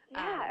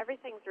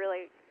 everything's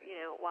really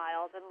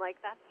wild, and like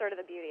that's sort of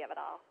the beauty of it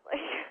all.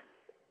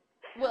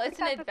 Well,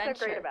 it's an adventure. What's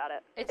so great about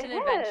it. It's an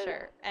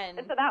adventure, and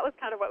so that was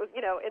kind of what was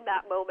in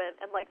that moment,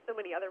 and like so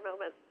many other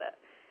moments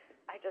that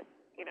I just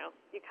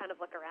you kind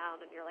of look around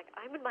and you're like,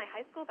 I'm in my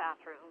high school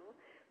bathroom,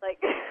 like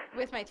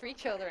with my 3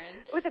 children,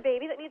 with a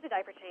baby that needs a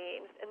diaper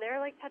changed, and they're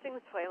like touching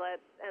the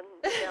toilets, and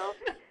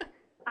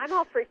I'm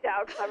all freaked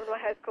out because I'm in my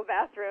high school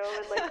bathroom,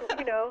 and like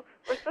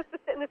we're supposed to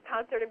sit in this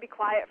concert and be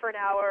quiet for an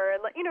hour,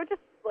 and like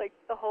just like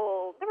the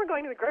whole. Then we're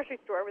going to the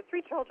grocery store with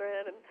 3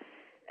 children,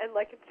 and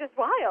like it's just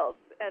wild,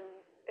 and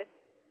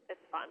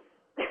it's fun.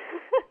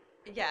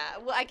 Yeah,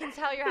 well, I can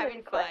tell you're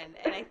having fun,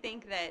 and I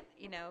think that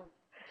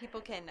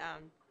people can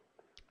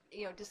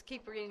just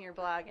keep reading your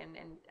blog, and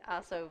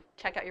also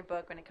check out your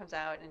book when it comes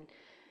out,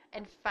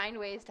 and find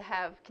ways to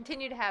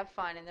continue to have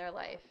fun in their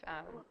life.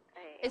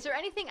 Is there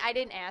anything I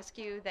didn't ask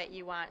you that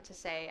you want to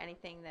say?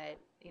 Anything that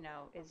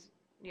is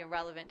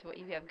relevant to what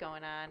you have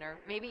going on, or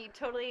maybe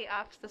totally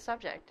off the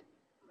subject?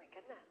 Oh my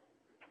goodness,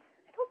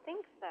 I don't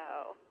think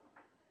so.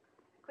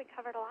 I think we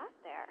covered a lot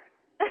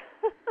there.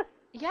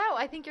 Yeah,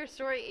 well, I think your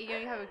story,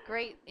 you have a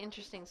great,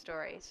 interesting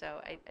story. So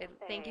I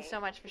thank you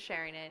so much for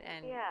sharing it.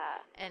 And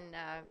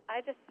I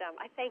just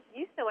I thank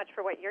you so much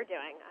for what you're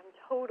doing. I'm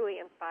totally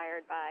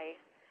inspired by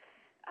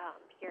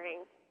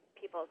hearing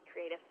people's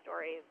creative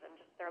stories and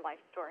just their life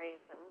stories.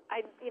 And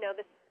I,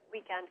 this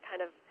weekend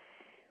kind of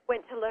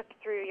went to look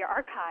through your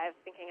archives,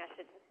 thinking I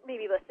should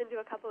maybe listen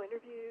to a couple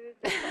interviews.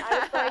 And I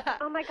was like,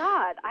 oh my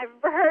God, I've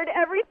heard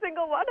every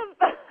single one of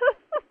them.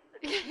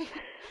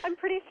 I'm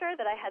pretty sure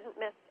that I hadn't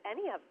missed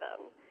any of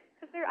them,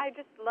 because I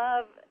just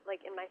love,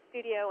 like in my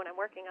studio when I'm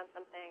working on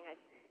something,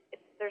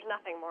 there's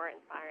nothing more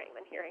inspiring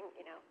than hearing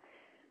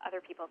other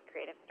people's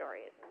creative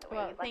stories, and the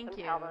way you let them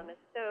tell them is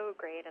so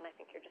great, and I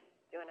think you're just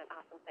doing an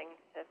awesome thing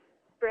to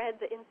spread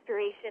the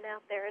inspiration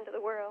out there into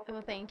the world.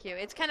 Well, thank you.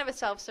 It's kind of a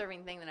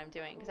self-serving thing that I'm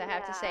doing, because I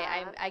have to say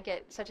I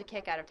get such a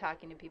kick out of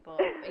talking to people.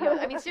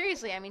 I mean,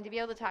 seriously, to be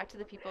able to talk to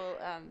the people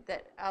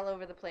that all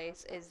over the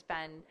place has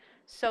been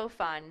so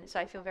fun. So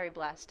I feel very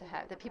blessed to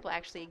have that people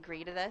actually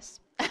agree to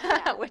this,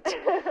 which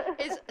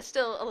is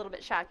still a little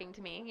bit shocking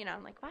to me.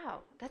 I'm like,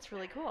 wow, that's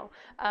really cool.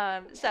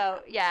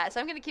 So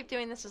I'm going to keep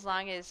doing this as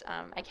long as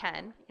I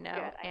can. Good,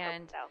 I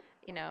hope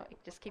so.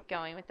 Just keep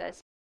going with this.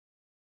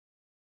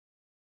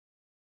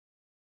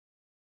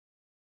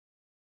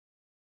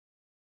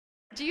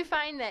 Do you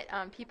find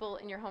that people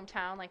in your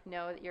hometown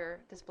know that you're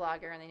this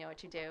blogger and they know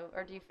what you do,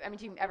 or do you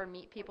ever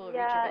meet people who read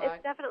your blog? Yeah,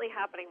 it's definitely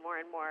happening more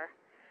and more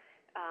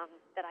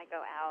that I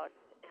go out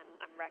and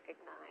I'm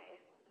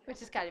recognized. Which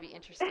has got to be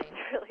interesting.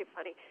 It's really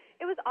funny.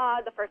 It was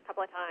odd the first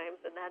couple of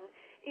times, and then,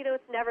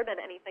 it's never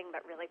been anything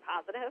but really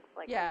positive.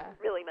 Like,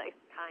 really nice,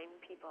 kind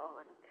people,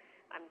 and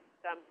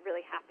I'm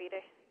really happy to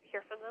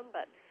hear from them,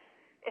 but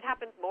it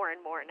happens more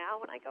and more now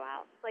when I go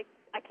out. Like,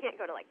 I can't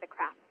go to, like, the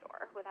craft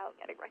store without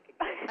getting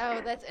recognized.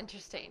 Oh, that's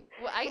interesting.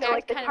 Well, I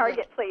like the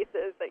Target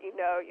places that you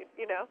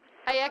know.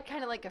 I act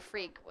kind of like a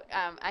freak.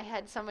 I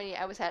had somebody,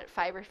 I was at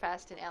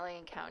Fiberfest in LA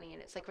and County,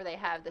 and it's like where they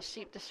have the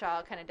sheep to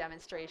shawl kind of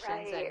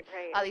demonstrations and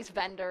all these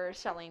vendors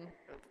selling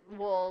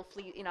wool,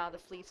 the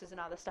fleeces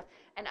and all this stuff.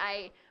 And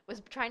I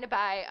was trying to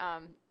buy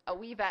a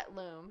Weavette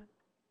loom,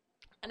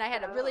 and I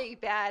had a really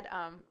bad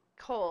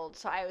cold,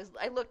 so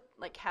I looked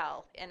like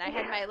hell, and I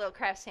had my little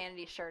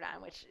CraftSanity shirt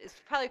on, which is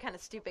probably kind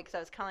of stupid because I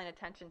was calling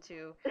attention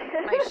to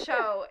my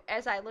show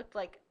as I looked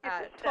like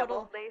a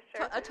total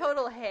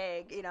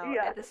hag,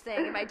 at this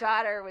thing. And my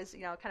daughter was,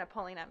 kind of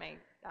pulling at my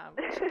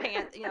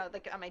pants,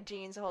 like on my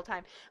jeans the whole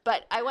time.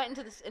 But I went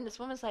into this, and this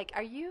woman's like,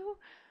 "Are you?"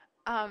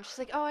 She's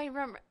like, "Oh, I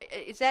remember.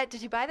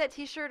 Did you buy that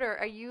T-shirt, or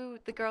are you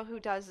the girl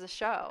who does the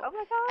show?" Oh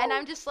my God! And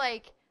I'm just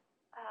like.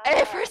 And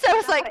at first I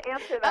was like,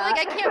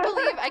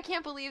 I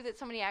can't believe that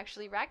somebody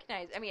actually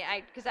recognized. I mean,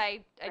 because I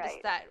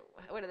just thought,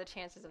 what are the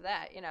chances of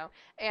that,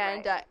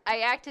 And I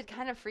acted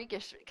kind of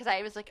freakish because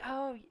I was like,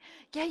 oh,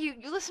 yeah, you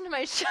listen to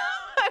my show.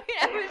 I mean,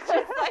 I was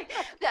just like,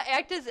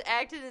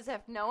 acted as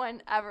if no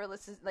one ever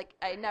listens. Like,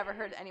 I never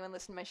heard anyone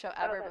listen to my show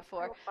ever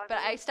before. So but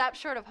I stopped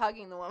short of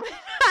hugging the woman. No.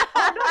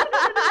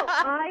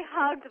 I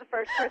hugged the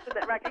first person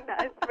that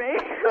recognized me.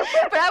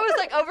 But I was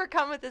like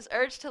overcome with this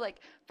urge to like,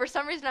 for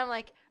some reason, I'm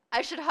like,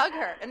 I should hug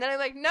her. And then I'm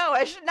like, no,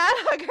 I should not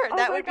hug her.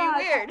 That would be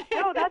weird.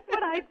 No, that's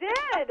what I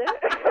did.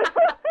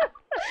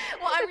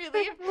 Well, I'm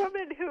relieved. This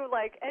woman who,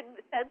 like, and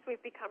since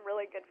we've become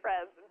really good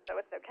friends, and so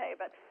it's okay,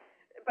 but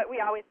we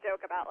always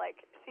joke about,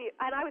 like,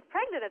 and I was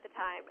pregnant at the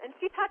time, and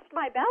she touched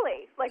my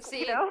belly. Like,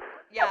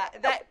 Yeah,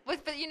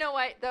 but you know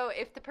what, though,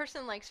 if the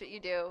person likes what you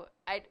do,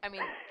 I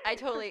mean, I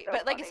totally, so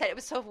but like funny. I said, it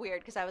was so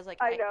weird, because I was like,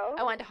 I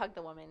wanted to hug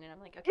the woman, and I'm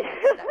like, okay,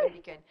 that would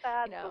be good.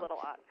 That's a little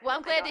odd. Well,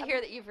 I'm glad to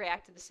hear that you've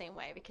reacted the same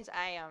way, because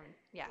I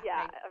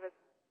was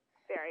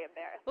very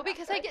embarrassed. Well,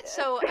 because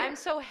I'm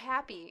so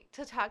happy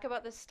to talk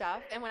about this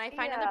stuff, and when I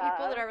find other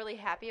people that are really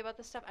happy about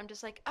this stuff, I'm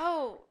just like,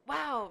 oh,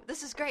 wow,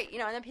 this is great,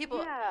 and then people,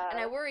 and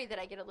I worry that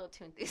I get a little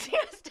too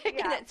enthusiastic,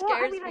 and it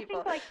scares people. I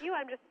think like you,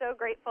 I'm just so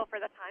grateful for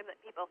the time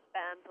that people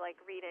spend, like,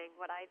 reading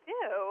what I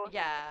do.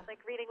 Yeah.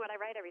 Like, reading what I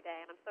write every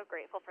day, and I'm so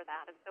grateful for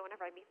that, and so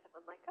whenever I meet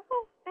them, I'm like,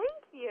 oh,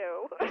 thank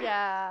you.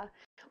 Yeah.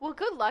 Well,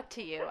 good luck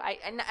to you.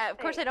 Of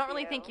course, I don't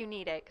really think you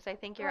need it, because I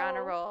think you're on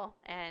a roll,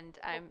 and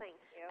I'm... Thank you.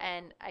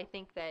 And I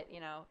think that,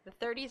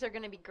 the 30s are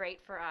going to be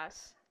great for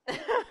us. Great.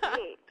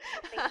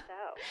 I think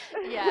so.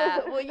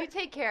 Yeah. Well, you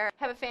take care.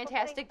 Have a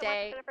fantastic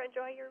day. Thanks so much,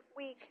 Jennifer. Enjoy your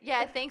week.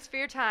 Yeah, thanks for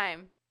your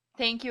time.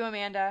 Thank you,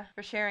 Amanda,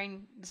 for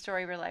sharing the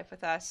story of your life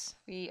with us.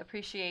 We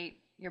appreciate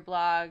your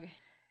blog.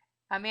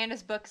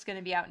 Amanda's book is going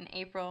to be out in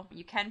April.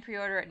 You can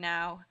pre-order it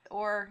now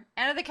or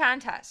enter the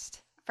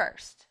contest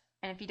first.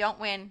 And if you don't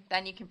win,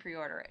 then you can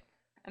pre-order it.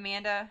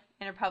 Amanda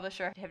and her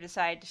publisher have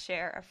decided to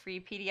share a free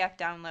PDF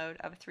download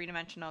of a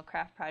three-dimensional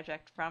craft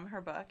project from her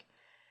book.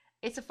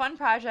 It's a fun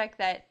project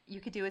that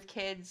you could do with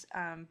kids,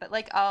 but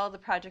like all the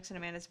projects in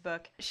Amanda's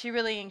book, she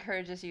really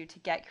encourages you to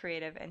get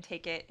creative and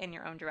take it in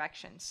your own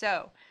direction.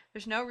 So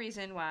there's no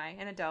reason why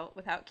an adult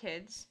without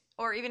kids,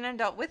 or even an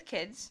adult with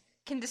kids,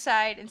 can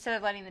decide instead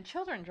of letting the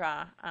children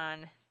draw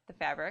on the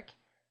fabric,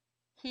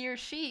 he or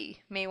she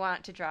may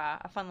want to draw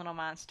a fun little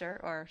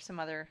monster or some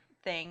other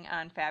thing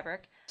on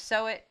fabric,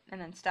 sew it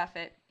and then stuff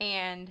it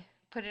and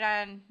put it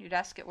on your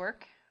desk at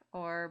work,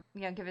 or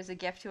give as a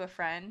gift to a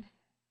friend.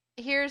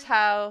 Here's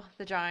how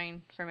the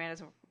drawing for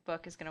Amanda's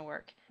book is going to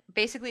work.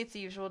 Basically, it's the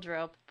usual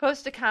drill.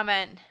 Post a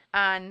comment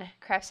on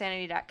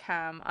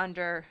CraftSanity.com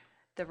under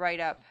the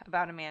write-up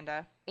about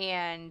Amanda,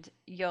 and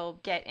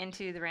you'll get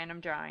into the random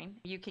drawing.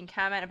 You can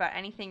comment about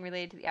anything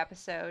related to the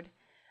episode,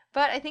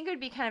 but I think it would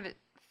be kind of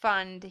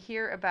fun to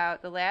hear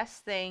about the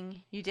last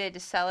thing you did to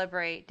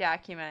celebrate,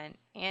 document,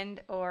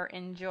 and or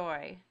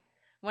enjoy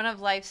one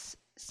of life's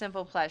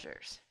simple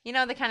pleasures.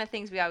 The kind of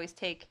things we always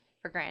take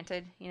for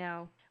granted,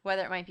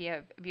 whether it might be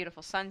a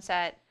beautiful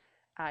sunset,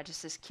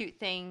 just this cute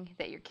thing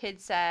that your kid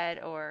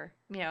said, or,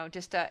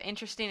 just an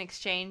interesting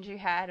exchange you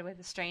had with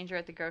a stranger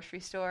at the grocery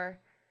store.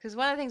 Because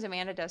one of the things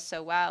Amanda does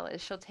so well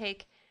is she'll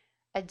take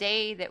a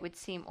day that would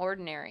seem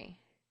ordinary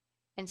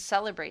and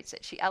celebrates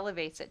it. She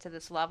elevates it to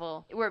this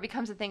level where it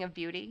becomes a thing of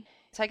beauty.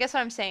 So I guess what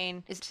I'm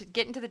saying is to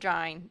get into the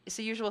drawing. It's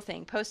the usual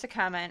thing. Post a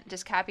comment,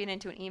 just copy it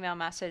into an email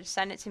message,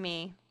 send it to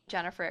me,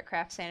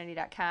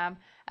 Jennifer@CraftSanity.com.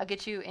 I'll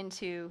get you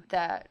into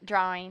the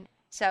drawing.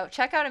 So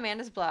check out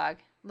Amanda's blog.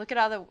 Look at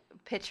all the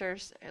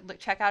pictures.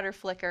 Check out her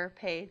Flickr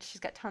page. She's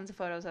got tons of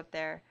photos up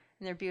there,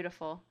 and they're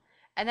beautiful.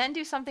 And then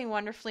do something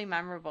wonderfully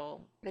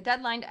memorable. The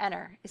deadline to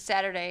enter is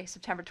Saturday,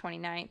 September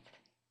 29th.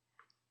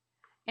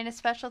 And a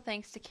special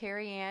thanks to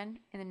Carrie Ann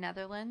in the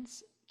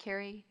Netherlands,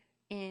 Carrie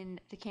in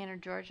Decatur,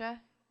 Georgia,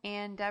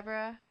 and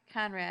Deborah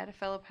Conrad, a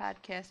fellow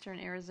podcaster in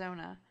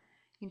Arizona.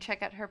 You can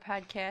check out her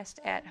podcast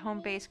at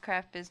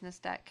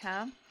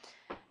homebasedcraftbusiness.com.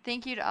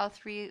 Thank you to all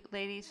three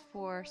ladies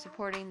for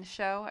supporting the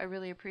show. I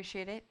really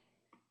appreciate it.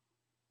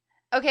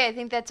 Okay, I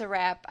think that's a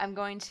wrap. I'm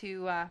going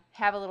to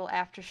have a little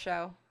after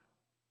show.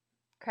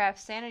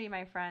 CraftSanity,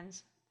 my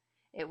friends.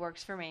 It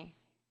works for me.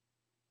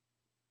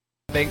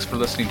 Thanks for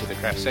listening to the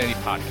CraftSanity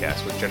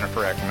podcast with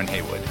Jennifer Ackerman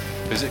Haywood.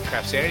 Visit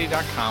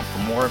CraftSanity.com for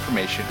more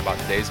information about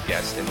today's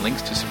guest and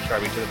links to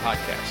subscribing to the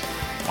podcast.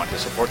 Want to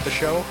support the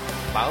show?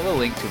 Follow the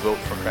link to vote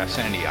for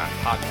CraftSanity on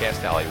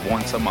Podcast Alley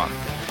once a month.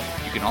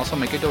 You can also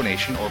make a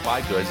donation or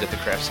buy goods at the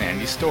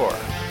CraftSanity store.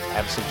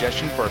 Have a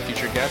suggestion for a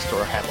future guest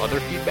or have other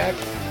feedback?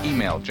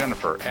 Email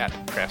Jennifer at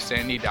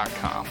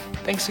CraftSanity.com.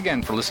 Thanks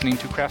again for listening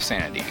to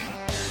CraftSanity.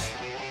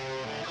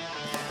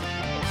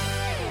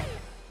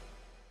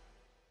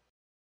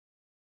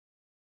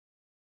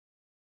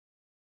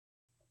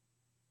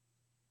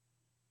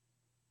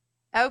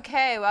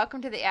 Okay,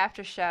 welcome to the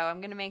after show.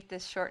 I'm going to make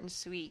this short and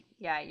sweet.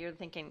 Yeah, you're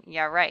thinking,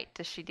 yeah, right.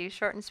 Does she do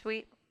short and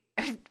sweet?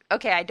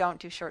 Okay, I don't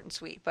do short and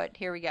sweet, but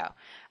here we go.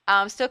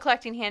 Still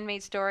collecting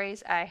handmade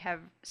stories. I have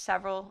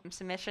several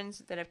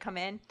submissions that have come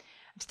in.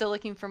 I'm still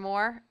looking for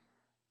more.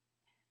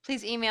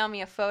 Please email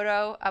me a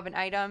photo of an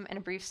item and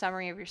a brief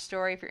summary of your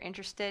story if you're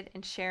interested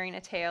in sharing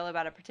a tale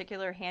about a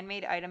particular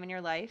handmade item in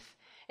your life.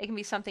 It can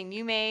be something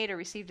you made or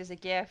received as a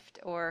gift,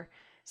 or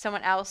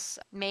someone else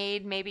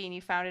made maybe and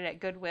you found it at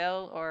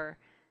Goodwill, or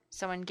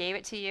someone gave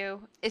it to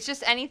you. It's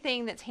just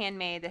anything that's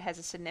handmade that has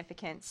a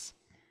significance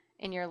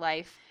in your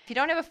life. If you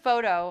don't have a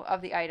photo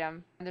of the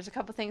item, there's a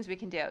couple things we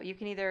can do. You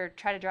can either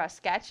try to draw a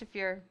sketch if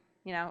you're,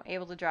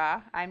 able to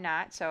draw. I'm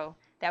not, so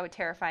that would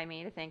terrify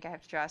me to think I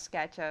have to draw a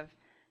sketch of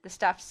the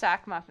stuffed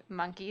sock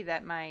monkey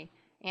that my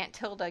Aunt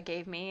Tilda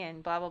gave me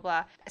and blah, blah,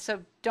 blah.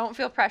 So don't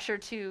feel pressure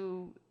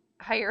to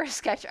hire a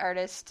sketch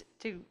artist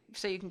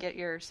so you can get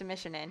your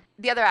submission in.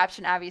 The other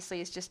option, obviously,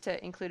 is just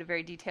to include a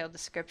very detailed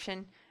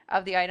description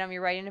of the item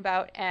you're writing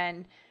about.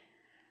 And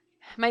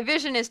my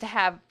vision is to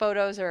have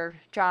photos or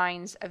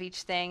drawings of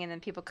each thing, and then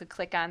people could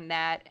click on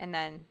that and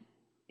then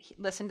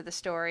listen to the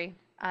story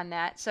on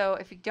that. So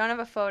if you don't have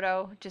a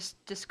photo,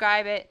 just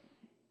describe it.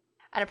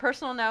 On a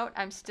personal note,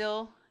 I'm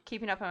still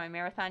keeping up on my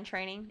marathon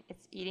training.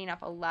 It's eating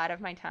up a lot of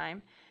my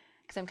time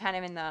because I'm kind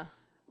of in the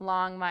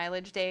long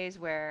mileage days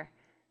where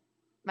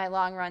my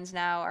long runs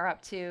now are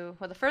up to,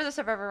 the furthest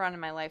I've ever run in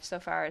my life so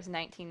far is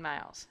 19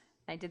 miles.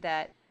 I did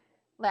that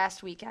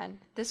last weekend.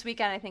 This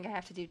weekend I think I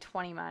have to do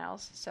 20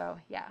 miles. So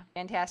yeah,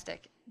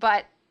 fantastic.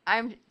 But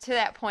I'm to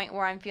that point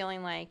where I'm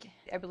feeling like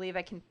I believe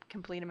I can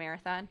complete a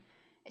marathon.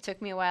 It took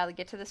me a while to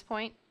get to this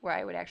point where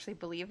I would actually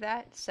believe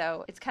that.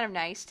 So it's kind of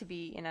nice to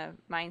be in a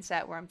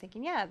mindset where I'm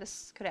thinking, yeah,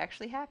 this could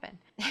actually happen.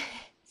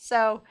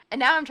 And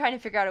now I'm trying to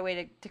figure out a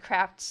way to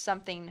craft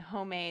something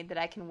homemade that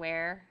I can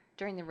wear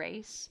during the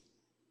race.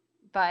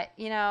 But,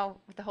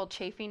 with the whole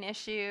chafing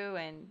issue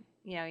and,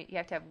 you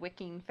have to have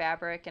wicking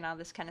fabric and all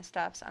this kind of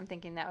stuff. So I'm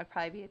thinking that would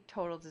probably be a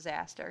total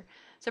disaster.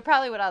 So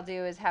probably what I'll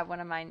do is have one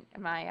of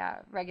my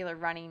regular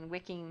running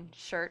wicking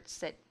shirts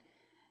that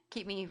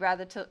keep me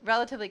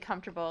relatively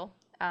comfortable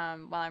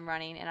while I'm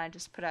running. And I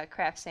just put a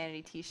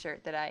CraftSanity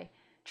t-shirt that I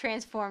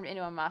transformed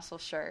into a muscle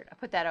shirt. I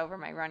put that over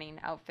my running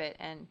outfit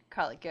and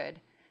call it good.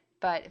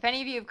 But if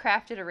any of you have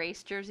crafted a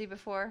race jersey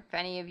before, if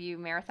any of you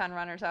marathon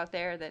runners out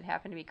there that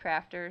happen to be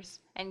crafters,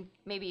 and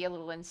maybe a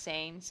little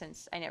insane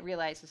since I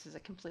realize this is a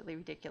completely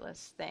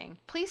ridiculous thing,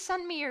 please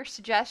send me your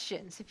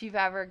suggestions if you've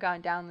ever gone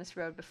down this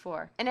road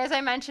before. And as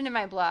I mentioned in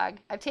my blog,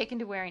 I've taken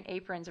to wearing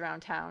aprons around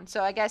town.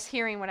 So I guess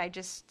hearing what I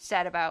just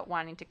said about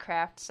wanting to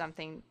craft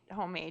something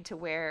homemade to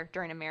wear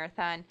during a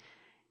marathon,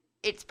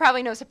 it's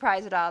probably no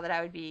surprise at all that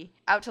I would be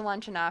out to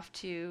lunch enough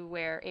to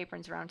wear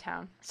aprons around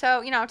town.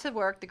 So, to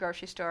work, the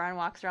grocery store, on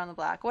walks around the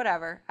block,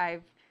 whatever.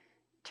 I've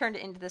turned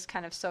it into this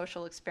kind of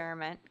social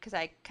experiment because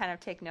I kind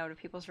of take note of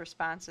people's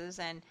responses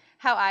and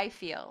how I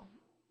feel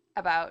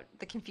about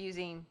the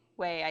confusing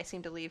way I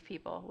seem to leave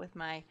people with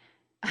my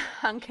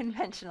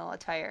unconventional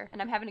attire.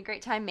 And I'm having a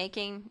great time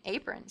making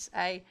aprons.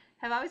 I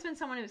have always been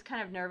someone who's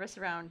kind of nervous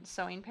around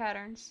sewing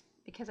patterns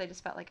because I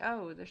just felt like,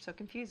 oh, they're so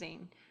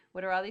confusing.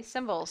 What are all these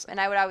symbols?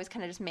 And I would always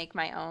kind of just make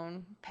my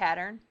own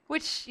pattern,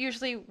 which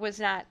usually was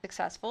not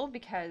successful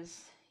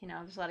because,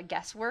 there's a lot of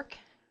guesswork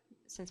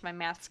since my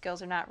math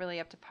skills are not really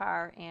up to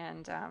par.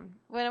 And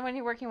when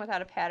you're working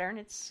without a pattern,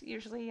 it's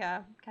usually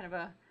kind of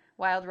a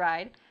wild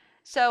ride.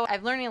 So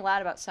I'm learning a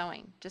lot about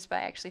sewing just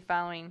by actually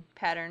following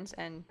patterns.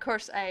 And of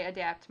course, I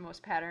adapt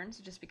most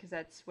patterns just because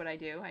that's what I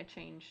do. I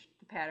change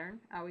the pattern,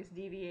 always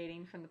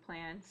deviating from the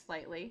plan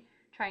slightly,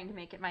 trying to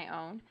make it my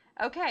own.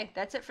 Okay,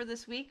 that's it for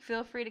this week.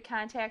 Feel free to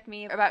contact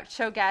me about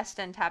show guests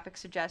and topic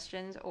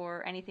suggestions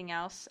or anything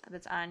else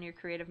that's on your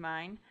creative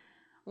mind.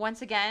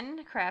 Once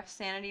again,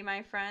 CraftSanity,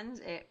 my friends,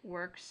 it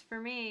works for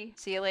me.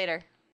 See you later.